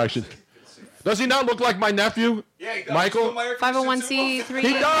deductions. Does he not look like my nephew? Yeah, he does. Michael? 501c3.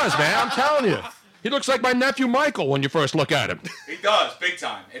 He does, man. I'm telling you. He looks like my nephew Michael when you first look at him. He does, big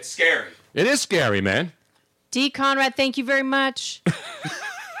time. It's scary. It is scary, man. D. Conrad, thank you very much.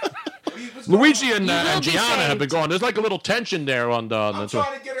 Luigi and Gianna have been going. There's like a little tension there on the. I'm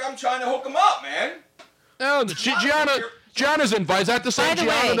trying to hook him up, man. No, Gianna's invited. Is that the same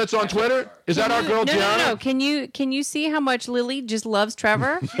Gianna that's on Twitter? Is that our girl Gianna? No. Can you see how much Lily just loves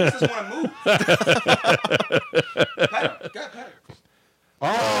Trevor? She just doesn't want to move. Pet her.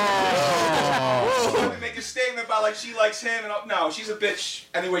 Oh! Make a statement about like she likes him and no, she's a bitch.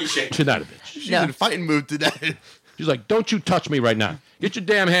 Anyway, you shake. She's not a bitch. She's in a fighting mood today. She's like, don't you touch me right now. Get your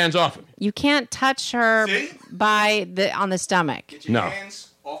damn hands off me. You can't touch her on the stomach. Get your hands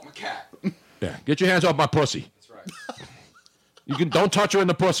off my cat. Yeah, get your hands off my pussy. That's right. Don't touch her in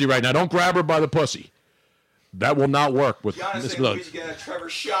the pussy right now. Don't grab her by the pussy. That will not work with Miss Lily. Please get a Trevor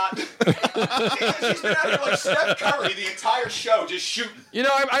shot. She's been out here like Steph Curry the entire show, just shooting. You know,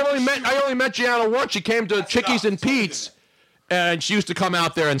 I only met Gianna once. She came to Chickies and Pete's, and she used to come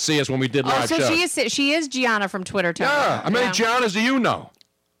out there and see us when we did live shows. So she is Gianna from Twitter. Tony. Yeah, how many Giannas do you know?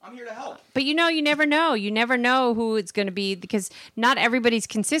 I'm here to help. But you never know. You never know who it's going to be because not everybody's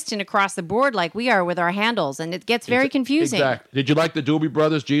consistent across the board like we are with our handles, and it gets very confusing. Exactly. Did you like the Doobie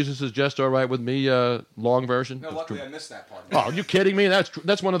Brothers? Jesus is just all right with me. Long version. No, luckily I missed that part. Oh, are you kidding me?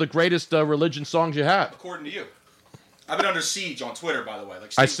 That's one of the greatest religion songs you have. According to you, I've been under siege on Twitter, by the way.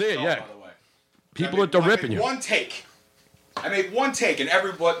 Like I see it. Yeah. by the way. People are ripping you. I made one take, and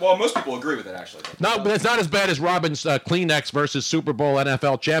most people agree with it, actually. No, but it's not as bad as Robin's Kleenex versus Super Bowl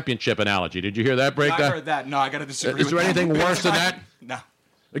NFL championship analogy. Did you hear that breakdown? I heard that. No, I got to disagree. Is there anything worse than that? No.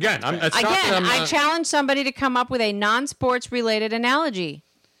 Again, I challenge somebody to come up with a non-sports related analogy.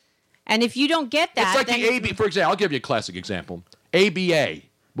 And if you don't get that, it's like the ABA. For example, I'll give you a classic example. ABA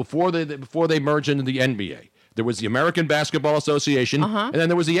before they merged into the NBA, there was the American Basketball Association, and then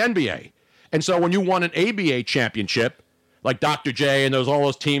there was the NBA. And so when you won an ABA championship, like Dr. J and all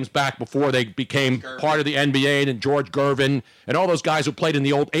those teams back before they became part of the NBA, and George Gervin and all those guys who played in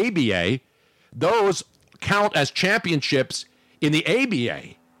the old ABA, those count as championships in the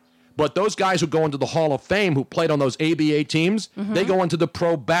ABA. But those guys who go into the Hall of Fame who played on those ABA teams, they go into the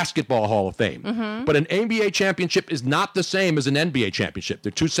Pro Basketball Hall of Fame. But an ABA championship is not the same as an NBA championship.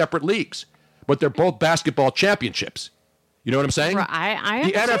 They're two separate leagues. but they're both basketball championships. You know what I'm saying? I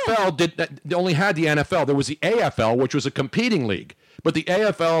the understand. NFL only had the NFL. There was the AFL, which was a competing league. But the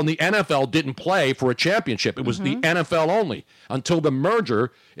AFL and the NFL didn't play for a championship. It was the NFL only until the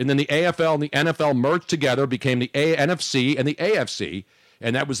merger, and then the AFL and the NFL merged together, became the NFC and the AFC,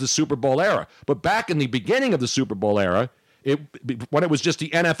 and that was the Super Bowl era. But back in the beginning of the Super Bowl era, when it was just the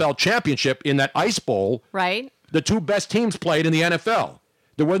NFL championship in that Ice Bowl, right? The two best teams played in the NFL.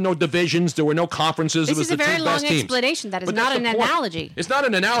 There were no divisions. There were no conferences. This it was is a the very two long best teams. explanation. That is But not that's an the point. analogy. It's not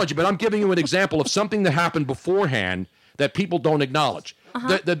an analogy, but I'm giving you an example of something that happened beforehand that people don't acknowledge.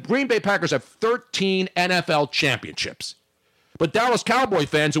 The Green Bay Packers have 13 NFL championships. But Dallas Cowboy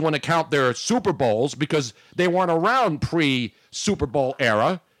fans who want to count their Super Bowls because they weren't around pre-Super Bowl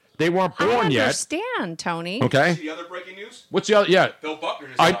era. They weren't born yet. I understand, Tony. Okay. The other breaking news? What's the other? Yeah. Bill Buckner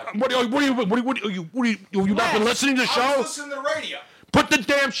is What are you not been listening to the show? I was listening to the radio. Put the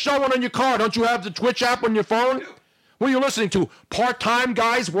damn show on your car. Don't you have the Twitch app on your phone? What are you listening to? Part-time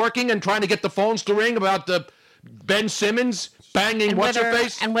guys working and trying to get the phones to ring about the Ben Simmons banging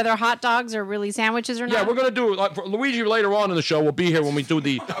what's-her-face? And whether hot dogs are really sandwiches or not? Yeah, we're going to do for Luigi later on in the show. We'll be here when we do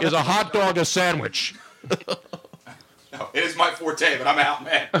is a hot dog a sandwich? No, it is my forte, but I'm out,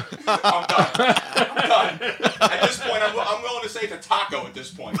 man. I'm done. At this point, I'm willing to say it's a taco at this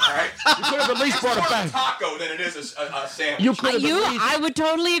point, all right? You could have at least brought it back. It's more of a taco than it is a sandwich. You could have I would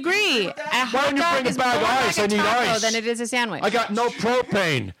totally agree. A hot don't you dog bring a is bag of more ice? like I a need taco ice. than it is a sandwich. I got no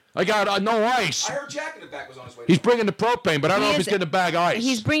propane. I got no ice. I heard Jack in the back was on his way. He's bringing the propane, but I don't know if he's getting a bag of ice.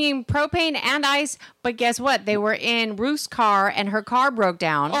 He's bringing propane and ice, but guess what? They were in Ruth's car, and her car broke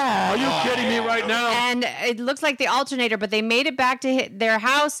down. Oh, are you kidding me right now? And it looks like the alternator, but they made it back to their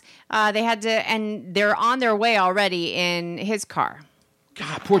house. They had to, and they're on their way already in his car.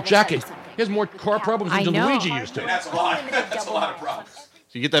 God, poor Jack. He has more car problems I than know. Luigi used to. And that's a lot. That's a lot of problems.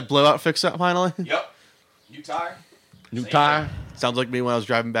 Did you get that blowout fixed up finally? Yep. You tired? New tire? Sounds like me when I was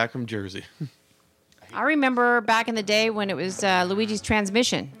driving back from Jersey. I remember back in the day when it was Luigi's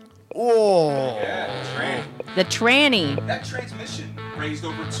transmission. Oh. Yeah, The tranny. that transmission raised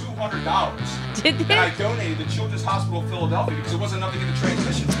over $200. Did And they? I donated to Children's Hospital of Philadelphia because it wasn't enough to get the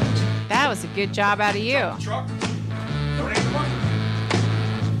transmission fixed. That was a good job out of you. Truck, donate the money.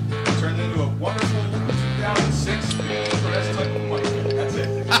 Turned it into a wonderful 2006 Perez type of money. That's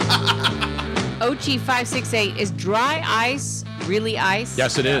it. Ochi568, is dry ice really ice?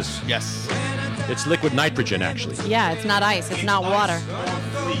 Yes, it is. Yes. It's liquid nitrogen, actually. Yeah, it's not ice. It's not water.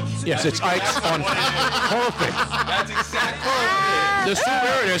 Yes, it's ice on. Perfect. That's exactly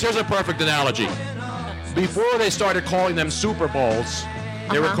There it is. Here's a perfect analogy. Before they started calling them Super Bowls,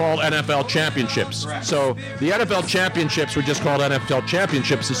 they were called NFL championships. So the NFL championships were just called NFL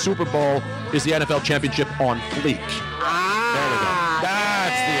championships. The Super Bowl is the NFL championship on fleek. There we go.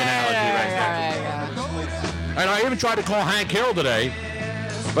 That's the analogy right there. And I even tried to call Hank Hill today.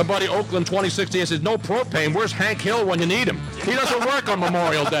 My buddy Oakland 2016 says, no propane. Where's Hank Hill when you need him? He doesn't work on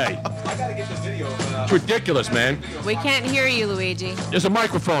Memorial Day. I gotta get the video of It's ridiculous, man. We can't hear you, Luigi. There's a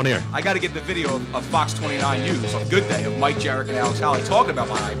microphone here. I got to get the video of Fox 29 News on Good Day of Mike Jarrett and Alex Holly talking about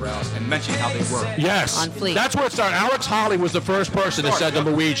my eyebrows and mentioning how they work. Yes. On fleek. That's where it started. Alex Holly was the first person that said to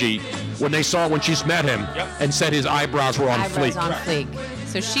Luigi when she met him and said his eyebrows were on Eyebrows fleek. on fleek.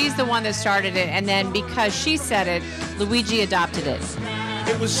 So she's the one that started it, and then because she said it, Luigi adopted it.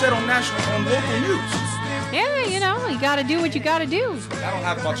 It was said on local news. Yeah, you got to do what you got to do. I don't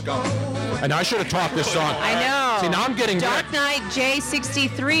have much going. And I should have talked this song. I know. See, now I'm getting Dark Knight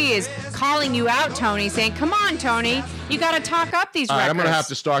J63 is calling you out, Tony, saying, come on, Tony, you got to talk up these All right, records. I'm going to have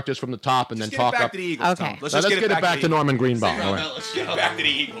to start this from the top and then talk up. To the Eagles, Okay. Tom. Let's Now, just let's get it back to Norman Greenbaum. All right. Let's get it back to the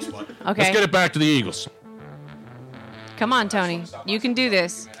Eagles, bud. Okay. Let's get it back to the Eagles. Come on, Tony. You can do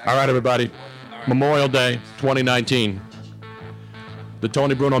this. All right, everybody. Memorial Day 2019. The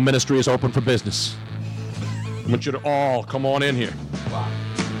Tony Bruno Ministry is open for business. I want you to all come on in here.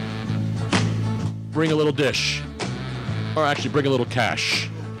 Bring a little dish. Or actually, bring a little cash.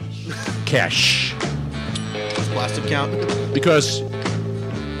 Cash. Does plastic count? Because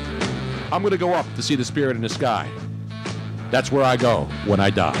I'm going to go up to see the spirit in the sky. That's where I go when I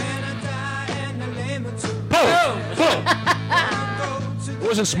die. Boom! Boom! It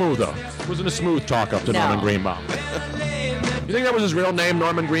wasn't smooth, though. It wasn't a smooth talk up to No. Norman Greenbaum. You think that was his real name,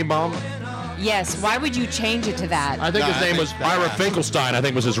 Norman Greenbaum? Yes. Why would you change it to that? I think his name was Ira Finkelstein, I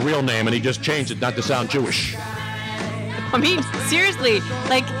think was his real name, and he just changed it not to sound Jewish. I mean, seriously,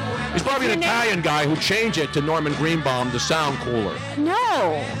 like... He's probably an Italian guy who changed it to Norman Greenbaum to sound cooler.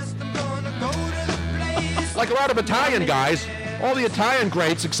 No. Like a lot of Italian guys, all the Italian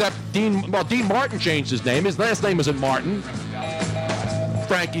greats except Dean Martin changed his name. His last name isn't Martin.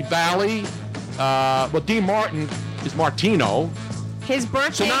 Frankie Valli, Dean Martin is Martino. His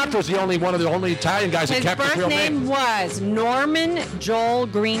birth name. Sinatra's one of the only Italian guys that His kept his birth real name name. was Norman Joel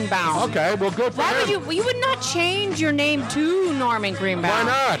Greenbaum. Okay, well, good for Why him. would you would not change your name to Norman Greenbaum? Why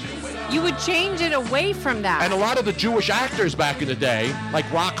not? You would change it away from that. And a lot of the Jewish actors back in the day, like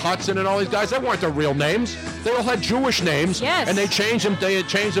Rock Hudson and all these guys, they weren't their real names. They all had Jewish names. Yes. And they changed them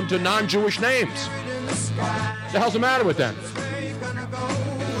to non-Jewish names. The hell's the matter with them?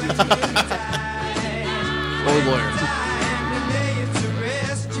 Or lawyer.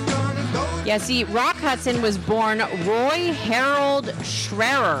 Yeah, see, Rock Hudson was born Roy Harold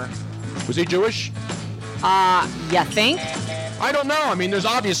Schrerer. Was he Jewish? You think? I don't know. I mean, there's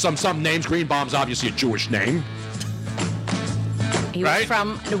obvious some names. Greenbaum's obviously a Jewish name. He was Right?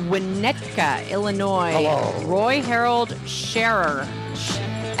 from Winnetka, Illinois. Hello. Roy Harold Scherer. Scherer.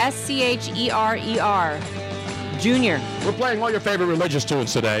 Jr. We're playing all your favorite religious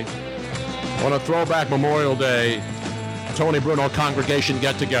tunes today on a throwback Memorial Day Tony Bruno congregation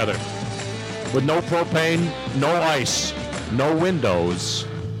get-together with no propane, no ice, no windows,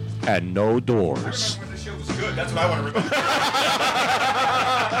 and no doors. The show was good. That's what I want to remember.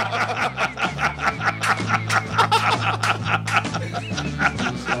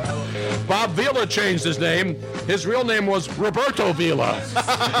 Bob Vila changed his name. His real name was Roberto Vila.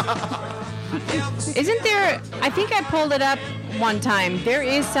 Isn't there, I think I pulled it up one time. There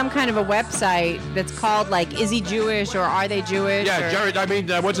is some kind of a website that's called, like, Is He Jewish or Are They Jewish? Yeah, or-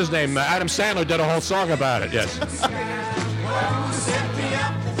 Jared, what's his name? Adam Sandler did a whole song about it, yes.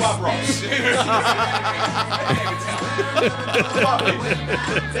 Bob Ross.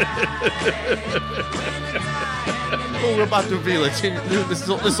 Oh, we're about to reveal it.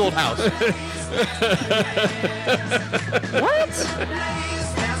 This old house. What?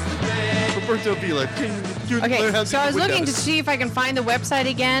 Roberto Vila. Okay, so I was looking to see if I can find the website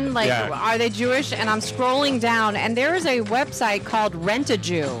again. Like, Yeah. Are they Jewish? And I'm scrolling down, and there is a website called Rent a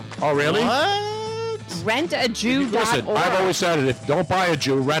Jew. Oh, really? Rentajew.org. Listen, I've always said it. If don't buy a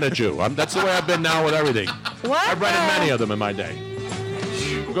Jew, rent a Jew. That's the way I've been now with everything. What? I've rented many of them in my day.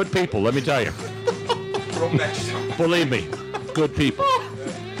 Good people, let me tell you. Believe me, good people.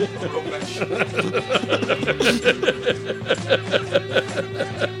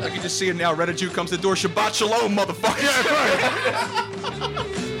 I can just see it now. Reddit Jew comes to the door. Shabbat shalom, motherfucker. Yeah,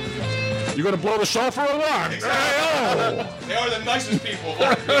 right. You gonna blow the shofar or what? Hey, They are the nicest people.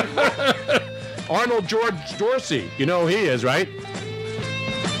 Arnold George Dorsey. You know who he is, right?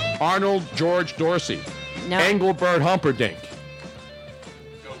 Arnold George Dorsey. No. Engelbert Humperdinck.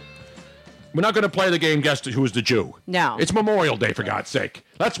 We're not going to play the game Guess Who's the Jew. No. It's Memorial Day, for God's sake.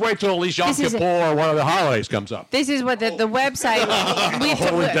 Let's wait till at least Yom This is Kippur or one of the holidays comes up. This is what the website,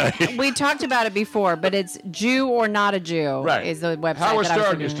 Holy day. we talked about it before, but it's Jew or Not a Jew Right. is the website. Howard that I was Stern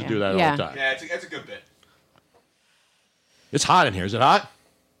looking used to at. do that Yeah. all the time. Yeah, it's a good bit. It's hot in here. Is it hot?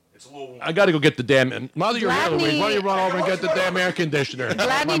 It's a little. I got to go get the damn... Mother, you're here, Louise. Why don't you run over and get the damn air conditioner? My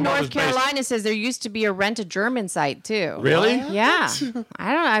Gladney, mother's North basement. Carolina says there used to be a Rent a German site too. Really? Yeah.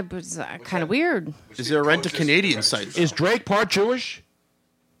 I don't know. It was kind of weird. Is there a Rent a Canadian site? Is Drake part Jewish?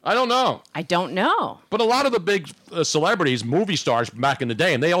 I don't know. I don't know. But a lot of the big celebrities, movie stars back in the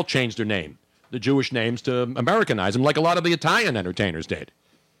day, and they all changed their name, the Jewish names, to Americanize them, like a lot of the Italian entertainers did.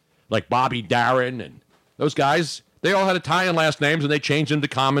 Like Bobby Darin and those guys. They all had Italian last names, and they changed them to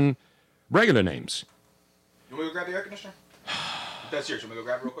common, regular names. You want me to go grab the air conditioner? That's yours. You want me to go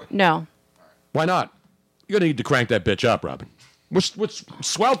grab it real quick? No. Why not? You're going to need to crank that bitch up, Robin. What's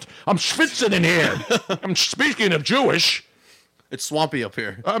swelt? I'm schwitzing in here. I'm speaking of Jewish. It's swampy up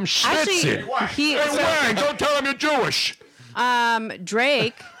here. I'm schwitzing. he- Hey, Wang, don't tell him you're Jewish.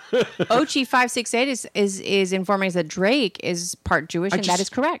 Drake, Ochi568 is informing us that Drake is part Jewish, and that is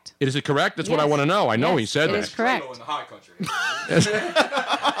correct. Is it correct? That's what I Yes. want to know. I know he Yes, said it that. is correct. In the high country.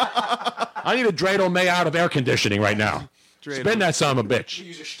 I need a Dreidel May out of air conditioning right now. Spin that son of a bitch. You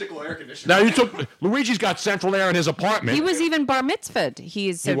use a shtickle air conditioner. Now you took Luigi's got central air in his apartment. He was even bar mitzvahed. He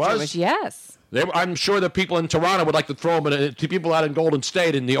is so He was? Jewish. Yes. I'm sure that people in Toronto would like to throw him in. People out in Golden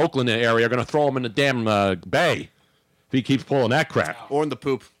State in the Oakland area are going to throw him in the damn bay if he keeps pulling that crap. Or in the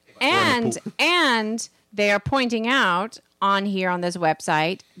poop. And they are pointing out on here on this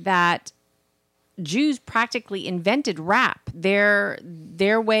website that Jews practically invented rap, their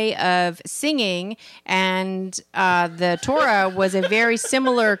way of singing, and the Torah was a very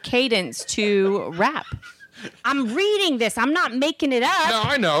similar cadence to rap. I'm reading this. I'm not making it up. No,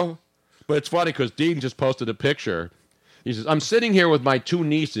 I know. But it's funny because Dean just posted a picture. He says, I'm sitting here with my two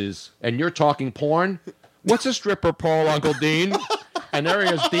nieces, and you're talking porn? What's a stripper pole, Uncle Dean? And there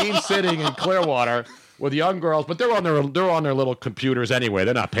he is, Dean sitting in Clearwater with young girls, but they're on their little computers anyway.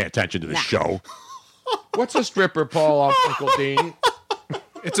 They're not paying attention to the show. What's a stripper, Paul, Uncle Dean?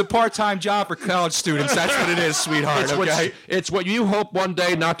 It's a part-time job for college students. That's what it is, sweetheart. It's what you hope one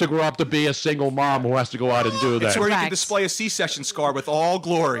day not to grow up to be a single mom who has to go out and do that. It's where you can display a C-section scar with all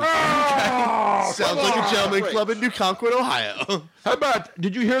glory. Oh, Sounds like a gentleman club in New Concord, Ohio. How about,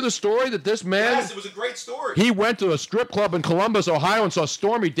 did you hear the story that this man... Yes, it was a great story. He went to a strip club in Columbus, Ohio, and saw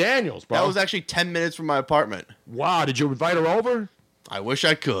Stormy Daniels, bro. That was actually 10 minutes from my apartment. Wow, did you invite her over? I wish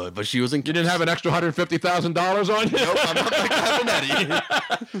I could, but she was in... You didn't have an extra $150,000 on you? Nope, I'm not like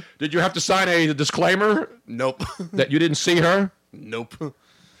Cavinetti. Did you have to sign a disclaimer? Nope. That you didn't see her? Nope.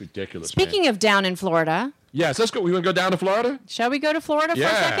 Ridiculous, Speaking of down in Florida. Yes, let's go. We want to go down to Florida? Shall we go to Florida for a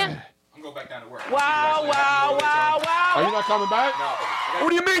second? I'm going back down to work. Wow. Are you not coming back? No. What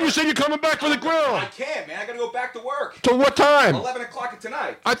do you mean? You said you're coming back for the grill. I can't, man. I got to go back to work. Till what time? 11 o'clock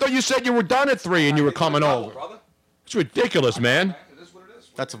tonight. I thought you said you were done at 3 and you were coming over. Brother. It's ridiculous, man.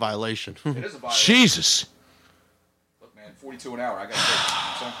 That's a violation. It is a violation. Jesus. Look, man, 42 an hour. I got to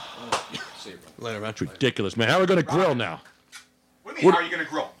take it. See you, brother. Later, man. It's ridiculous, man. How are we going to grill now? What do you mean, how are you going to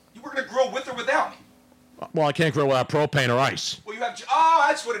grill? You were going to grill with or without me? Well, I can't grill without propane or ice. Well, you have... Oh,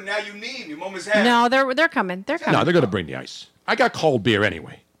 that's what now you need. Your mama's had. No, they're coming. They're coming. No, they're going to bring the ice. I got cold beer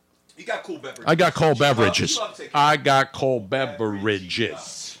anyway. You got cool beverages. I got cold G Love, beverages. G Love take it. I got cold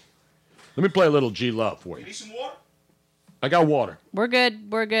beverages. Let me play a little G Love for You you. need some water? I got water. We're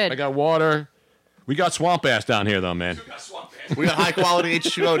good. We're good. I got water. We got swamp ass down here, though, man. You got swamp ass. We got high quality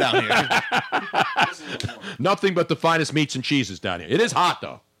H2O down here. Nothing but the finest meats and cheeses down here. It is hot,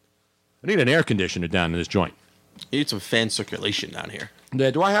 though. I need an air conditioner down in this joint. You need some fan circulation down here. Do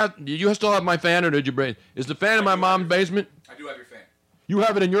you still have my fan, or did you bring? Is the fan in my mom's basement? I do have your fan. You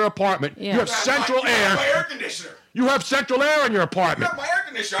have it in your apartment. Yeah. You have central You air. have my air conditioner. You have central air in your You apartment. have my air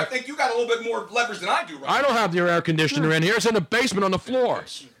conditioner. I think you got a little bit more leverage than I do right I don't have your air conditioner in here. It's in the basement on the floor.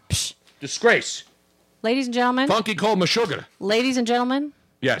 Psh, disgrace. Ladies and gentlemen. Funky cold sugar. Ladies and gentlemen.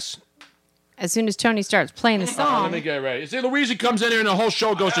 Yes. As soon as Tony starts playing the Let song. me get ready. See, Louise comes in here and the whole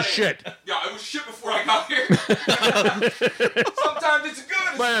show goes to shit. Yeah, it was shit before I got here. Sometimes it's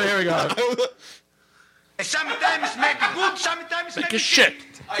good. Man, here we go. Sometimes it may be good, sometimes it Take may a be shit.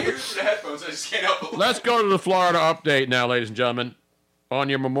 I hear it through the headphones. I just can't help it. Let's go to the Florida update now, ladies and gentlemen. On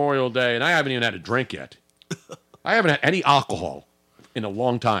your Memorial Day, and I haven't even had a drink yet. I haven't had any alcohol in a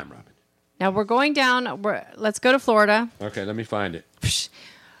long time, Robin. Now we're going down. Let's go to Florida. Okay, let me find it.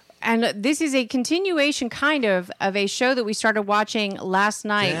 And this is a continuation, kind of a show that we started watching last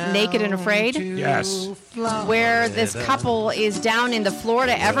night, Naked and Afraid. Yes. Where this couple is down in the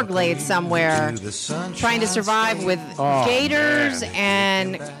Florida Everglades somewhere, trying to survive with gators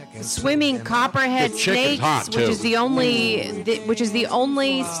and swimming copperhead The chick is snakes, hot, which too. is the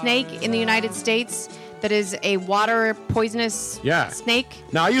only snake in the United States that is a water poisonous snake.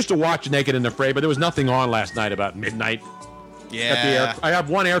 Now, I used to watch Naked and Afraid, but there was nothing on last night about midnight. Yeah. I have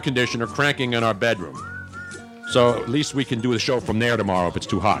one air conditioner cranking in our bedroom. So at least we can do the show from there tomorrow if it's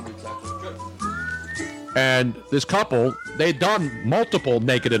too hot. And this couple, they'd done multiple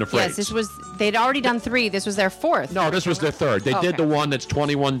Naked and Afraid. Yes, they'd already done 3. This was their 4th. No, this was their 3rd. They did the one that's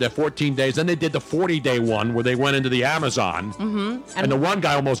 21 to 14 days. Then they did the 40-day one where they went into the Amazon. Mm-hmm. And the one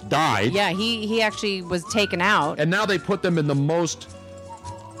guy almost died. Yeah, he actually was taken out. And now they put them in the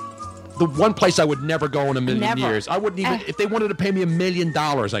one place I would never go in a million years. I wouldn't even, if they wanted to pay me $1 million,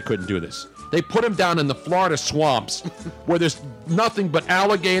 I couldn't do this. They put him down in the Florida swamps where there's nothing but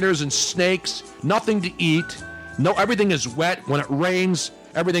alligators and snakes, nothing to eat. No, everything is wet. When it rains,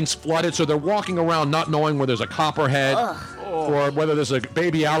 everything's flooded. So they're walking around not knowing where there's a copperhead or whether there's a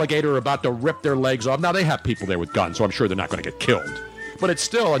baby alligator about to rip their legs off. Now, they have people there with guns, so I'm sure they're not going to get killed. But it's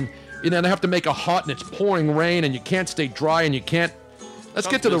still, and they have to make a hut, and it's pouring rain, and you can't stay dry, and you can't. Let's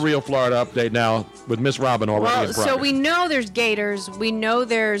get to the real Florida update now with Miss Robin already in Well, progress. so we know there's gators. We know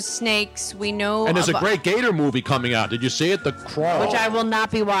there's snakes. We know. And there's a great gator movie coming out. Did you see it? The Crawl. Which I will not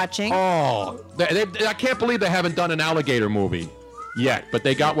be watching. Oh, I can't believe they haven't done an alligator movie yet, but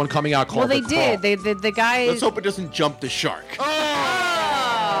they got one coming out called Well, they The Crawl. did. The guy. Let's hope it doesn't jump the shark.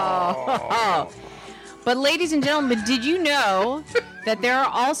 Oh. But ladies and gentlemen, did you know that there are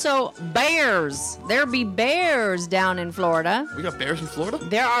also bears? There be bears down in Florida. We got bears in Florida?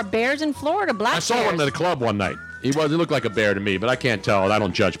 There are bears in Florida, black I saw bears. one at a club one night. He looked like a bear to me, but I can't tell. I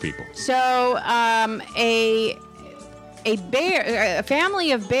don't judge people. So, a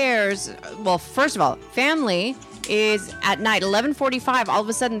family of bears. Well, first of all, family is at night, 11:45, all of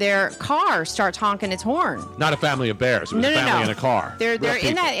a sudden their car starts honking its horn. Not a family of bears. It was a family in a car. They're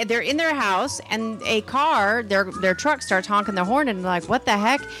in their house, and a car, their truck starts honking their horn, and they're like, what the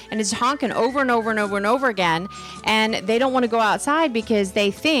heck? And it's honking over and over and over and over again. And they don't want to go outside because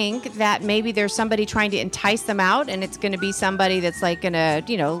they think that maybe there's somebody trying to entice them out, and it's going to be somebody that's like going to,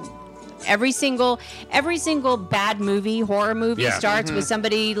 every single bad movie, horror movie starts with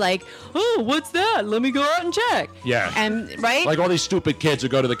somebody like, oh, what's that? Let me go out and check. Yeah. And right? Like all these stupid kids who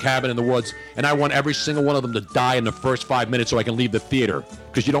go to the cabin in the woods, and I want every single one of them to die in the first 5 minutes so I can leave the theater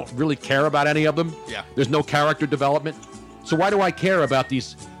because you don't really care about any of them. Yeah. There's no character development. So why do I care about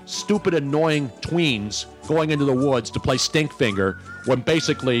these stupid, annoying tweens going into the woods to play Stinkfinger when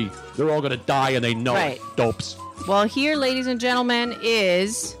basically they're all going to die and they know it, dopes? Well, here, ladies and gentlemen,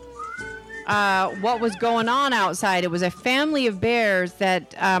 is what was going on outside. It was a family of bears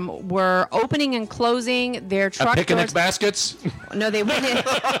that were opening and closing their truck picnic doors. Baskets? No, they went in.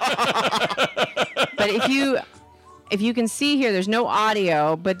 But if you can see here, there's no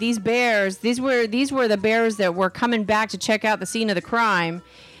audio. But these bears, these were the bears that were coming back to check out the scene of the crime.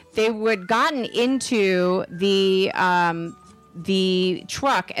 They had gotten into the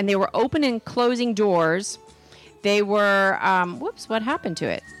truck, and they were opening and closing doors. They were, whoops, what happened to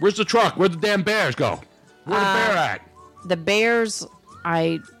it? Where's the truck? Where'd the damn bears go? Where's the bear at? The bears,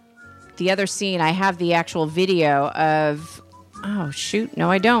 the other scene, I have the actual video of, oh, shoot, no,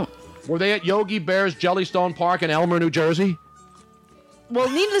 I don't. Were they at Yogi Bear's Jellystone Park in Elmer, New Jersey? Well,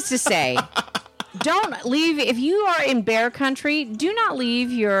 needless to say, don't leave, if you are in bear country, do not leave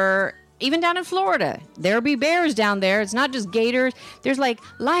even down in Florida, there'll be bears down there. It's not just gators. There's like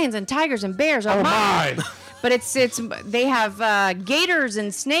lions and tigers and bears. Oh my! But they have gators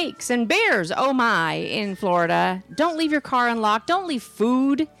and snakes and bears. Oh my! In Florida, don't leave your car unlocked. Don't leave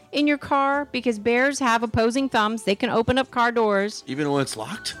food in your car because bears have opposing thumbs. They can open up car doors even when it's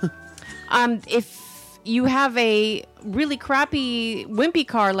locked. If you have a really crappy wimpy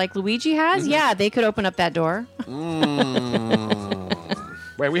car like Luigi has, yeah, they could open up that door.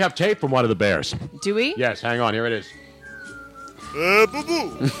 Wait, we have tape from one of the bears. Do we? Yes, hang on. Here it is.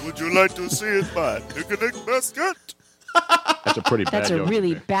 Boo-boo, would you like to see it, my picnic basket? That's a pretty bad That's a Yogi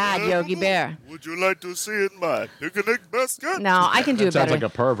really Bear. bad Yogi Bear. Would you like to see it, my picnic basket? No, I can do it Sounds better. like a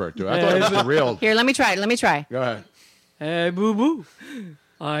pervert, dude. I thought it was a real... Here, let me try. Go ahead. Hey, boo-boo.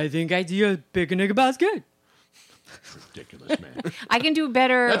 I think I see a picnic basket. Ridiculous, man. I can do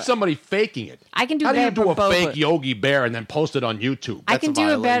better. That's somebody faking it. I can do How better. do you do a Bobo. fake Yogi Bear and then post it on YouTube? I can do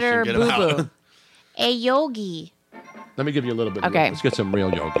a better Get 'em out. boo-boo. A yogi. Let me give you a little bit. Okay. Let's get some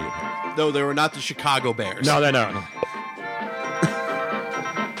real Yogi. No, they were not the Chicago Bears. No, they're not.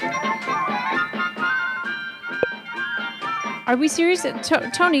 Are we serious?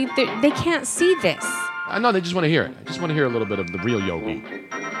 Tony, they can't see this. I know, they just want to hear it. I just want to hear a little bit of the real Yogi.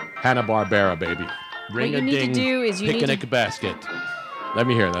 Hanna-Barbera, baby. Ring you need to do is you need picnic to- basket. Let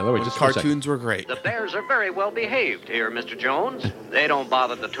me hear that. Wait, just for a second. Cartoons were great. The bears are very well behaved here, Mr. Jones. They don't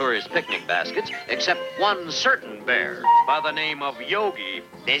bother the tourist picnic baskets, except one certain bear by the name of Yogi.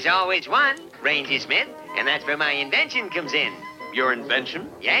 There's always one, Ranger Smith, and that's where my invention comes in. Your invention?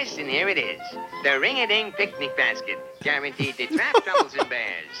 Yes, and here it is. The Ring-a-Ding Picnic Basket, guaranteed to trap troublesome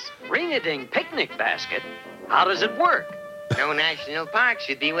bears. Ring-a-ding picnic basket? How does it work? No national park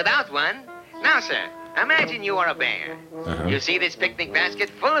should be without one. Now, sir, imagine you are a bear. You see this picnic basket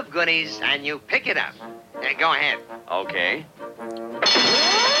full of goodies, and you pick it up. Go ahead. Okay.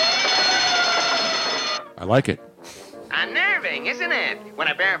 I like it. Unnerving, isn't it? When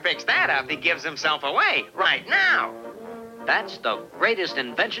a bear picks that up, he gives himself away right now. That's the greatest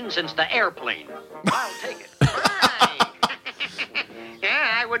invention since the airplane. I'll take it.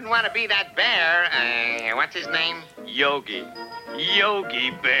 Yeah, I wouldn't want to be that bear. What's his name? Yogi. Yogi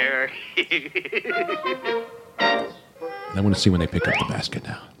Bear. I want to see when they pick up the basket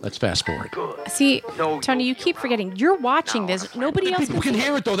now. Let's fast forward. See, Tony, you keep forgetting. You're watching this. Nobody else People can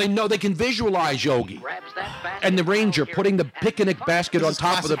hear it, though. They know they can visualize Yogi. And the ranger putting the picnic basket on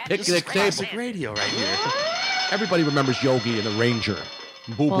top of the picnic table. Classic radio right here. Everybody remembers Yogi and the ranger.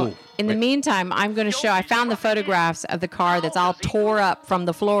 Boo-boo. Well, in the meantime, I'm going to show. I found the photographs of the car that's all tore up from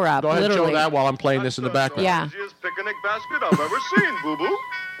the floor up. Go ahead and literally. show that while I'm playing this in the background. Yeah. Picnic basket I've ever seen, boo-boo.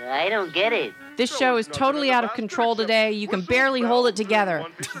 I don't get it. This show is totally out of control today. You can barely hold it together.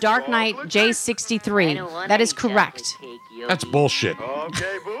 Dark Knight J63. That is correct. That's bullshit.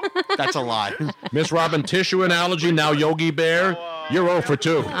 Okay, boo. That's a lie. Miss Robin, tissue analogy, now Yogi Bear. You're 0 for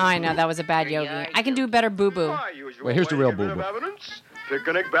 2. Oh, I know. That was a bad Yogi. I can do a better boo-boo. Wait, here's the real boo-boo. Evidence.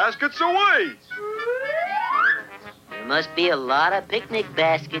 Picnic baskets away. There must be a lot of picnic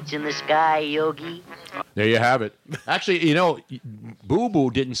baskets in the sky, Yogi. There you have it. Actually, you know, Boo Boo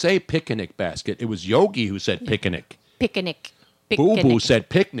didn't say picnic basket. It was Yogi who said picnic. Picnic. Boo Boo said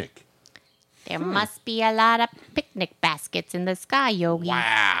picnic. There must be a lot of picnic baskets in the sky, Yogi.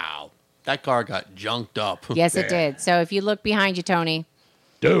 Wow. That car got junked up. Yes, it did. So if you look behind you, Tony.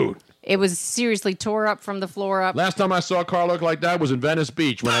 Dude. It was seriously tore up from the floor up. Last time I saw a car look like that was in Venice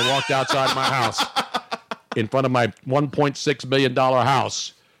Beach when I walked outside my house in front of my $1.6 million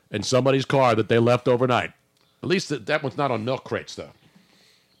house and somebody's car that they left overnight. At least that one's not on milk crates, though.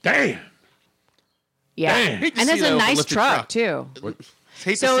 Damn. Yeah. Damn. And that's a nice truck, too.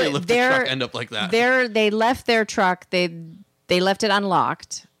 Hate to see a lifted truck end up like that. They left their truck. They left it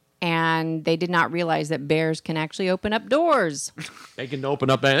unlocked, and they did not realize that bears can actually open up doors. They can open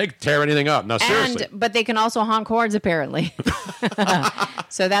up and they can tear anything up. No, seriously. But they can also honk horns, apparently.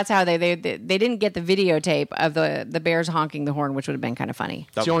 So that's how they didn't get the videotape of the bears honking the horn, which would have been kind of funny.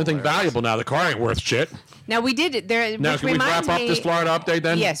 That's the only thing valuable now. The car ain't worth shit. Now we did there. Now, can we wrap up this Florida update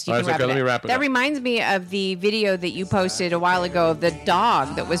then? Yes, you All can right, wrap okay, it let me up. wrap it That up. reminds me of the video that you posted a while ago of the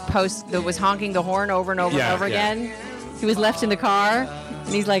dog that was honking the horn over and over and over again. He was left in the car and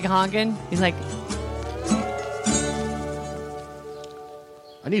he's like honking. He's like,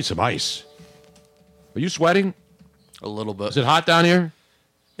 I need some ice. Are you sweating? A little bit. Is it hot down here?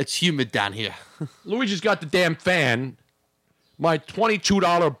 It's humid down here. Luigi's got the damn fan. My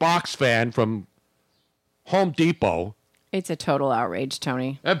 $22 box fan from Home Depot. it's a total outrage,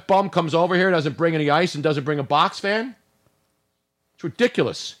 Tony. That bum comes over here, doesn't bring any ice, and doesn't bring a box fan? It's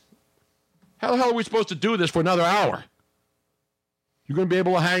ridiculous. How the hell are we supposed to do this for another hour? You going to be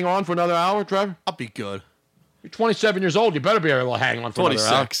able to hang on for another hour, Trevor? I'll be good. You're 27 years old. You better be able to hang on for another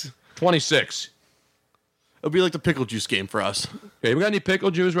hour. 26. It'll be like the pickle juice game for us. Okay, we got any pickle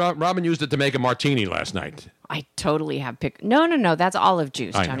juice? Robin used it to make a martini last night. I totally have No. That's olive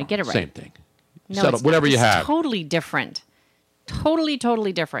juice, I Tony. know. Get it right. Same thing. No, Settle, it's whatever not. you It's have. Totally different. Totally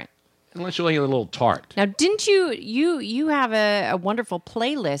different. Unless you're like a little tart. Now, didn't you have a wonderful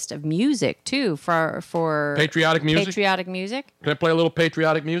playlist of music too for Patriotic music? Patriotic music. Can I play a little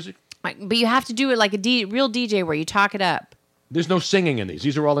patriotic music? But you have to do it like a real DJ where you talk it up. There's no singing in these.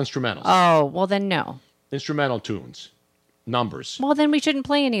 These are all instrumentals. Oh, well then no. Instrumental tunes. Numbers. Well, then we shouldn't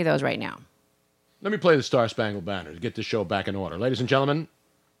play any of those right now. Let me play the Star Spangled Banner to get this show back in order. Ladies and gentlemen,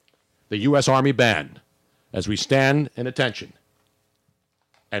 the U.S. Army Band, as we stand in attention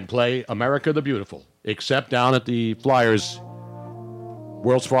and play America the Beautiful, except down at the Flyers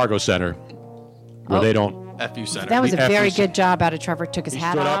Wells Fargo Center, where they don't... FU Center. That was a The very FU good job out of Trevor. Took his He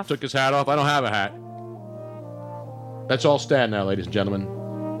hat stood off. up, took his hat off. I don't have a hat. Let's all stand now, ladies and gentlemen.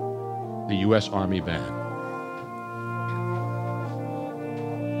 The U.S. Army Band.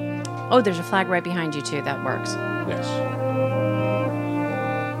 Oh, there's a flag right behind you too. That works. Yes.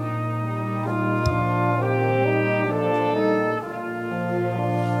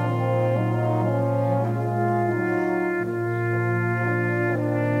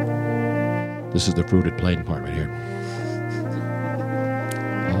 This is the fruited plain part right here.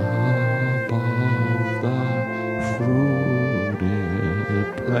 Above the fruited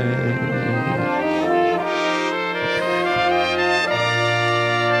plain.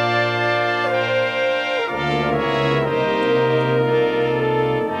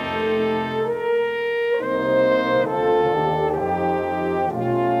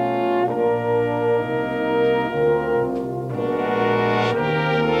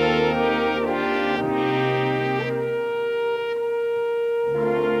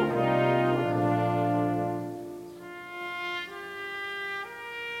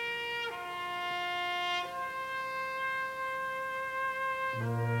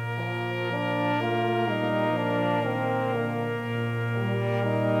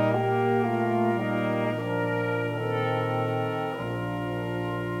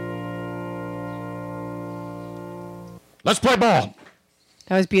 Let's play ball.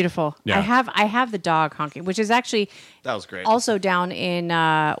 That was beautiful. Yeah. I have the dog honking, which is actually That was great. also down in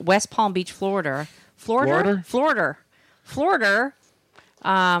West Palm Beach, Florida. Florida.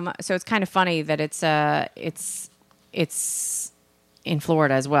 So it's kind of funny that it's in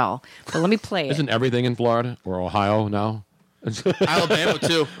Florida as well. But let me play it. Isn't everything in Florida or Ohio now? Alabama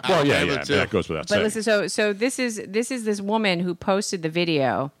too. Well, yeah, Alabama, yeah, too. that goes without But saying. listen, so this is this woman who posted the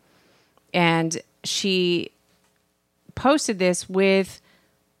video, and she posted this with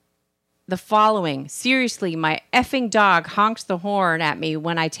the following: seriously, my effing dog honks the horn at me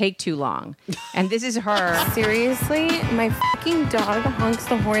when I take too long. And this is her. Seriously, my fucking dog honks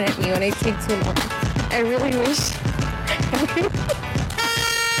the horn at me when I take too long. I really wish.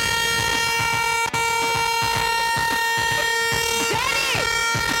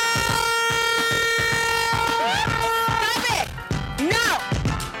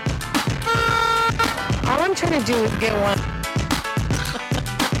 to do is get one.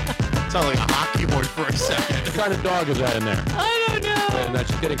 Sound like a hockey horn for a second. What kind of dog is that in there? I don't know. And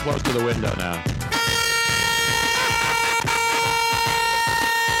that's getting close to the window now.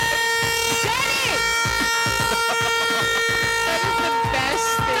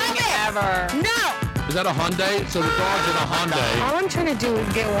 Ever. No! Is that a Hyundai? So the dog's in a Hyundai. All I'm trying to do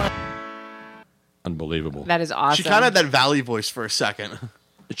is get one. Unbelievable. That is awesome. She kind of had that Valley voice for a second.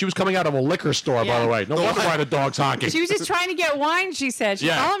 She was coming out of a liquor store, by the way. No wonder why the dog's honking. She was just trying to get wine, she said.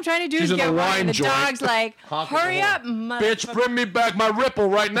 Yeah. All I'm trying to do She's is in get a wine. wine And the joint. dog's like, hurry up, Bitch, bring me back my Ripple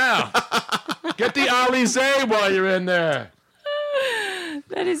right now. Get the Alizé while you're in there.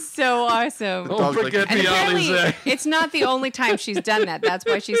 That is so awesome. Don't forget And the apparently, Alizé. it's not the only time she's done that. That's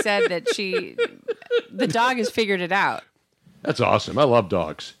why she said that the dog has figured it out. That's awesome. I love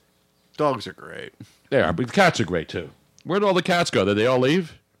dogs. Dogs are great. They are, but the cats are great too. Where'd all the cats go? Did they all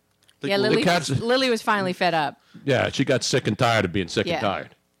leave? Yeah, The Lily, cats- Lily was finally fed up. Yeah, she got sick and tired of being sick Yeah. and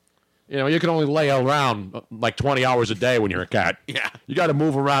tired. You know, you can only lay around like 20 hours a day when you're a cat. Yeah. You got to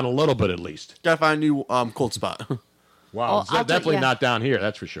move around a little bit at least. Gotta find a new cold spot. Wow, Oh, it's I'll definitely yeah. not down here,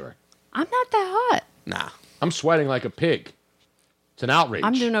 that's for sure. I'm not that hot. Nah. I'm sweating like a pig. It's an outrage.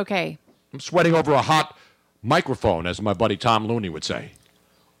 I'm doing okay. I'm sweating over a hot microphone, as my buddy Tom Looney would say.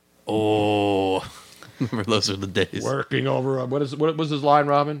 Oh, remember those are the days. Working over a, what was his line,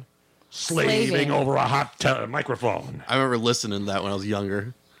 Robin? Slaving over a hot microphone. I remember listening to that when I was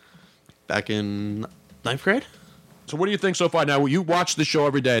younger, back in 9th grade. So what do you think so far? Now, you watch the show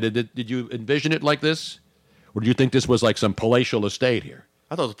every day. Did you envision it like this? Or do you think this was like some palatial estate here?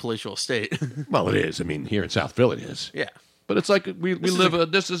 I thought it was a palatial estate. Well, it is. I mean, here in South Philly it is. Yeah. But it's like we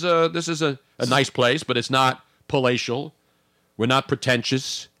live. This is a nice place, but it's not palatial. We're not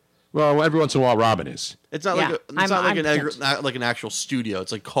pretentious. Well, every once in a while, Robin is. It's not like not like an actual studio.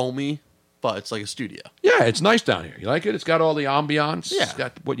 It's like homey, but it's like a studio. Yeah, it's nice down here. You like it? It's got all the ambiance. Yeah. It's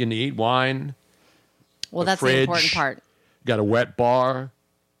got what you need: wine. Well, a that's fridge, the important part. You got a wet bar.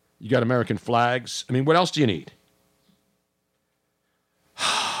 You got American flags. I mean, what else do you need?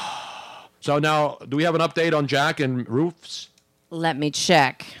 So now, do we have an update on Jack and roofs? Let me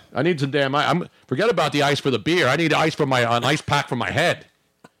check. I need some damn. Forget about the ice for the beer. I need ice for an ice pack for my head.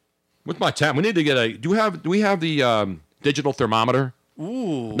 What's my temp? We need to get a. Do we have the digital thermometer?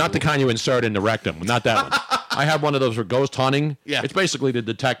 Ooh. Not the kind you insert in the rectum. Not that one. I have one of those for ghost hunting. Yeah. It's basically to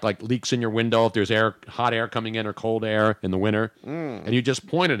detect like leaks in your window if there's hot air coming in or cold air in the winter, and you just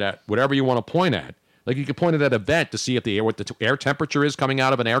point it at whatever you want to point at. Like you can point it at a vent to see if what the air temperature is coming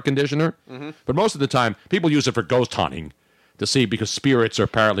out of an air conditioner. Mm-hmm. But most of the time, people use it for ghost hunting to see because spirits are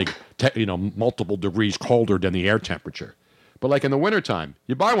apparently multiple degrees colder than the air temperature. But like in the wintertime,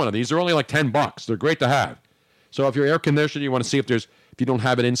 you buy one of these, they're only like $10. They're great to have. So if your air conditioner, you want to see if you don't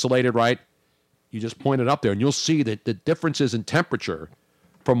have it insulated right, you just point it up there and you'll see that the differences in temperature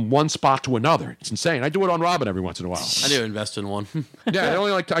from one spot to another. It's insane. I do it on Robin every once in a while. I need to invest in one. Yeah, they're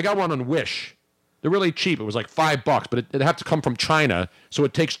only I got one on Wish. They're really cheap. It was like $5, but it'd have to come from China, so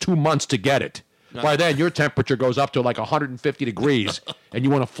it takes 2 months to get it. By then, your temperature goes up to like 150 degrees, and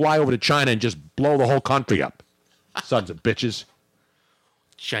you want to fly over to China and just blow the whole country up. Sons of bitches.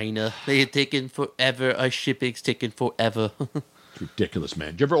 China, they're taking forever. Our shipping's taking forever. It's ridiculous,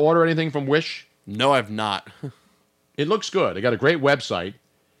 man. Did you ever order anything from Wish? No, I've not. It looks good. They got a great website,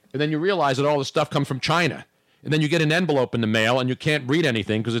 and then you realize that all the stuff comes from China. And then you get an envelope in the mail, and you can't read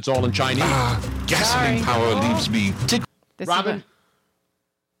anything because it's all in Chinese. Gasoline power leaves me Robin,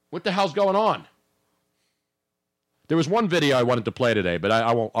 what the hell's going on? There was one video I wanted to play today, but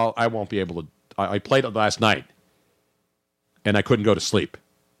I won't be able to. I played it last night, and I couldn't go to sleep.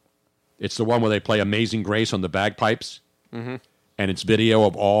 It's the one where they play Amazing Grace on the bagpipes, Mm-hmm. and it's video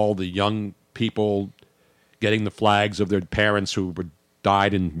of all the young people getting the flags of their parents who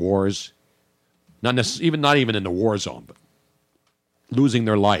died in wars. Not even in the war zone, but losing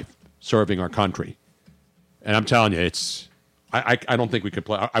their life serving our country. And I'm telling you, I don't think we could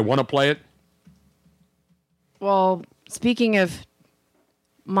play. I want to play it. Well, speaking of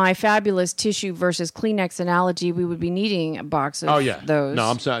my fabulous tissue versus Kleenex analogy, we would be needing a box of those. No,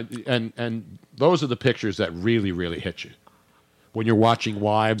 I'm sorry. And those are the pictures that really, really hit you. When you're watching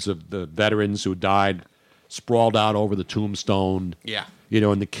wives of the veterans who died sprawled out over the tombstone. Yeah.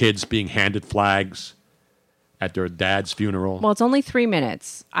 And the kids being handed flags at their dad's funeral. Well, it's only 3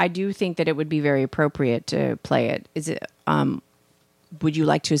 minutes. I do think that it would be very appropriate to play it. Is it? Would you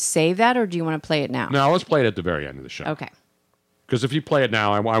like to save that, or do you want to play it now? No, let's play it at the very end of the show. Okay. Because if you play it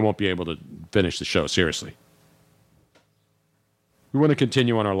now, I won't be able to finish the show, seriously. We want to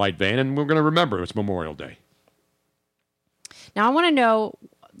continue on our light vein, and we're going to remember it's Memorial Day. Now, I want to know,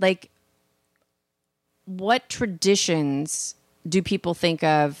 what traditions do people think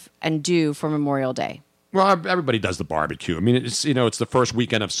of and do for Memorial Day? Well, everybody does the barbecue. I mean, it's it's the first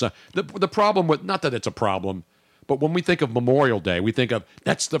weekend of the problem with, not that it's a problem, but when we think of Memorial Day, we think of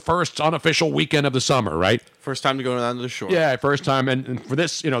that's the first unofficial weekend of the summer, right? First time to go down to the shore. Yeah, first time, and for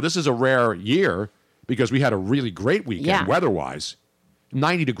this, this is a rare year because we had a really great weekend weather-wise.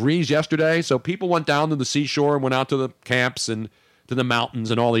 90 degrees yesterday, so people went down to the seashore and went out to the camps and to the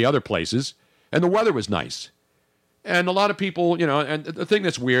mountains and all the other places, and the weather was nice. And a lot of people, and the thing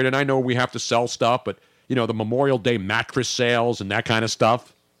that's weird, and I know we have to sell stuff, but, the Memorial Day mattress sales and that kind of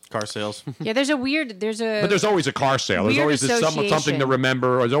stuff. Car sales. Yeah, but there's always a car sale. There's always something to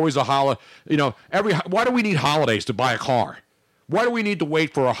remember. Or there's always a holiday. Why do we need holidays to buy a car? Why do we need to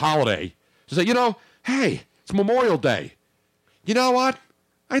wait for a holiday to say, hey, it's Memorial Day. You know what?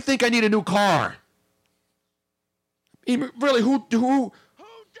 I think I need a new car. Really, who does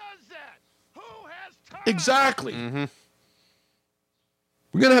that? Who has time? Exactly. Mm-hmm.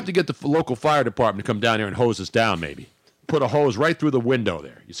 We're going to have to get the local fire department to come down here and hose us down, maybe. Put a hose right through the window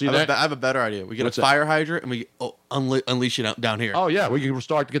there. You see that? I have a better idea. We get What's a fire hydrant and we unleash it out down here. Oh, yeah. We can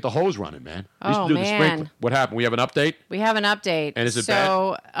start to get the hose running, man. We used Oh, to do the man. sprinkler. What happened? We have an update? We have an update. And is it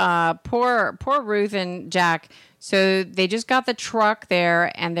bad? Poor Ruth and Jack. So they just got the truck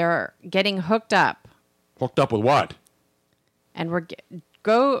there, and they're getting hooked up. Hooked up with what? And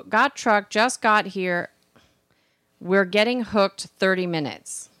got truck, just got here. We're getting hooked 30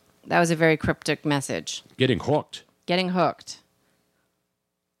 minutes. That was a very cryptic message. Getting hooked. Getting hooked.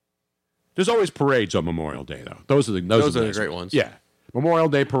 There's always parades on Memorial Day, though. Those are the the great ones. Yeah. Memorial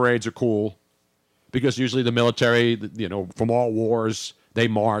Day parades are cool because usually the military, from all wars, they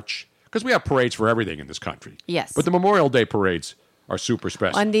march. Because we have parades for everything in this country. Yes. But the Memorial Day parades are super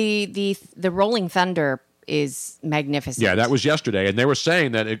special. And the Rolling Thunder is magnificent. Yeah, that was yesterday. And they were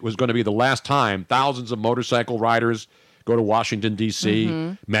saying that it was going to be the last time thousands of motorcycle riders go to Washington, D.C.,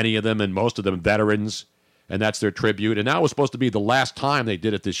 Mhm. many of them and most of them veterans, and that's their tribute. And now it was supposed to be the last time they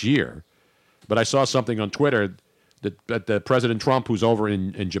did it this year. But I saw something on Twitter that President Trump, who's over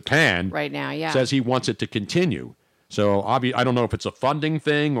in Japan, right now, yeah, says he wants it to continue. So I don't know if it's a funding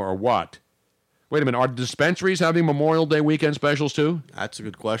thing or what. Wait a minute, are dispensaries having Memorial Day weekend specials too? That's a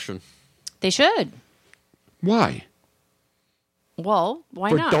good question. They should. Why? Well, why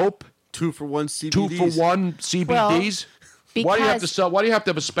For not? dope? 2 for 1 CBDs. 2 for 1 CBDs? Well, why do you have to because- sell? Why do you have to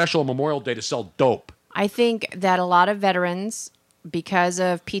have a special on Memorial Day to sell dope? I think that a lot of veterans, because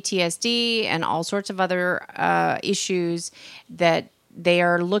of PTSD and all sorts of other issues, that they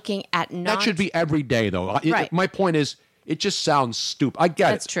are looking at not. That should be every day, though. Right. My point is, it just sounds stupid. I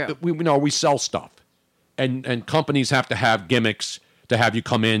get That's it. true. We sell stuff, and companies have to have gimmicks to have you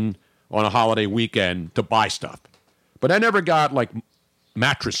come in on a holiday weekend to buy stuff. But I never got like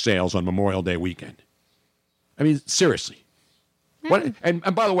mattress sales on Memorial Day weekend. I mean, seriously. What? And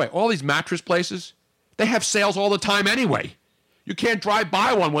by the way, all these mattress places, they have sales all the time anyway. You can't drive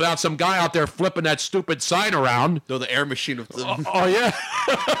by one without some guy out there flipping that stupid sign around. No, the air machine of the. Oh yeah.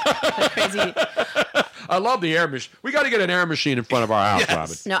 Crazy. I love the air machine. We got to get an air machine in front of our house,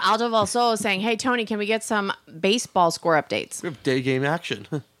 Robin. No, Aldo Valso is saying, "Hey Tony, can we get some baseball score updates?" We have day game action.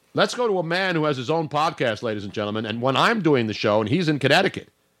 Let's go to a man who has his own podcast, ladies and gentlemen. And when I'm doing the show, and he's in Connecticut,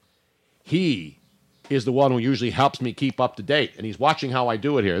 he is the one who usually helps me keep up to date. And he's watching how I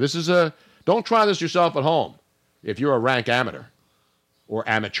do it here. This is don't try this yourself at home if you're a rank amateur or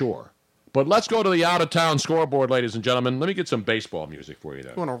amateur. But let's go to the out-of-town scoreboard, ladies and gentlemen. Let me get some baseball music for you,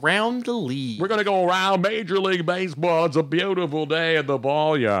 though. Going around the league. We're going to go around Major League Baseball. It's a beautiful day at the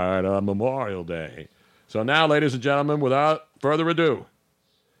ball yard on Memorial Day. So now, ladies and gentlemen, without further ado,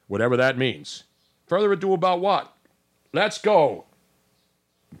 whatever that means. Further ado about what? Let's go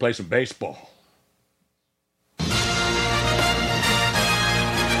and play some baseball. And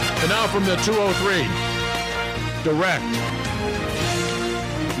now from the 203, direct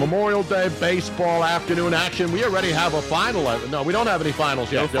Memorial Day baseball afternoon action. We already have a final. No, we don't have any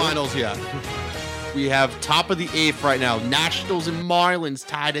finals yet. No finals yet. We have top of the 8th right now. Nationals and Marlins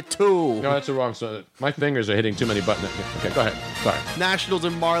tied at 2. No, that's the wrong side. My fingers are hitting too many buttons. Okay, go ahead. Sorry. Nationals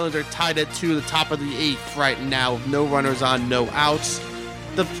and Marlins are tied at 2, the top of the 8th right now. No runners on, no outs.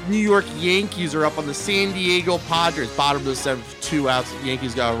 The New York Yankees are up on the San Diego Padres. Bottom of the 7th, 2 outs. The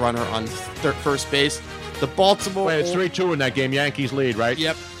Yankees got a runner on first base. The Baltimore... Wait, it's 3-2 in that game. Yankees lead, right?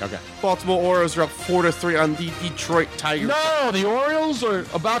 Yep. Okay. Baltimore Orioles are up 4-3 on the Detroit Tigers. No, the Orioles are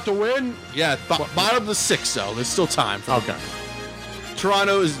about to win? Yeah, bottom of the 6th, though. There's still time. Okay.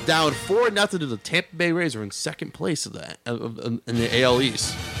 Toronto is down 4-0 to the Tampa Bay Rays, are in second place of that in the AL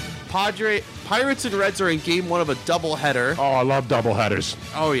East. Padres Pirates and Reds are in game 1 of a doubleheader. Oh, I love doubleheaders.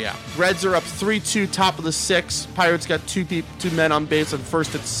 Oh, yeah. Reds are up 3-2, top of the 6th. Pirates got two men on base on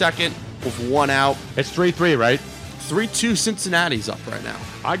first and second with 1 out. It's 3-3, right? 3-2, Cincinnati's up right now.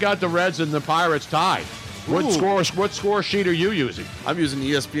 I got the Reds and the Pirates tied. What score sheet are you using? I'm using the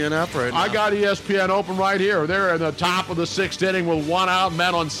ESPN app right now. I got ESPN open right here. They're in the top of the 6th inning with 1 out,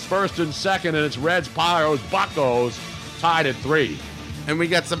 men on first and second, and it's Reds, Pirates, Buccos tied at 3. And we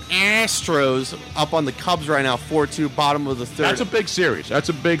got some Astros up on the Cubs right now, 4-2, bottom of the 3rd. That's a big series. That's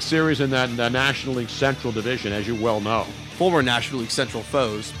a big series in that National League Central Division, as you well know. Former National League Central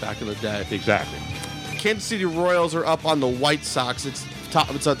foes back in the day. Exactly. Kansas City Royals are up on the White Sox. It's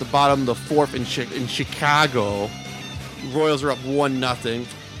at the bottom, the 4th in Chicago. Royals are up 1-0.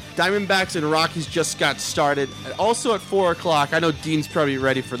 Diamondbacks and Rockies just got started. Also at 4 o'clock, I know Dean's probably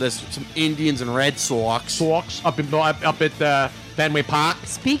ready for this, some Indians and Red Sox. Sox up at Fenway Park.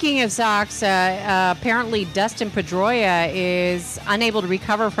 Speaking of Sox, apparently Dustin Pedroia is unable to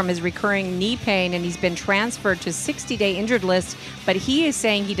recover from his recurring knee pain, and he's been transferred to 60-day injured list, but he is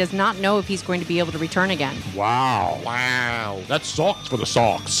saying he does not know if he's going to be able to return again. Wow. That sucks for the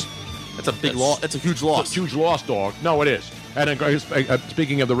Sox. That's a big loss. That's a huge loss. It's a huge loss, dog. No, it is. And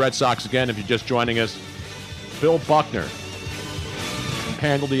speaking of the Red Sox again, if you're just joining us, Bill Buckner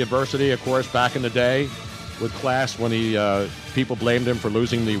handled the adversity, of course, back in the day with class when people blamed him for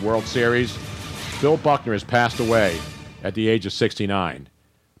losing the World Series. Bill Buckner has passed away at the age of 69.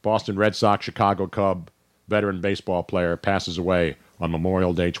 Boston Red Sox, Chicago Cub, veteran baseball player, passes away on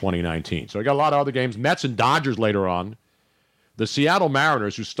Memorial Day 2019. So we got a lot of other games. Mets and Dodgers later on. The Seattle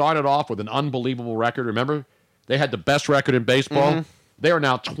Mariners, who started off with an unbelievable record, remember? They had the best record in baseball. Mm-hmm. They are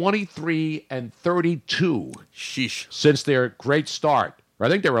now 23-32. Sheesh. Since their great start. I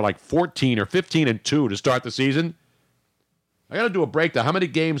think they were like 14 or 15-2 to start the season. I got to do a breakdown. How many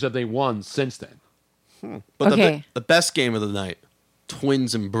games have they won since then? But the best game of the night,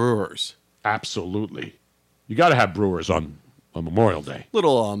 Twins and Brewers. Absolutely. You got to have Brewers on Memorial Day.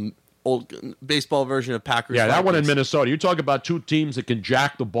 Little old baseball version of Packers. Yeah, that one in Minnesota. You talk about two teams that can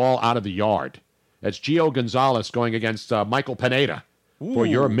jack the ball out of the yard. That's Gio Gonzalez going against Michael Pineda for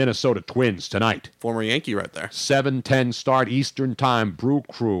your Minnesota Twins tonight. Former Yankee right there. 7:10 start Eastern Time, Brew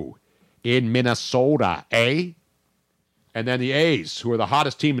Crew in Minnesota, eh? And then the A's, who are the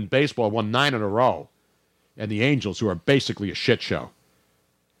hottest team in baseball, won 9 in a row. And the Angels, who are basically a shit show.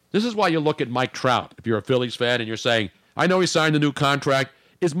 This is why you look at Mike Trout, if you're a Phillies fan, and you're saying, I know he signed a new contract.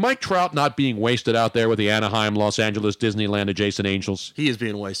 Is Mike Trout not being wasted out there with the Anaheim, Los Angeles, Disneyland adjacent Angels? He is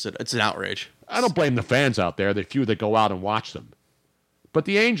being wasted. It's an outrage. I don't blame the fans out there, the few that go out and watch them. But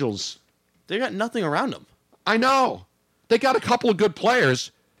the Angels... They got nothing around them. I know. They got a couple of good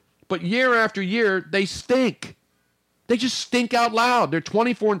players, but year after year, they stink. They just stink out loud. They're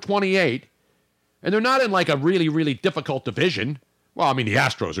 24-28, and they're not in like a really, really difficult division. Well, I mean, the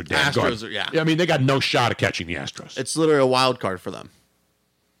Astros are damn good. Yeah. I mean, they got no shot at catching the Astros. It's literally a wild card for them.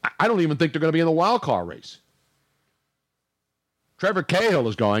 I don't even think they're going to be in the wild card race. Trevor Cahill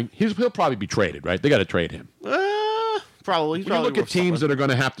is going. He'll probably be traded, right? They got to trade him. Probably. When you look at teams that are going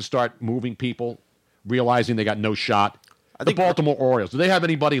to have to start moving people, realizing they got no shot. The Baltimore Orioles, do they have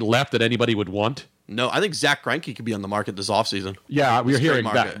anybody left that anybody would want? No, I think Zach Greinke could be on the market this offseason. Yeah, we're hearing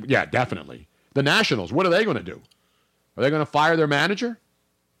that. Yeah, definitely. The Nationals, what are they going to do? Are they going to fire their manager?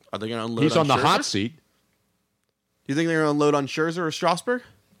 Are they going to unload He's on the Scherzer? hot seat. Do you think they're going to unload on Scherzer or Strasburg?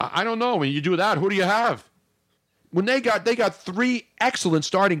 I don't know. When you do that, who do you have? When they got 3 excellent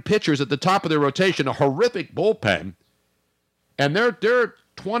starting pitchers at the top of their rotation, a horrific bullpen, and they're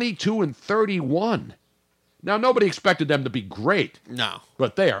 22-31. Now, nobody expected them to be great. No.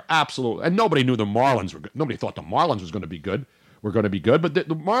 But they are absolutely, and nobody knew the Marlins were good. Nobody thought the Marlins was going to be good. But the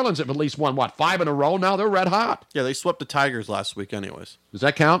Marlins have at least won, 5 in a row now? They're red hot. Yeah, they swept the Tigers last week anyways. Does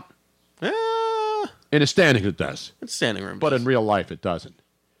that count? In a standing, it does. It's standing room. But in real life, it doesn't.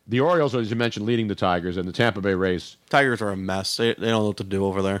 The Orioles, as you mentioned, leading the Tigers, and the Tampa Bay Rays. Tigers are a mess. They don't know what to do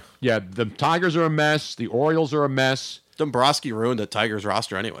over there. Yeah, the Tigers are a mess. The Orioles are a mess. Dombrowski ruined the Tigers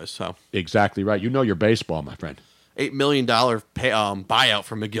roster anyways. So exactly right. You know your baseball, my friend. $8 million buyout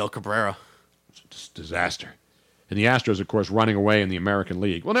for Miguel Cabrera. It's a disaster. And the Astros, of course, running away in the American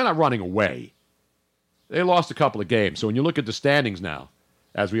League. Well, they're not running away. They lost a couple of games. So when you look at the standings now,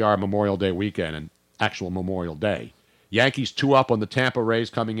 as we are Memorial Day weekend and actual Memorial Day, Yankees 2 up on the Tampa Rays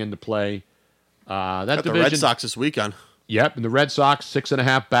coming into play. That got division, the Red Sox this weekend. Yep, and the Red Sox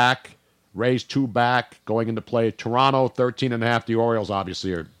 6.5 back. Rays 2 back going into play. Toronto 13.5. The Orioles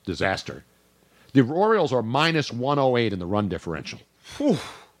obviously are a disaster. The Orioles are minus 108 in the run differential. Whew.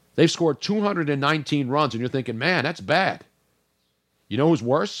 They've scored 219 runs, and you're thinking, man, that's bad. You know who's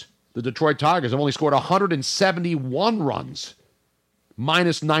worse? The Detroit Tigers have only scored 171 runs,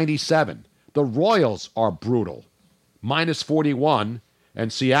 minus 97. The Royals are brutal, minus 41,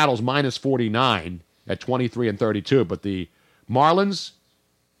 and Seattle's minus 49 at 23 and 32. But the Marlins,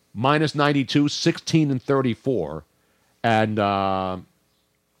 minus 92, 16 and 34. And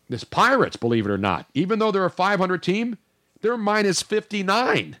this Pirates, believe it or not, even though they're a 500 team, they're minus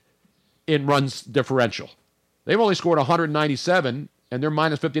 59 in runs differential. They've only scored 197, and they're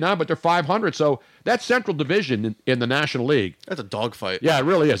minus 59, but they're 500. So that Central Division in the National League. That's a dogfight. Yeah, it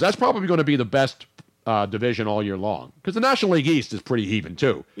really is. That's probably going to be the best division all year long. Because the National League East is pretty even,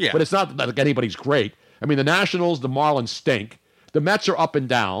 too. Yeah. But it's not like anybody's great. I mean, the Nationals, the Marlins stink. The Mets are up and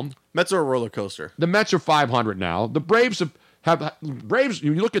down. Mets are a roller coaster. The Mets are 500 now. The Braves Braves,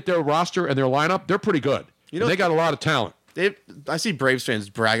 you look at their roster and their lineup, they're pretty good. They got a lot of talent. I see Braves fans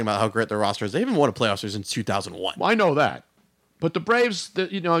bragging about how great their roster is. They haven't won a playoff series since 2001. Well, I know that. But the Braves,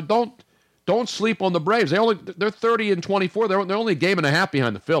 don't sleep on the Braves. They're 30 and 24. They're only a game and a half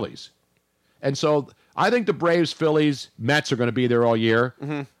behind the Phillies. And so I think the Braves, Phillies, Mets are going to be there all year.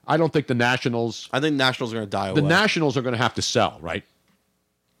 Mm-hmm. I don't think the Nationals. I think Nationals are going to die away. The Nationals are going to have to sell, right?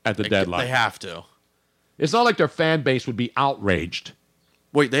 At the deadline. They have to. It's not like their fan base would be outraged.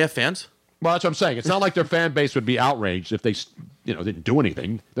 Wait, they have fans? Well, that's what I'm saying. It's not like their fan base would be outraged if they, didn't do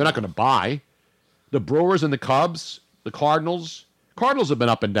anything. They're not going to buy. The Brewers and the Cubs, the Cardinals. Cardinals have been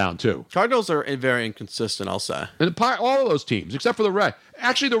up and down too. Cardinals are very inconsistent, I'll say. And all of those teams, except for the Reds.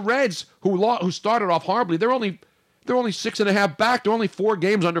 Actually, the Reds, who started off horribly, they're only 6.5 back. They're only 4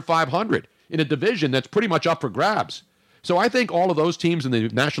 games under 500 in a division that's pretty much up for grabs. So I think all of those teams in the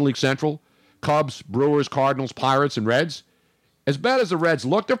National League Central, Cubs, Brewers, Cardinals, Pirates, and Reds, as bad as the Reds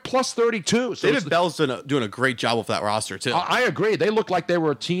look, they're plus 32. So David Bell's doing a great job with that roster, too. I agree. They look like they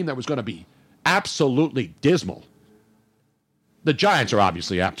were a team that was going to be absolutely dismal. The Giants are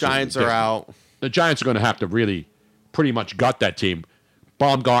obviously absolutely Giants are dismal. out. The Giants are going to have to really pretty much gut that team.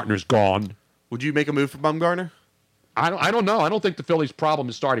 Baumgartner's gone. Would you make a move for Baumgartner? I don't know. I don't think the Phillies' problem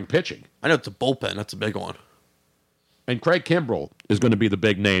is starting pitching. I know it's a bullpen. That's a big one. And Craig Kimbrell is going to be the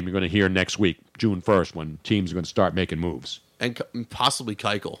big name you're going to hear next week, June 1st, when teams are going to start making moves. And possibly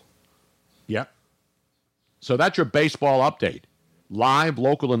Keuchel. Yep. So that's your baseball update. Live,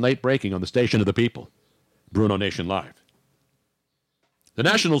 local, and late breaking on the Station of the People. Bruno Nation Live. The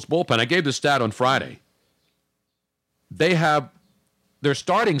Nationals bullpen, I gave the stat on Friday. Their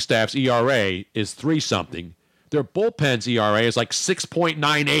starting staff's ERA is 3-something. Their bullpen's ERA is like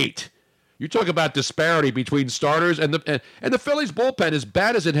 6.98. You talk about disparity between starters and the Phillies bullpen, as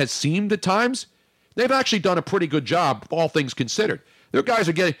bad as it has seemed at times, they've actually done a pretty good job, all things considered. Their guys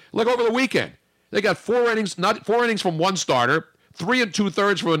are getting, look over the weekend. They got 4 innings from one starter, 3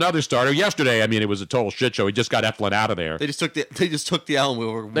 2/3 from another starter. Yesterday, it was a total shit show. He just got Eflin out of there. They just took the L and we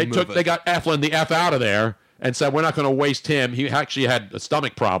were moving. They got Eflin the F out of there and said, we're not going to waste him. He actually had a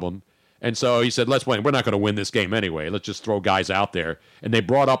stomach problem. And so he said, let's win. We're not going to win this game anyway. Let's just throw guys out there. And they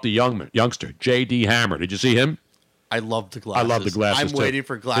brought up the youngster, J.D. Hammer. Did you see him? I love the glasses. I love the glasses, I'm waiting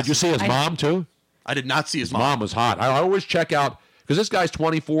for glasses. Did you see his mom, too? I did not see his mom. His mom was hot. I always check out, because this guy's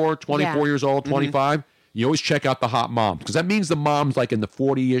 24 years old, 25. Mm-hmm. You always check out the hot mom, because that means the mom's like in the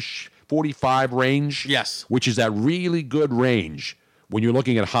 40-ish, 45 range. Yes. Which is that really good range when you're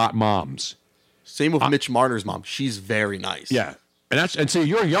looking at hot moms. Same with Mitch Marner's mom. She's very nice. Yeah. And see,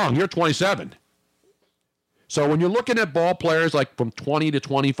 you're young. You're 27. So when you're looking at ball players like from 20 to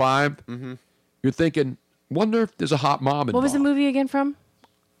 25, mm-hmm. You're thinking, wonder if there's a hot mom involved. What was the movie again from?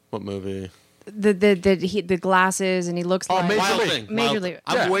 What movie? The glasses and he looks like Major League.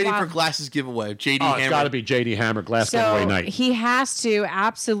 I'm waiting for glasses giveaway. J.D. Hammer. It's got to be J.D. Hammer glass so giveaway night. He has to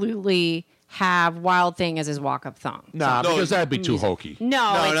absolutely have Wild Thing as his walk-up song. Nah, because that'd be too hokey.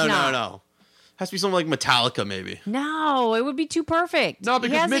 No. Has to be something like Metallica, maybe. No, it would be too perfect. No,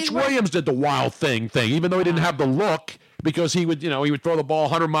 because Mitch Williams did the Wild Thing, even though he didn't have the look, because he would throw the ball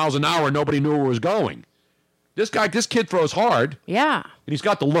 100 miles an hour and nobody knew where it was going. This kid throws hard. Yeah. And he's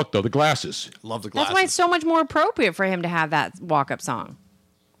got the look, though, the glasses. Love the glasses. That's why it's so much more appropriate for him to have that walk-up song.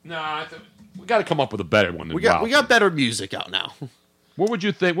 No, we got to come up with a better one. We got better music out now. What would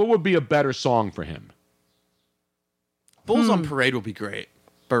you think? What would be a better song for him? Bulls on Parade would be great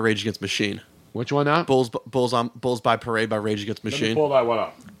by Rage Against the Machine. Which one now? Bulls by Parade by Rage Against the Machine. Let me pull that one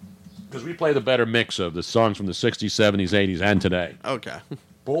up. Because we play the better mix of the songs from the 60s, 70s, 80s, and today. Okay.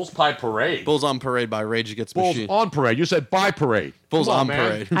 Bulls by Parade. Bulls on Parade by Rage Against the Machine. Bulls on Parade. You said by Parade. Bulls on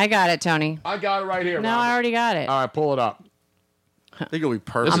Parade. I got it, Tony. I got it right here. No, Robin. I already got it. All right, pull it up. I think it'll be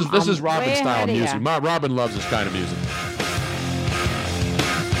perfect. This is Robin way style ahead of music. ya. Robin loves this kind of music.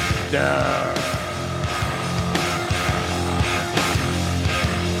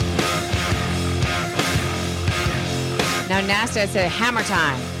 Nasta said Hammer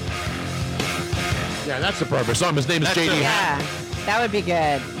Time. Yeah, that's the perfect song. His name is J.D. Yeah, that would be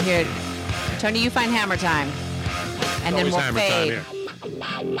good. Here, Tony, you find Hammer Time. And then Always we'll Hammer fade. Time,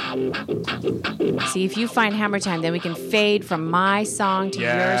 yeah. See, if you find Hammer Time, then we can fade from my song to your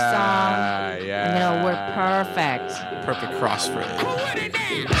song. Yeah. And then it'll work perfect. Perfect crossfade.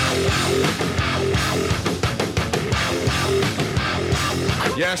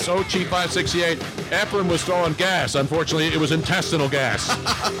 Yes, Ochi 568. Efren was throwing gas. Unfortunately, it was intestinal gas.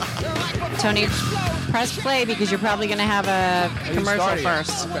 Tony, press play because you're probably going to have a commercial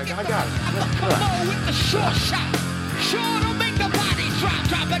first. Okay, I got it.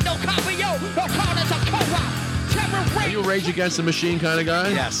 Are you a Rage Against the Machine kind of guy?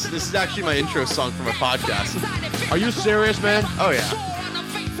 Yes, this is actually my intro song for my podcast. Are you serious, man? Oh, yeah.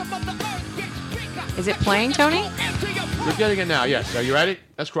 Is it playing, Tony? You're getting it now, yes. Are you ready?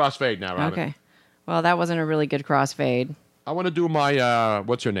 That's crossfade now, Robin. Okay. Well, that wasn't a really good crossfade. I want to do my,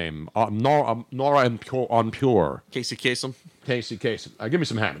 what's her name? Nora on Pure. Casey Kasem. Casey Kasem. Give me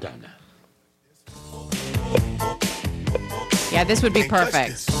some Hammer Time now. Yeah, this would be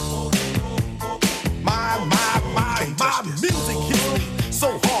perfect. My music hits me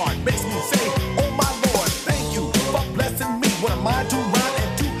so hard, makes me say, oh my Lord, thank you for blessing me. What am I to rhyme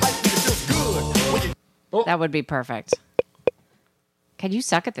and to hype me? It feels good. When you That would be perfect. Can you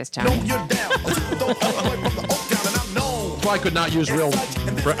suck at this, Tony? know you're down. That's why I could not use real,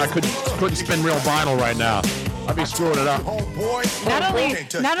 I couldn't spin real vinyl right now. I'd be screwing it up.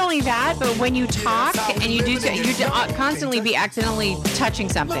 Not only that, but when you talk and you do, you constantly be accidentally touching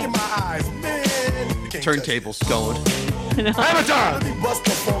something. Turntables going. Hammer Time! Bust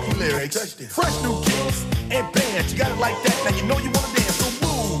the funky lyrics. Fresh new kicks and bands. You got it like that. Now you know you want to dance. So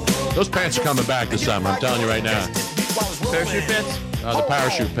move. Those pants are coming back this summer, I'm telling you right now. Parachute pants? The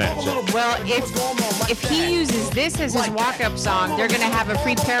parachute pants. Yeah. Well, if he uses this as his walk-up song, they're gonna have a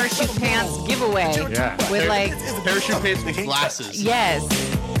free parachute pants giveaway. Yeah. With like parachute pants with glasses. Yes.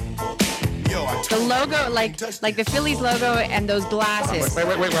 The logo, like the Phillies logo and those glasses. Wait.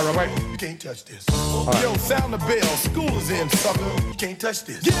 You can't touch this. Yo, sound the bell. School is in, sucker. You can't touch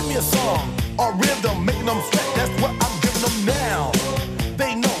this. Give me a song or rhythm, making them sweat. That's what I'm giving them now.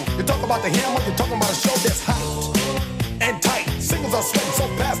 They know. You talk about the hammer, you're talking about a show that's hyped and tight. Singles are sweating so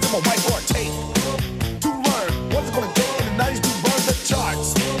fast, them a whiteboard tape. To learn what's it gonna take in the 90s to burn the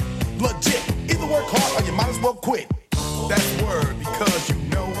charts. Legit. Either work hard or you might as well quit. That's word because you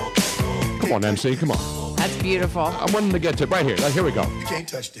know. Come on, MC, come on. That's beautiful. I wanted to get to right here. Here we go. You can't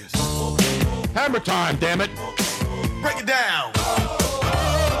touch this. Hammer Time, damn it. Break it down.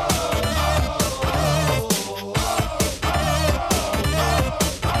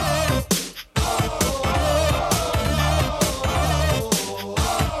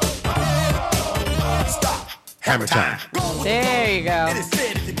 Hammer Time. There you go.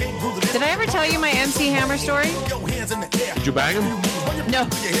 Did I ever tell you my MC Hammer story? Did you bang him? No.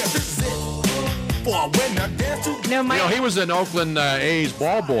 No, he was an Oakland A's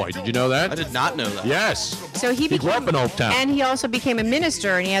ball boy. Did you know that? I did not know that. Yes. So he grew up in Oaktown. And he also became a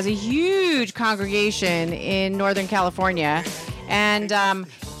minister, and he has a huge congregation in Northern California. And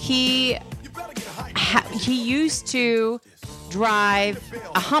he used to drive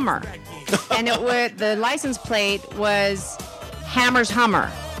a Hummer, and the license plate was Hammer's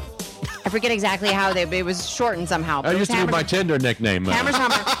Hummer. I forget exactly how it was shortened somehow. That used to be my Tinder nickname. Hammer's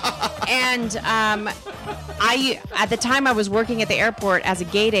Hummer. And at the time I was working at the airport as a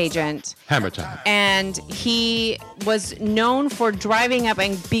gate agent. Hammer Time. And he was known for driving up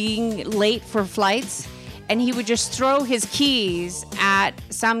and being late for flights. And he would just throw his keys at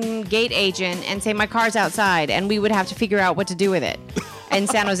some gate agent and say, my car's outside. And we would have to figure out what to do with it in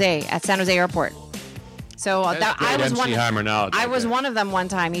San Jose, at San Jose Airport. So I was one of them one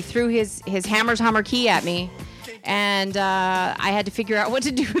time. He threw his Hammer's Hummer key at me. And I had to figure out what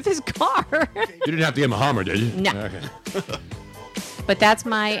to do with his car. You didn't have to give him a Hummer, did you? No. Okay. But that's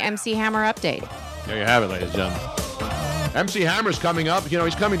my MC Hammer update. There you have it, ladies and gentlemen. MC Hammer's coming up. You know,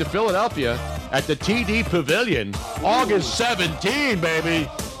 he's coming to Philadelphia at the TD Pavilion, August 17, baby.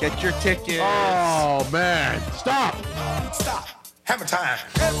 Get your tickets. Oh, man. Stop. Hammer Time.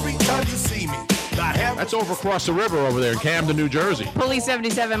 Every time you see me. That's over across the river over there in Camden, New Jersey. Pulley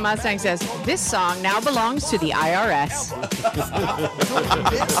 77 Mustang says, this song now belongs to the IRS. I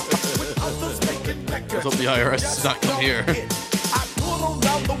hope the IRS does not come here. I pull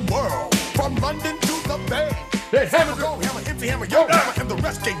around the world, from London to the Bay. Hey, hammer, go, hammer, empty hammer, yo, hammer, and the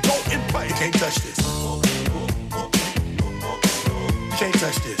rest can go in play. You can't touch this. You can't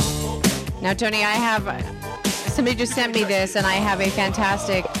touch this. Now, Tony, somebody just sent me this, and I have a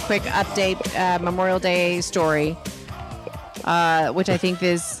fantastic quick update Memorial Day story. which I think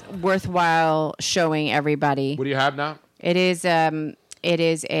is worthwhile showing everybody. What do you have now? It is a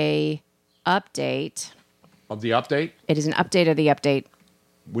update. Of the update? It is an update of the update.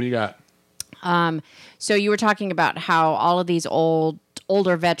 What do you got? So you were talking about how all of these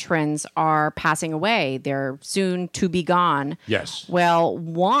older veterans are passing away. They're soon to be gone. Yes. Well,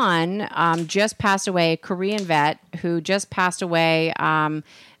 one just passed away, a Korean vet who just passed away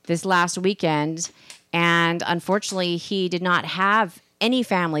this last weekend. And unfortunately, he did not have any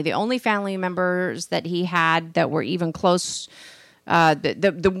family. The only family members that he had that were even close,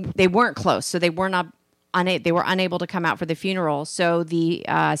 they weren't close. So they were not. They were unable to come out for the funeral. So the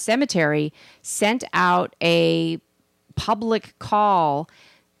cemetery sent out a public call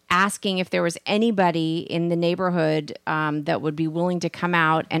asking if there was anybody in the neighborhood that would be willing to come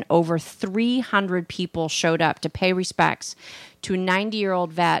out, and over 300 people showed up to pay respects to a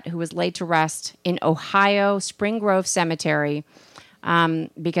 90-year-old vet who was laid to rest in Ohio Spring Grove Cemetery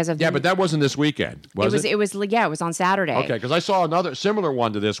because of but that wasn't this weekend, was it? It was on Saturday. Okay, because I saw another similar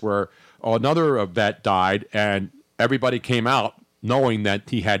one to this where another vet died and everybody came out knowing that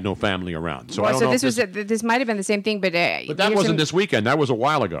he had no family around. So I don't know. This might have been the same thing, but that wasn't this weekend. That was a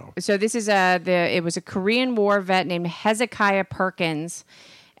while ago. So this is it was a Korean War vet named Hezekiah Perkins,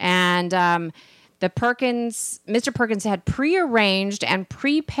 and Mr. Perkins had prearranged and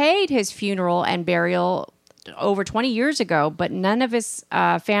prepaid his funeral and burial over 20 years ago, but none of his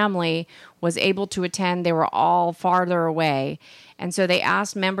family was able to attend. They were all farther away, and so they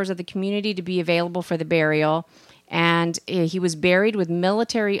asked members of the community to be available for the burial. And he was buried with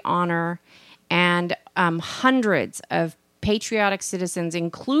military honor, and hundreds of patriotic citizens,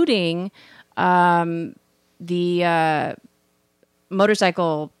 including the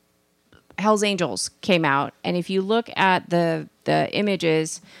motorcycle Hells Angels, came out. And if you look at the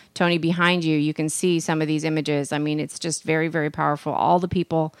images, Tony, behind you, you can see some of these images. I mean, it's just very, very powerful. All the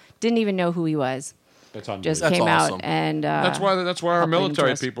people didn't even know who he was. That's unbelievable. Just That's came awesome. out, and that's why our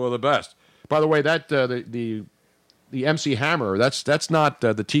military people are the best. By the way, that the MC Hammer, that's not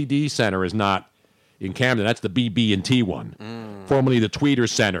the TD Center is not in Camden. That's the BB&T one, formerly the Tweeter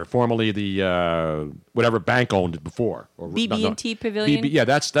Center, formerly the whatever bank owned it before. Or, BB&T Pavilion. Yeah,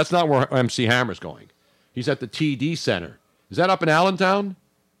 that's not where MC Hammer's going. He's at the TD Center. Is that up in Allentown?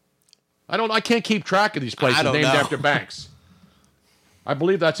 I can't keep track of these places named after banks. I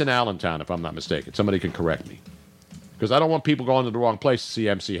believe that's in Allentown, if I'm not mistaken. Somebody can correct me, because I don't want people going to the wrong place to see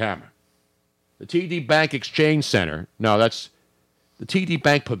MC Hammer. The TD Bank Exchange Center. No, that's the TD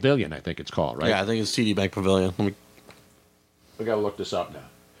Bank Pavilion, I think it's called, right? Yeah, I think it's TD Bank Pavilion. We got to look this up now.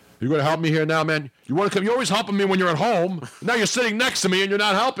 You going to help me here now, man? You want to come? You're always helping me when you're at home. Now you're sitting next to me and you're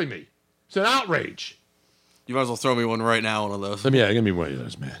not helping me. It's an outrage. You might as well throw me one right now, one of those. Give me one of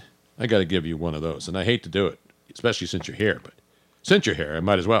those, man. I got to give you one of those, and I hate to do it, especially since you're here. But since you're here, I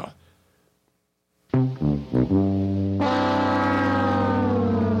might as well. Now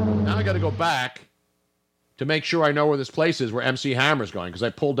I got to go back to make sure I know where this place is where MC Hammer's going, because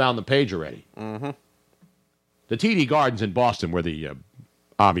I pulled down the page already. Mm-hmm. The TD Gardens in Boston, where the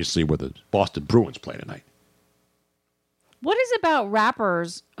Boston Bruins play tonight. What is it about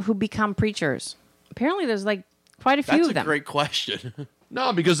rappers who become preachers? Apparently, there's quite a few of them. That's a great question.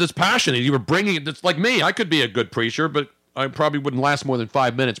 No, because it's passionate. You were bringing it. It's like me. I could be a good preacher, but I probably wouldn't last more than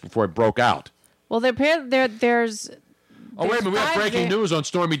 5 minutes before I broke out. Well, there's. Oh, wait a minute. We have breaking news on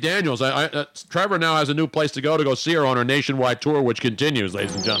Stormy Daniels. Trevor now has a new place to go see her on her nationwide tour, which continues,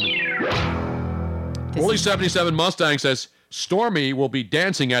 ladies and gentlemen. Only 77 Mustang says Stormy will be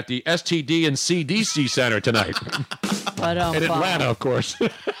dancing at the STD and CDC Center tonight. In Atlanta, of course.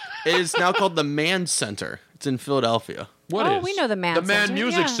 It is now called the Mann Center. It's in Philadelphia. We know the Mann Center. The Mann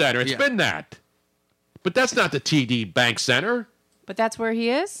Music Center. It's been that. But that's not the TD Bank Center. But that's where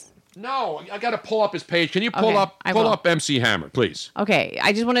he is? No, I got to pull up his page. Can you pull up MC Hammer, please? Okay,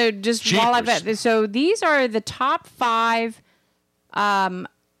 I just want to while I've at this. So these are the top 5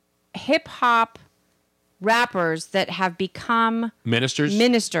 hip hop rappers that have become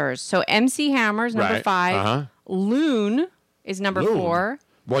ministers. So MC Hammer is number 5. Uh-huh. Loon is number 4.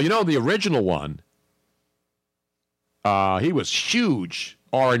 Well, the original one. He was huge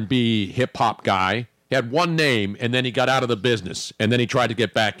R&B hip hop guy. He had one name, and then he got out of the business, and then he tried to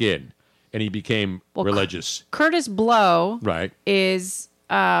get back in, and he became religious. Curtis Blow, right, is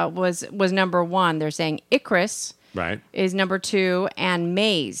was number 1. They're saying Icarus, right, is number 2, and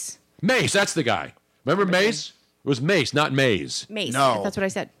Maze. Maze, that's the guy. Remember Maze? It was Mace, not Maze. Mace. No, that's what I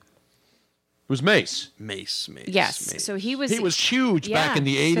said. It was Mace. Mace. Yes. Mace. So he was huge back in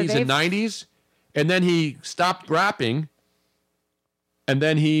the 80s and 90s, and then he stopped rapping. and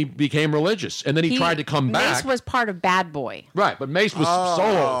then he became religious, and then he tried to come back. Mace was part of Bad Boy. Right, but Mace was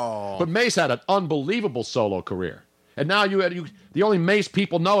solo. But Mace had an unbelievable solo career. And now the only Mace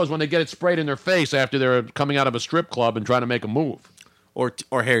people know is when they get it sprayed in their face after they're coming out of a strip club and trying to make a move. Or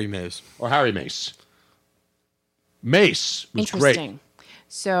Harry Mace. Or Harry Mace. Mace was Interesting. great.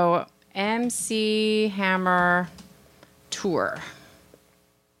 So MC Hammer tour.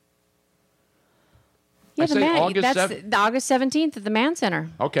 Yeah, say August that's the August 17th at the Mann Center.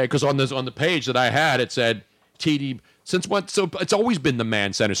 Okay, because on the page that I had, it said TD. So it's always been the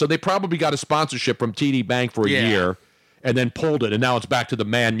Mann Center. So they probably got a sponsorship from TD Bank for a year, and then pulled it, and now it's back to the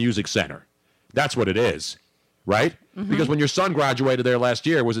Mann Music Center. That's what it is, right? Mm-hmm. Because when your son graduated there last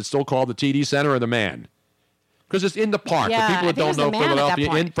year, was it still called the TD Center or the Mann? Because it's in the park. Yeah, For people I that think it was don't the know Mann at that Philadelphia,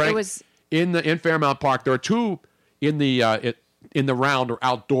 point. in Fairmount Park, there are two in the round or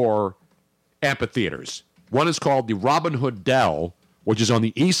outdoor amphitheaters. One is called the Robin Hood Dell, which is on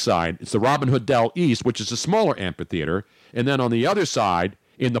the east side. It's the Robin Hood Dell East, which is a smaller amphitheater. And then on the other side,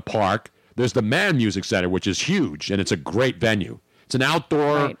 in the park, there's the Mann Music Center, which is huge, and it's a great venue. It's an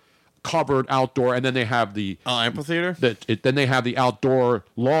outdoor, covered outdoor, and then they have the amphitheater. Then they have the outdoor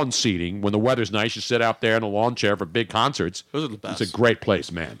lawn seating. When the weather's nice, you sit out there in a lawn chair for big concerts. Those are the best. It's a great place,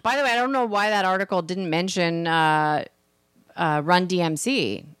 man. By the way, I don't know why that article didn't mention Run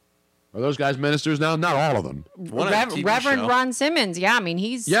DMC. Are those guys ministers now? Not all of them. Reverend Ron Simmons. Yeah, I mean,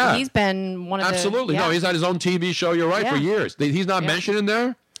 he's been one of the... Absolutely. Yeah. No, he's had his own TV show, you're right, for years. He's not mentioned in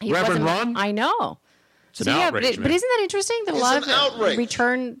there? He Reverend wasn't- Ron? I know. It's an outrage, but man. isn't that interesting that a lot of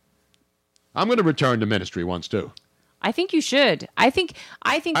return... I'm going to return to ministry once, too. I think you should. I think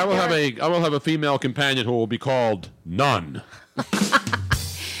I will have a female companion who will be called Nun.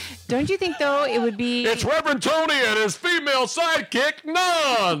 Don't you think, though, it would be... It's Reverend Tony and his female sidekick,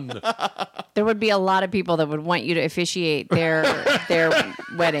 Nun. There would be a lot of people that would want you to officiate their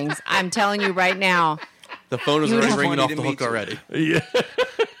weddings. I'm telling you right now. The phone is You would already have- ringing off the hook already. Yeah.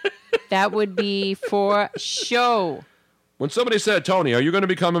 That would be for show. When somebody said, Tony, are you going to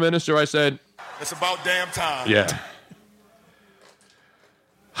become a minister? I said, It's about damn time. yeah.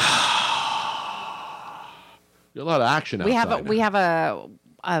 A lot of action outside. We have a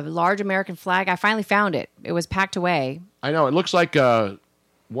large American flag. I finally found it. It was packed away. I know. It looks like one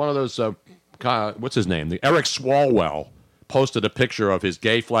of those, what's his name? The Eric Swalwell posted a picture of his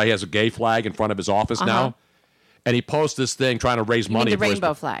gay flag. He has a gay flag in front of his office now. And he posts this thing trying to raise money. the for his-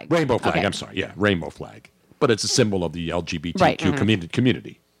 rainbow flag. Rainbow flag. Okay. I'm sorry. Yeah, rainbow flag. But it's a symbol of the LGBTQ Right. Mhm.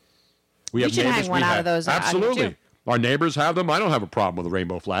 community. We have should hang neighbors. one out of those out here, Absolutely. too. Our neighbors have them. I don't have a problem with a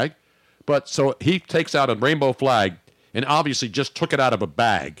rainbow flag. But so he takes out a rainbow flag and obviously just took it out of a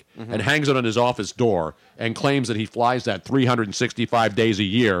bag and hangs it on his office door and claims that he flies that 365 days a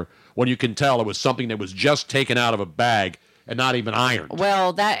year when you can tell it was something that was just taken out of a bag and not even ironed.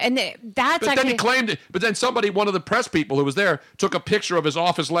 Well, that's But actually... then he claimed it. But then somebody, one of the press people who was there, took a picture of his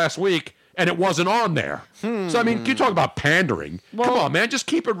office last week, and it wasn't on there. So I mean, you talk about pandering. Come on, man, just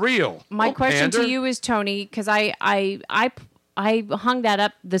keep it real. My Don't question pander. to you is, Tony, because I hung that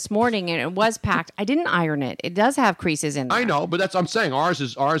up this morning and it was packed. I didn't iron it. It does have creases in there. I know, but that's I'm saying ours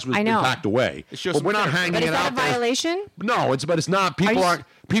was I know. packed away. But we're not hanging But is it that out a there. violation? No, it's not. People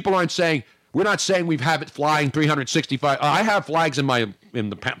you- aren't saying. We're not saying we've have it flying 365. I have flags in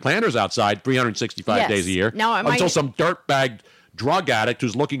the planters outside 365 Yes. days a year. Now, am I- until some dirtbag drug addict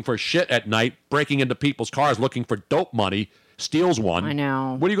who's looking for shit at night, breaking into people's cars looking for dope money, steals one. I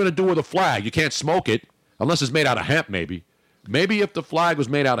know. What are you going to do with a flag? You can't smoke it unless it's made out of hemp. Maybe if the flag was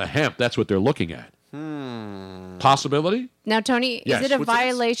made out of hemp, that's what they're looking at. Possibility? Now, Tony, Yes. is it a What's this?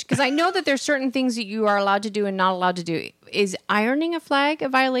 violation? Because I know that there's certain things that you are allowed to do and not allowed to do. Is ironing a flag a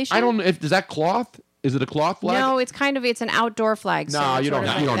violation? I don't know. Is that cloth? Is it a cloth flag? No, it's an outdoor flag. No, you don't.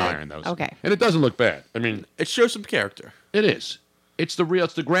 sort of You like don't that. iron those. Okay. And it doesn't look bad. I mean, it shows some character. It is. It's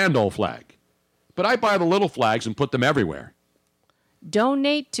the grand old flag. But I buy the little flags and put them everywhere.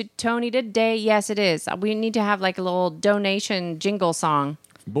 Donate to Tony today. Yes, it is. We need to have like a little donation jingle song.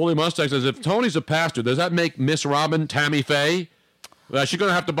 Bully Mustang says, if Tony's a pastor, does that make Miss Robin Tammy Faye? She's going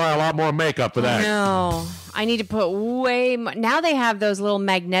to have to buy a lot more makeup for that. No, I need to put way more. Now they have those little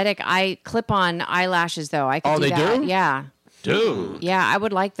magnetic clip-on eyelashes, though. I could Oh, do they that. do? Yeah. Dude. Yeah, I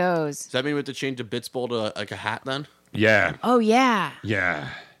would like those. Does that mean we have to change a Bits Bowl to like a hat then? Yeah. Oh, yeah. Yeah.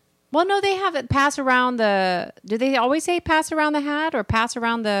 Well, no, they have it pass around the... Do they always say pass around the hat or pass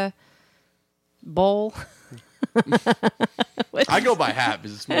around the bowl? I go by hat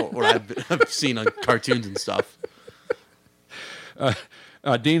because it's more what I've seen on cartoons and stuff.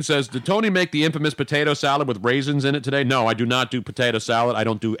 Dean says, did Tony make the infamous potato salad with raisins in it today? No, I do not do potato salad. I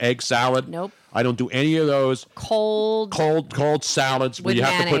don't do egg salad. Nope. I don't do any of those cold salads where with you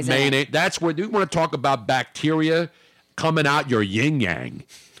have to put mayonnaise in it. mayonnaise. That's where you want to talk about bacteria coming out your yin yang.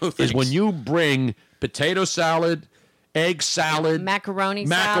 Is when you bring potato salad, egg salad, macaroni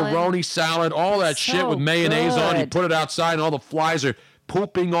salad, all that shit with mayonnaise on. You put it outside, and all the flies are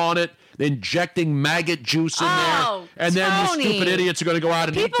pooping on it, injecting maggot juice in there, and then you stupid idiots are going to go out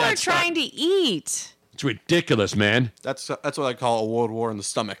and eat that People are stuff. trying to eat. It's ridiculous, man. That's what I call a world war in the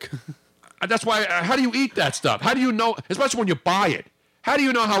stomach. That's why. How do you eat that stuff? How do you know? Especially when you buy it. How do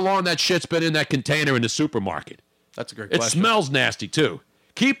you know how long that shit's been in that container in the supermarket? That's a great It question. smells nasty too.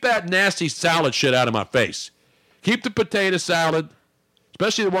 Keep that nasty salad shit out of my face. Keep the potato salad,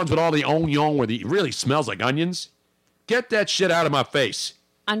 especially the ones with all the onion where it really smells like onions. Get that shit out of my face.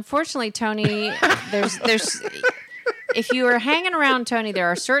 Unfortunately, Tony, there's if you are hanging around Tony, there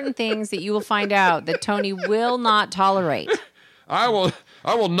are certain things that you will find out that Tony will not tolerate. I will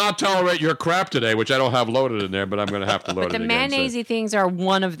not tolerate your crap today, which I don't have loaded in there, but I'm going to have to load But it the again. mayonnaise things are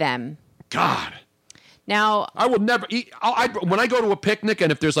one of them. God. Now, I will never eat. When I go to a picnic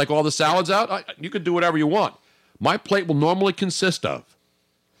and if there's like all the salads out, you can do whatever you want. My plate will normally consist of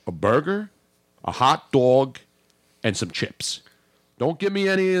a burger, a hot dog, and some chips. Don't give me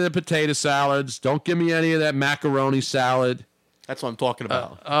any of the potato salads. Don't give me any of that macaroni salad. That's what I'm talking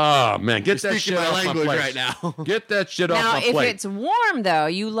about. Oh, man. Get You're that speaking shit my off my language plate. right now. Get that shit off now my if plate. it's warm though,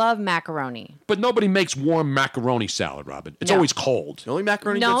 you love macaroni. But nobody makes warm macaroni salad, Robin. It's No. always cold. The only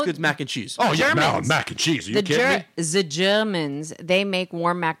macaroni No. that's good is mac and cheese. Oh, yeah, Germans. mac and cheese. Are you kidding me? The Germans, they make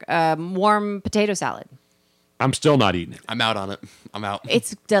warm warm potato salad. I'm still not eating it. I'm out on it. I'm out.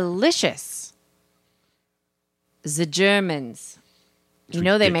 It's delicious. The Germans. You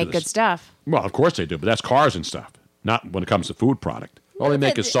know they make good ridiculous. stuff. Well, of course they do, but that's cars and stuff. Not when it comes to food product. All they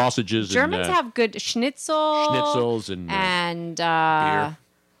make is sausages Germans and have good schnitzel. schnitzels and beer.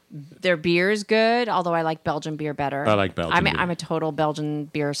 Their beer is good, although I like Belgian beer better. I like Belgian beer. I'm a total Belgian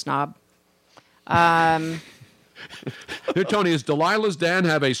beer snob. Here, Tony, is Delilah's Den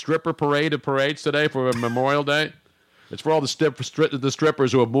have a stripper parade of parades today for Memorial Day? It's for all the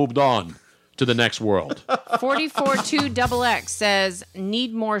strippers who have moved on to the next world. 442XX says,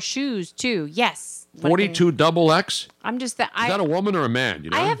 need more shoes too. Yes. 42 double X? I'm just Is that a woman or a man? You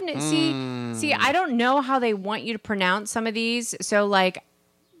know? I haven't see. I don't know how they want you to pronounce some of these. So like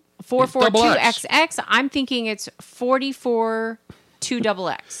 442XX, I'm thinking it's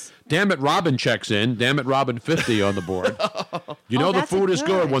 442XX. Damn it, Robin checks in. Damn it, Robin 50 on the board. You know the that's food is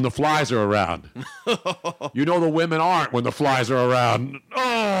good when the flies are around. You know the women aren't when the flies are around.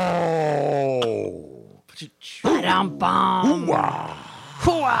 Oh. Ba-dum-bum. Hoo-wah.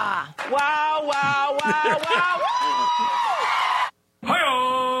 Hoo-wah. Wow, wow, wow, wow.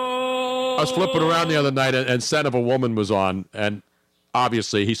 I was flipping around the other night and Son of a Woman was on, and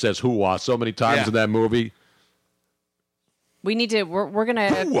obviously he says hoo-wah so many times in that movie. We need to. We're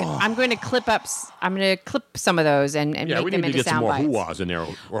gonna. I'm going to clip up. I'm going to clip some of those and make we them need to into get some sound more bites. hoo-wahs in there,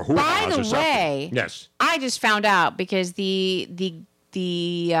 or hoo-wahs By the or something. way, Yes. I just found out because the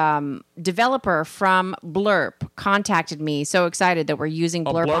developer from Blurp contacted me. So excited that we're using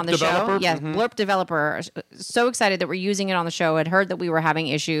Blurp, Blurp on the developer? show. Yes, Mhm. Blurp developer. So excited that we're using it on the show. Had heard that we were having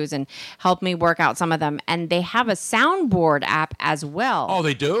issues and helped me work out some of them. And they have a soundboard app as well. Oh,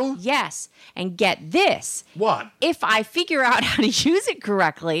 they do? Yes. And get this. What? If I figure out how to use it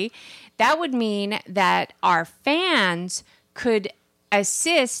correctly, that would mean that our fans could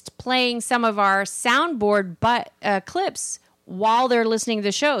assist playing some of our soundboard clips while they're listening to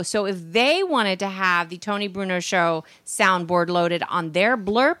the show. So if they wanted to have the Tony Bruno Show soundboard loaded on their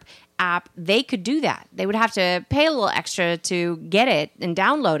Blurp app, they could do that. They would have to pay a little extra to get it and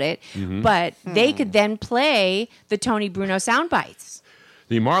download it, but they could then play the Tony Bruno sound bites.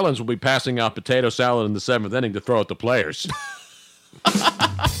 The Marlins will be passing out potato salad in the 7th inning to throw at the players.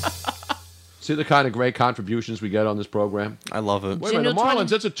 See the kind of great contributions we get on this program? I love it. Wait a minute, the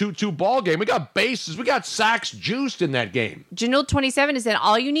Marlins, it's a 2-2 ball game. We got bases. We got sacks juiced in that game. Janil 27 is that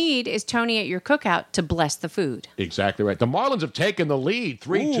all you need is Tony at your cookout to bless the food. Exactly right. The Marlins have taken the lead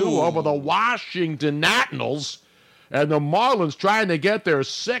 3-2 over the Washington Nationals. And the Marlins trying to get their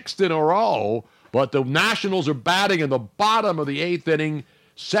 6th in a row. But the Nationals are batting in the bottom of the 8th inning,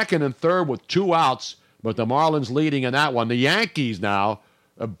 2nd and 3rd with 2 outs. But the Marlins leading in that one. The Yankees now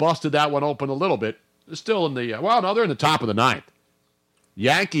busted that one open a little bit. They're still in the, they're in the top of the 9th.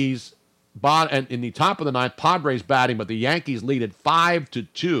 Yankees, and in the top of the 9th, Padres batting, but the Yankees lead at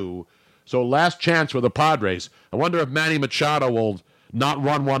 5-2. So last chance for the Padres. I wonder if Manny Machado will not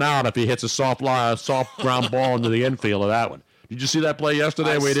run one out if he hits a soft ground ball into the infield of that one. Did you see that play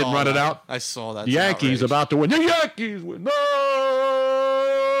yesterday where he didn't run it out? I saw that. The Yankees about to win. The Yankees win. No,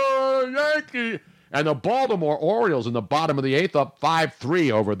 Yankees. And the Baltimore Orioles in the bottom of the 8th up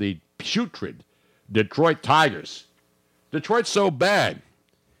 5-3 over the putrid Detroit Tigers. Detroit's so bad.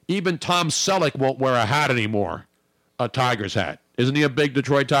 Even Tom Selleck won't wear a hat anymore. A Tigers hat. Isn't he a big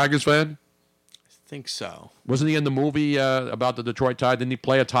Detroit Tigers fan? I think so. Wasn't he in the movie about the Detroit Tigers? Didn't he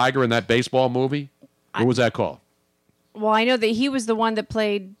play a tiger in that baseball movie? What was that called? Well, I know that he was the one that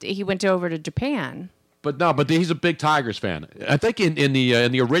played. He went over to Japan. But he's a big Tigers fan. I think in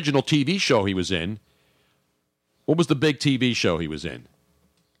the original TV show he was in. What was the big TV show he was in?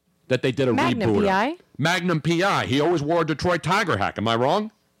 That they did a Magnum reboot PI? of. Magnum PI. He always wore a Detroit Tiger hat. Am I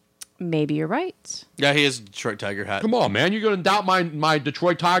wrong? Maybe you're right. Yeah, he has a Detroit Tiger hat. Come on, man. You're going to doubt my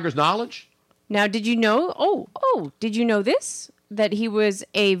Detroit Tigers knowledge? Now, did you know? Did you know this? That he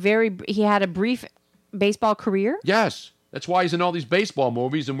had a brief baseball career. Yes. That's why he's in all these baseball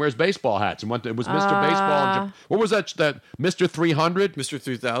movies and wears baseball hats. And it was Mr. Baseball. What was that? Mr. 300? Mr.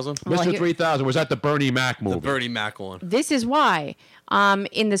 3000? Mr. 3000. Was that the Bernie Mac movie? The Bernie Mac one. This is why.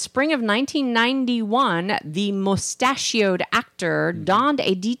 In the spring of 1991, the mustachioed actor donned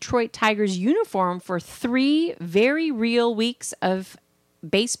a Detroit Tigers uniform for 3 very real weeks of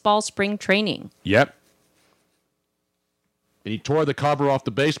baseball spring training. Yep. And he tore the cover off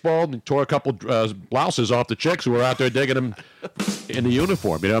the baseball and he tore a couple blouses off the chicks who were out there digging him in the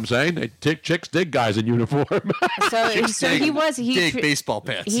uniform. You know what I'm saying? Chicks dig guys in uniform. So he was dig baseball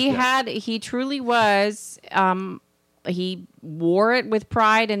pants. He truly was. He wore it with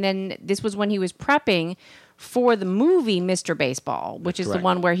pride, and then this was when he was prepping for the movie Mr. Baseball, which is the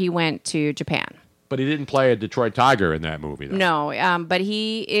one where he went to Japan. But he didn't play a Detroit Tiger in that movie, though. No, but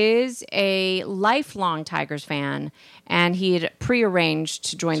he is a lifelong Tigers fan, and he had prearranged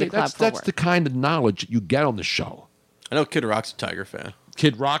to join the club for That's work. the kind of knowledge you get on the show. I know Kid Rock's a Tiger fan.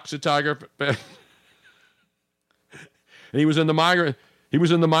 Kid Rock's a Tiger fan. And he was in the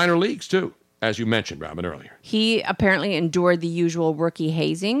minor leagues, too, as you mentioned, Robin, earlier. He apparently endured the usual rookie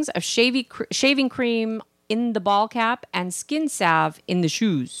hazings of shaving cream in the ball cap and skin salve in the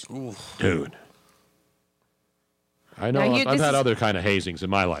shoes. Dude. I know I've had other kind of hazings in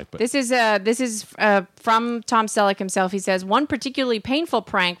my life. But This is from Tom Selleck himself. He says, one particularly painful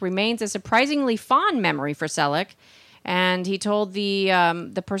prank remains a surprisingly fond memory for Selleck. And he told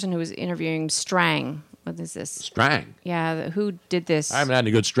the person who was interviewing Strang, what is this? Strang? Yeah, who did this? I haven't had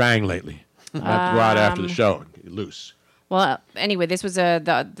any good Strang lately. I have to go out after the show and get loose. Well, anyway, this was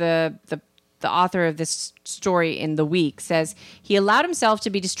the author of this story in The Week says he allowed himself to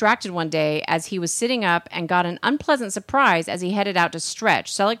be distracted one day as he was sitting up and got an unpleasant surprise as he headed out to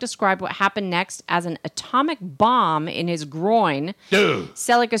stretch. Selleck described what happened next as an atomic bomb in his groin. Dude.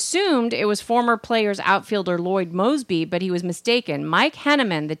 Selleck assumed it was former Players outfielder Lloyd Moseby, but he was mistaken. Mike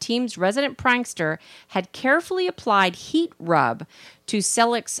Henneman, the team's resident prankster, had carefully applied heat rub to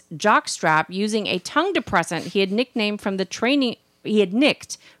Selleck's jockstrap using a tongue depressant he had nicked from the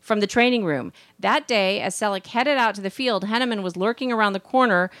training room. That day, as Selleck headed out to the field, Henneman was lurking around the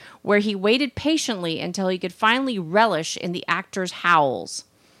corner where he waited patiently until he could finally relish in the actor's howls.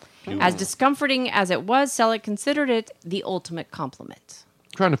 As discomforting as it was, Selleck considered it the ultimate compliment.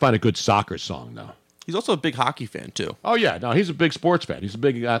 I'm trying to find a good soccer song, though. He's also a big hockey fan, too. Oh, yeah. No, he's a big sports fan. He's a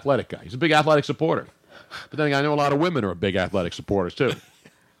big athletic guy. He's a big athletic supporter. But then I know a lot of women are big athletic supporters, too.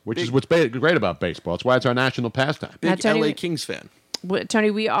 Which is what's great about baseball. It's why it's our national pastime. Big Tony, LA Kings fan.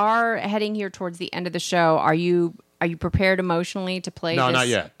 Tony, we are heading here towards the end of the show. Are you prepared emotionally to play No, this? not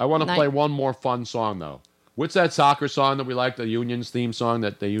yet. I want to play one more fun song, though. What's that soccer song that we like, the Union's theme song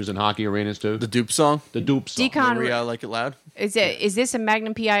that they use in hockey arenas, too? The Dupe song? The Dupe song. Decon, Maria, I Like It Loud? Is this a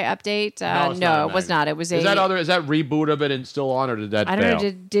Magnum PI update? No, it was not. It was Is that reboot of it and still on, or did that I don't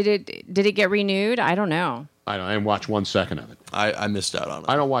know. Did it get renewed? I don't know. I didn't watch 1 second of it. I missed out on it.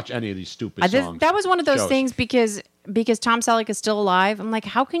 I don't watch any of these stupid songs. That was one of those shows. things because Tom Selleck is still alive. I'm like,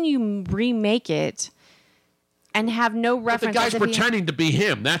 how can you remake it and have no reference? But the guy's pretending to be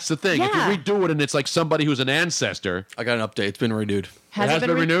him. That's the thing. Yeah. If you redo it and it's like somebody who's an ancestor. I got an update. It's been renewed. Has it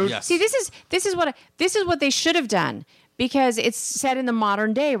been renewed? Yes. See, this is what they should have done. Because it's set in the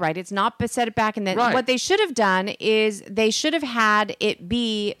modern day, right? It's not set back in the... Right. What they should have done is they should have had it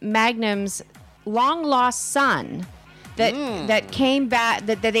be Magnum's long-lost son that came back,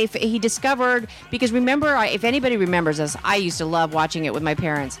 he discovered... Because remember, if anybody remembers this, I used to love watching it with my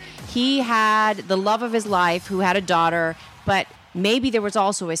parents. He had the love of his life who had a daughter, but... Maybe there was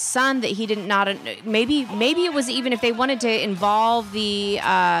also a son that he did not... Maybe it was even if they wanted to involve the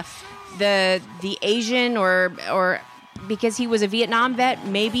Asian or because he was a Vietnam vet,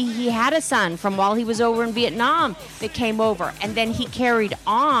 maybe he had a son from while he was over in Vietnam that came over, and then he carried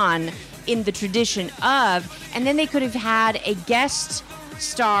on in the tradition of, and then they could have had a guest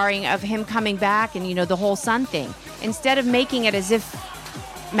starring of him coming back and, the whole son thing, instead of making it as if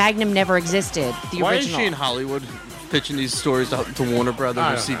Magnum never existed, the Why original. is she in Hollywood pitching these stories out to Warner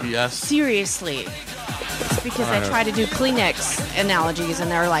Brothers or CBS? Seriously. It's because I try to do Kleenex analogies,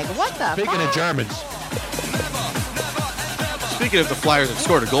 and they're like, what the Speaking fuck? of Germans. Speaking of the Flyers have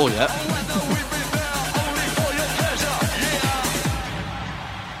scored a goal yet.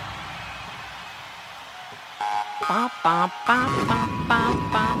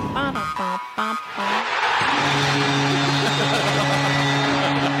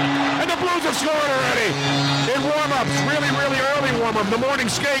 And the Blues have scored already in warm-ups. Really, really early warm-up. The morning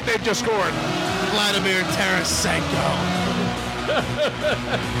skate, they've just scored. Vladimir Tarasenko.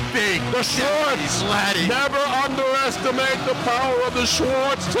 Big. The Schwartz. Never underestimate the power of the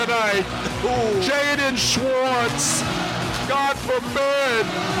Schwartz tonight. Jaden Schwartz. God forbid.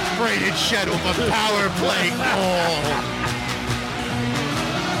 Braden Shed with a power play goal.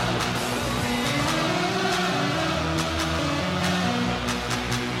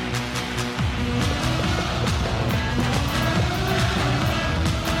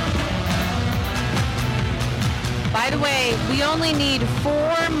 By the way, we only need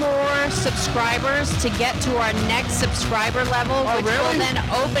 4 more subscribers to get to our next subscriber level, which will then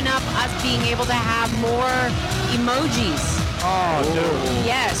open up us being able to have more emojis. Oh, dude.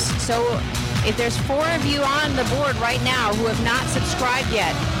 Yes. So if there's 4 of you on the board right now who have not subscribed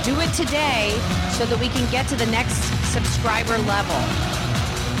yet, do it today so that we can get to the next subscriber level.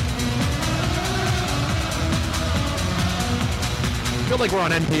 I feel like we're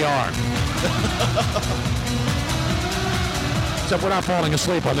on NPR. Except we're not falling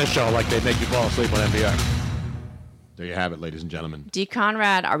asleep on this show like they make you fall asleep on NPR. There you have it, ladies and gentlemen. D.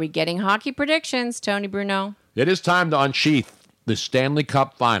 Conrad, are we getting hockey predictions, Tony Bruno? It is time to unsheath the Stanley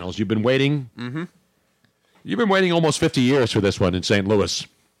Cup Finals. You've been waiting. Mm-hmm. You've been waiting almost 50 years for this one in St. Louis.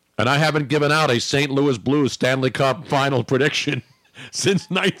 And I haven't given out a St. Louis Blues Stanley Cup Final prediction since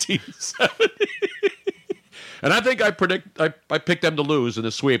 1970. And I think I picked them to lose in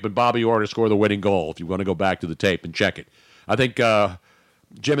the sweep and Bobby Orr to score the winning goal, if you want to go back to the tape and check it. I think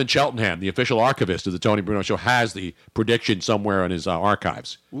Jim and Cheltenham, the official archivist of the Tony Bruno Show, has the prediction somewhere in his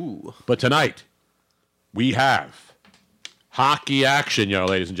archives. Ooh. But tonight, we have hockey action,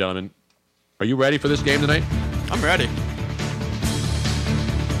 ladies and gentlemen. Are you ready for this game tonight? I'm ready.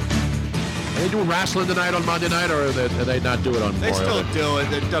 Are they doing wrestling tonight on Monday night, or do they not do it on They Memorial still Day? do it.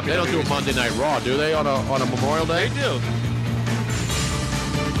 They don't do a Monday Night Raw, do they, on a Memorial Day? They do.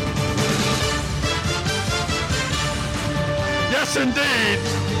 Yes, indeed.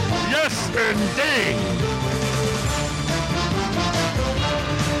 Yes, indeed.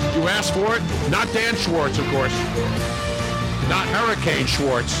 You asked for it? Not Dan Schwartz, of course. Not Hurricane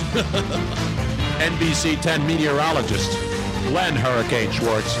Schwartz. NBC 10 meteorologist. Glenn Hurricane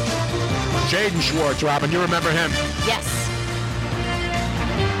Schwartz. Jaden Schwartz, Robin, you remember him? Yes.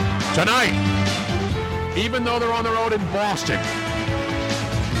 Tonight, even though they're on the road in Boston,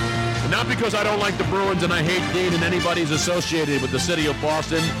 not because I don't like the Bruins and I hate Dean and anybody's associated with the city of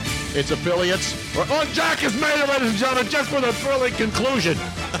Boston, its affiliates. Jack has made it, ladies and gentlemen, just for the thrilling conclusion.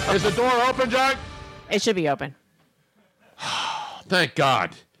 Is the door open, Jack? It should be open. Thank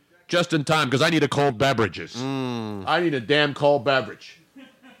God. Just in time, because I need a cold beverages. I need a damn cold beverage.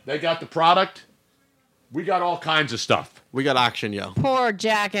 They got the product. We got all kinds of stuff. We got action, yo. Poor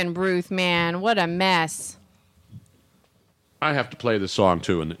Jack and Bruce, man. What a mess. I have to play this song,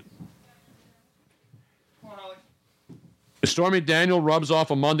 too. And Stormy Daniel rubs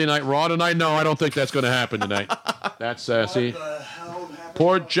off a Monday Night Raw tonight? No, I don't think that's going to happen tonight. That's, see.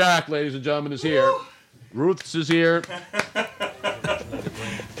 Poor Jack, ladies and gentlemen, is here. Ruth's is here.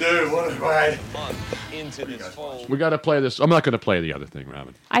 Dude, what a ride. Into this fold. We got to play this. I'm not going to play the other thing,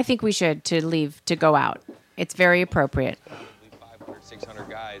 Robin. I think we should to go out. It's very appropriate. 500, 600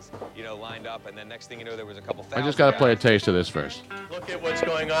 guys, lined up, and then next thing you know, there was a couple I thousand. just got to play a taste of this first. Look at what's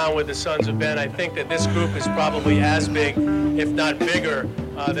going on with the Sons of Ben. I think that this group is probably as big, if not bigger,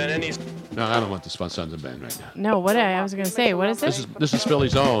 than any. No, I don't want this fun Sons of Ben right now. No, what I was going to say. What is this? This is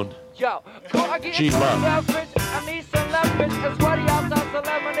Philly's own. Yo, G Love. I need some leverage. A sweaty outside, so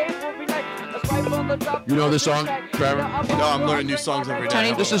lemonade will be nice. A swipe on the top. You know this song, Trevor? No, I'm learning new songs every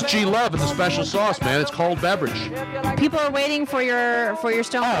day. This is G Love and the special sauce, man. It's cold beverage. People are waiting for your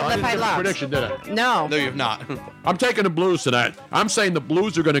Stone Cold I Lip didn't High give a Love. prediction, did I? No. No, you have not. I'm taking the Blues tonight. I'm saying the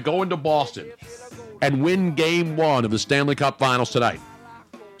Blues are going to go into Boston and win Game 1 of the Stanley Cup Finals tonight.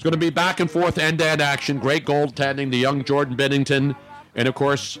 It's going to be back and forth end-to-end action. Great goaltending, the young Jordan Binnington. And, of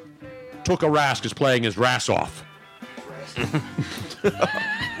course, Tuukka Rask is playing his ass off.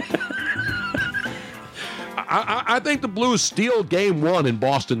 I think the Blues steal game 1 in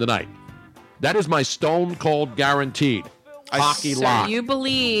Boston tonight. That is my stone-cold guaranteed hockey lock. So you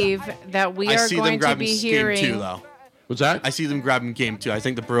believe that we are going to be hearing... game 2, though. What's that? I see them grabbing game 2. I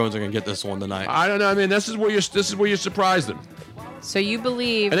think the Bruins are going to get this one tonight. I don't know. I mean, this is where you surprise them. So you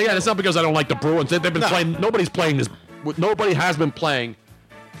believe... And again, it's not because I don't like the Bruins. They've been playing... Nobody has been playing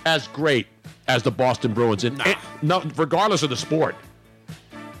as great as the Boston Bruins. Regardless of the sport.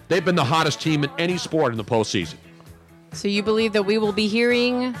 They've been the hottest team in any sport in the postseason. So you believe that we will be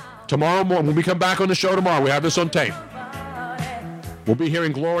hearing... Tomorrow morning, when we come back on the show tomorrow, we have this on tape. We'll be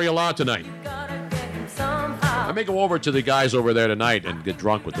hearing Gloria La tonight. I may go over to the guys over there tonight and get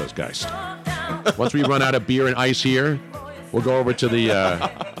drunk with those guys. Once we run out of beer and ice here, we'll go over to the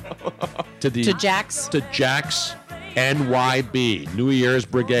to Jack's NYB, New Year's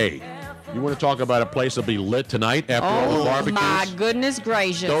Brigade. You want to talk about a place that'll be lit tonight after all the barbecues? My goodness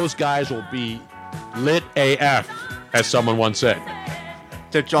gracious. Those guys will be lit AF, as someone once said.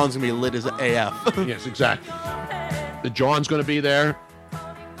 That John's going to be lit as AF. Yes, exactly. The John's going to be there.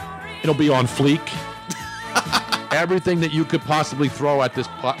 It'll be on fleek. Everything that you could possibly throw at this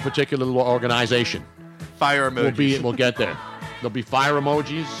particular little organization. Fire emojis. We'll get there. There'll be fire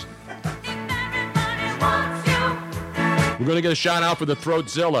emojis. We're going to get a shout out for the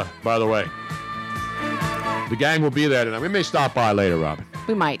Throatzilla, by the way. The gang will be there tonight. We may stop by later, Robin.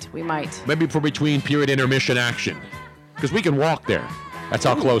 We might. Maybe for between period intermission action. Because we can walk there. That's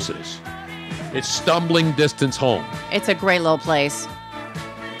how close it is. It's stumbling distance home. It's a great little place.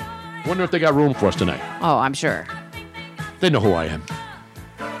 Wonder if they got room for us tonight. Oh, I'm sure. They know who I am.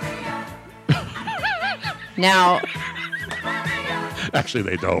 Now... Actually,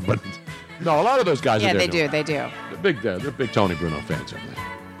 they don't, but... No, a lot of those guys are there. Yeah, they do. They're big Tony Bruno fans over there.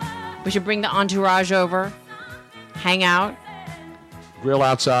 We should bring the entourage over. Hang out. Grill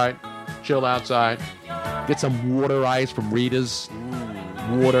outside. Chill outside. Get some water ice from Rita's.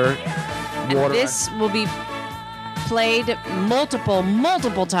 Water. And this will be played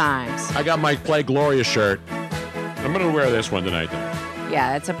multiple times. I got my Play Gloria shirt. I'm going to wear this one tonight, though.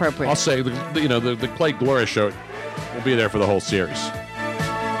 Yeah, that's appropriate. I'll say, the Play Gloria shirt will be there for the whole series.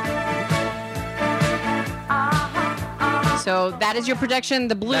 So that is your prediction,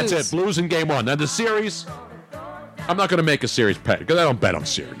 the Blues. That's it, Blues in game 1. Now, the series, I'm not going to make a series bet, because I don't bet on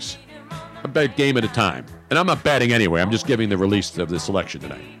series. I bet game at a time. And I'm not betting anyway. I'm just giving the release of the selection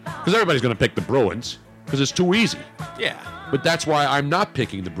tonight. Because everybody's going to pick the Bruins, because it's too easy. Yeah. But that's why I'm not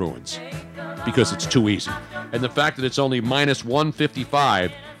picking the Bruins, because it's too easy. And the fact that it's only minus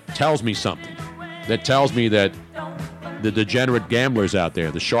 155 tells me something. That tells me that the degenerate gamblers out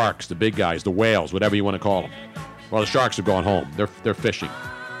there, the Sharks, the big guys, the whales, whatever you want to call them, well, the Sharks have gone home. They're fishing.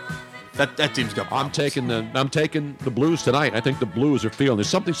 That team's got problems. I'm taking the Blues tonight. I think the Blues are feeling there's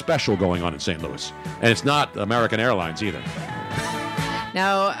something special going on in St. Louis, and it's not American Airlines either.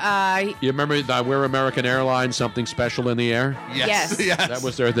 Now, you remember that we're American Airlines, something special in the air? Yes. That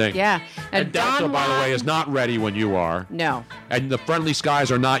was their thing. Yeah. And Delta, by the way, is not ready when you are. No. And the friendly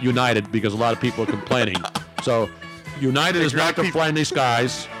skies are not United because a lot of people are complaining. So United is not the friendly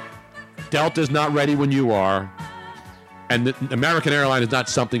skies. Delta is not ready when you are. And the American Airlines is not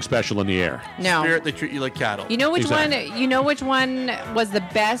something special in the air. No. Spirit, they treat you like cattle. You know which one? You know which one was the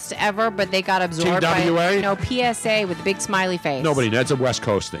best ever, but they got absorbed TWA? by PSA with the big smiley face. Nobody. That's a West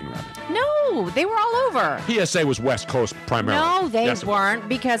Coast thing, Robin. No, they were all over. PSA was West Coast primarily. No, they Yes, weren't,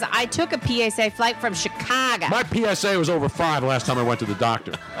 because I took a PSA flight from Chicago. My PSA was over 5 last time I went to the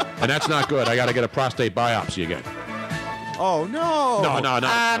doctor, and that's not good. I got to get a prostate biopsy again. Oh, no. No.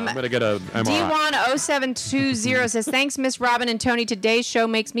 I'm going to get a MRI. D10720 says, thanks, Miss Robin and Tony. Today's show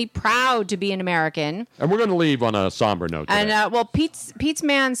makes me proud to be an American. And we're going to leave on a somber note today. And, Pete's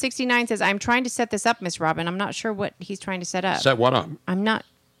Man 69 says, I'm trying to set this up, Miss Robin. I'm not sure what he's trying to set up. Set what up? I'm not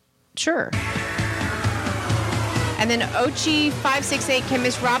sure. And then Ochi568, can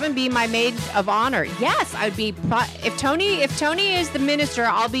Miss Robin be my maid of honor? Yes, I'd be. If Tony is the minister,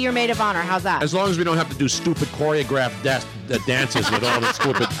 I'll be your maid of honor. How's that? As long as we don't have to do stupid choreographed dances with all the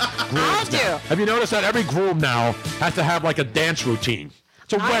stupid grooms. I'll do. Have you noticed that every groom now has to have like a dance routine?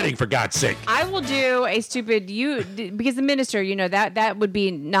 It's a wedding, for God's sake. I will do a stupid because the minister, that would be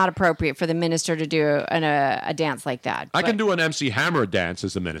not appropriate for the minister to do a dance like that. I can do an MC Hammer dance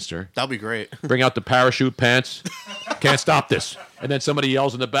as the minister. That'd be great. Bring out the parachute pants. Can't stop this. And then somebody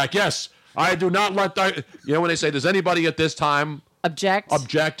yells in the back, yes, I do not let that. You know when they say, does anybody at this time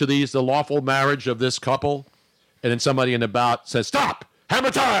object to the lawful marriage of this couple? And then somebody in the bout says, stop. hammer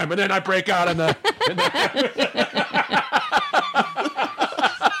time, and then I break out in the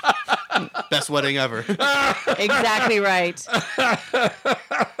Best wedding ever. Exactly right.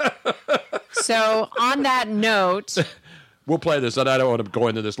 So on that note, we'll play this, and I don't want to go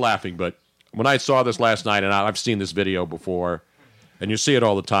into this laughing, but when I saw this last night, and I've seen this video before, and you see it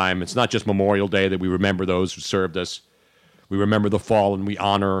all the time, it's not just Memorial Day that we remember those who served us. We remember the fallen. We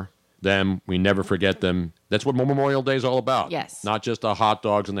honor them. We never forget them. That's what Memorial Day is all about. Yes. Not just the hot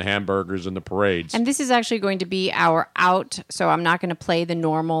dogs and the hamburgers and the parades. and this is actually going to be our out, so I'm not going to play the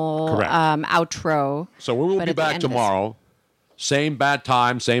normal Correct. Outro. So we will But be at the back end of this- tomorrow. Same bad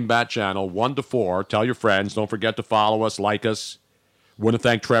time, same bad channel, 1 to 4. Tell your friends. Don't forget to follow us, like us. Want to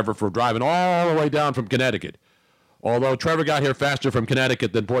thank Trevor for driving all the way down from Connecticut. Although Trevor got here faster from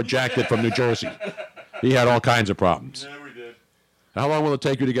Connecticut than poor Jack did from New Jersey. He had all kinds of problems. Yeah, we did. How long will it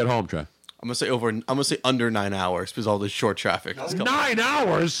take you to get home, Trev? I'm gonna say under 9 hours because all this short traffic. 9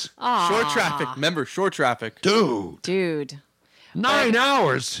 hours? Short traffic. Remember, short traffic. Dude. 9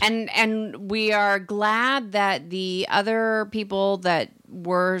 hours. And we are glad that the other people that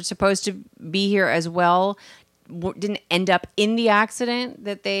were supposed to be here as well didn't end up in the accident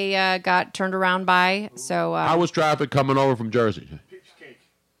that they got turned around by. So How was traffic coming over from Jersey?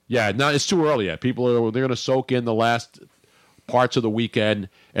 Yeah, no, it's too early yet. They're going to soak in the last parts of the weekend,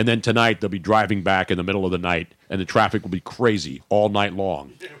 and then tonight they'll be driving back in the middle of the night, and the traffic will be crazy all night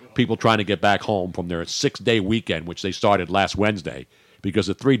long. People trying to get back home from their 6-day weekend, which they started last Wednesday, because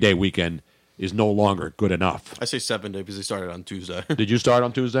the 3-day weekend is no longer good enough. I say 7 days because they started on Tuesday. Did you start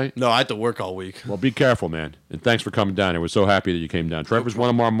on Tuesday? No, I had to work all week. Well, be careful, man. And thanks for coming down here. We're so happy that you came down. Trevor's one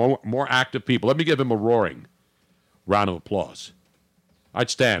of our more active people. Let me give him a roaring round of applause. I'd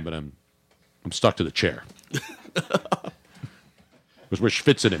stand, but I'm stuck to the chair. Because we're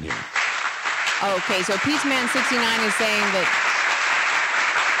schwitzing in here. Okay, so Peachman69 is saying that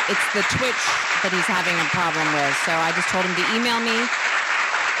it's the Twitch that he's having a problem with. So I just told him to email me.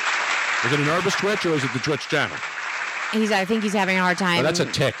 Is it a nervous twitch or is it the Twitch channel? I think he's having a hard time. Oh, that's a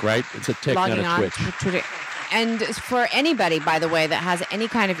tick, right? It's a tick, not logging a on twitch. to Twitter. And for anybody, by the way, that has any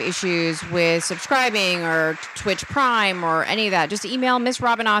kind of issues with subscribing or Twitch Prime or any of that, just email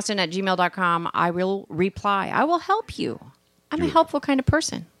MissRobinAustin@gmail.com. I will reply. I will help you. I'm a helpful kind of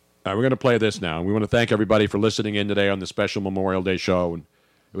person. All right, we're going to play this now. We want to thank everybody for listening in today on the special Memorial Day show. And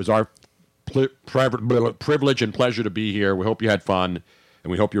it was our privilege and pleasure to be here. We hope you had fun,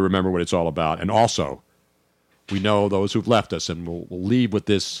 and we hope you remember what it's all about. And also, we know those who've left us, and we'll leave with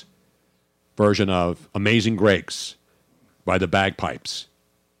this version of Amazing Grace by the Bagpipes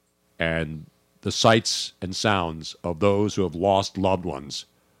and the sights and sounds of those who have lost loved ones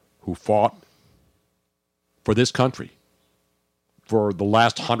who fought for this country for the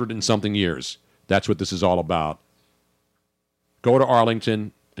last 100 and something years. That's what this is all about. Go to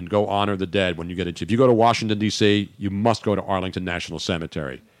Arlington and go honor the dead when you get into. If you go to Washington, D.C., you must go to Arlington National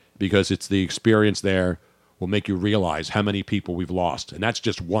Cemetery because it's the experience there will make you realize how many people we've lost. And that's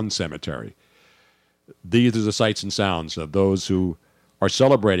just one cemetery. These are the sights and sounds of those who are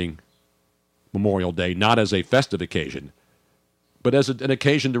celebrating Memorial Day, not as a festive occasion, but as an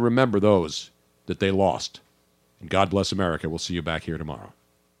occasion to remember those that they lost. And God bless America. We'll see you back here tomorrow.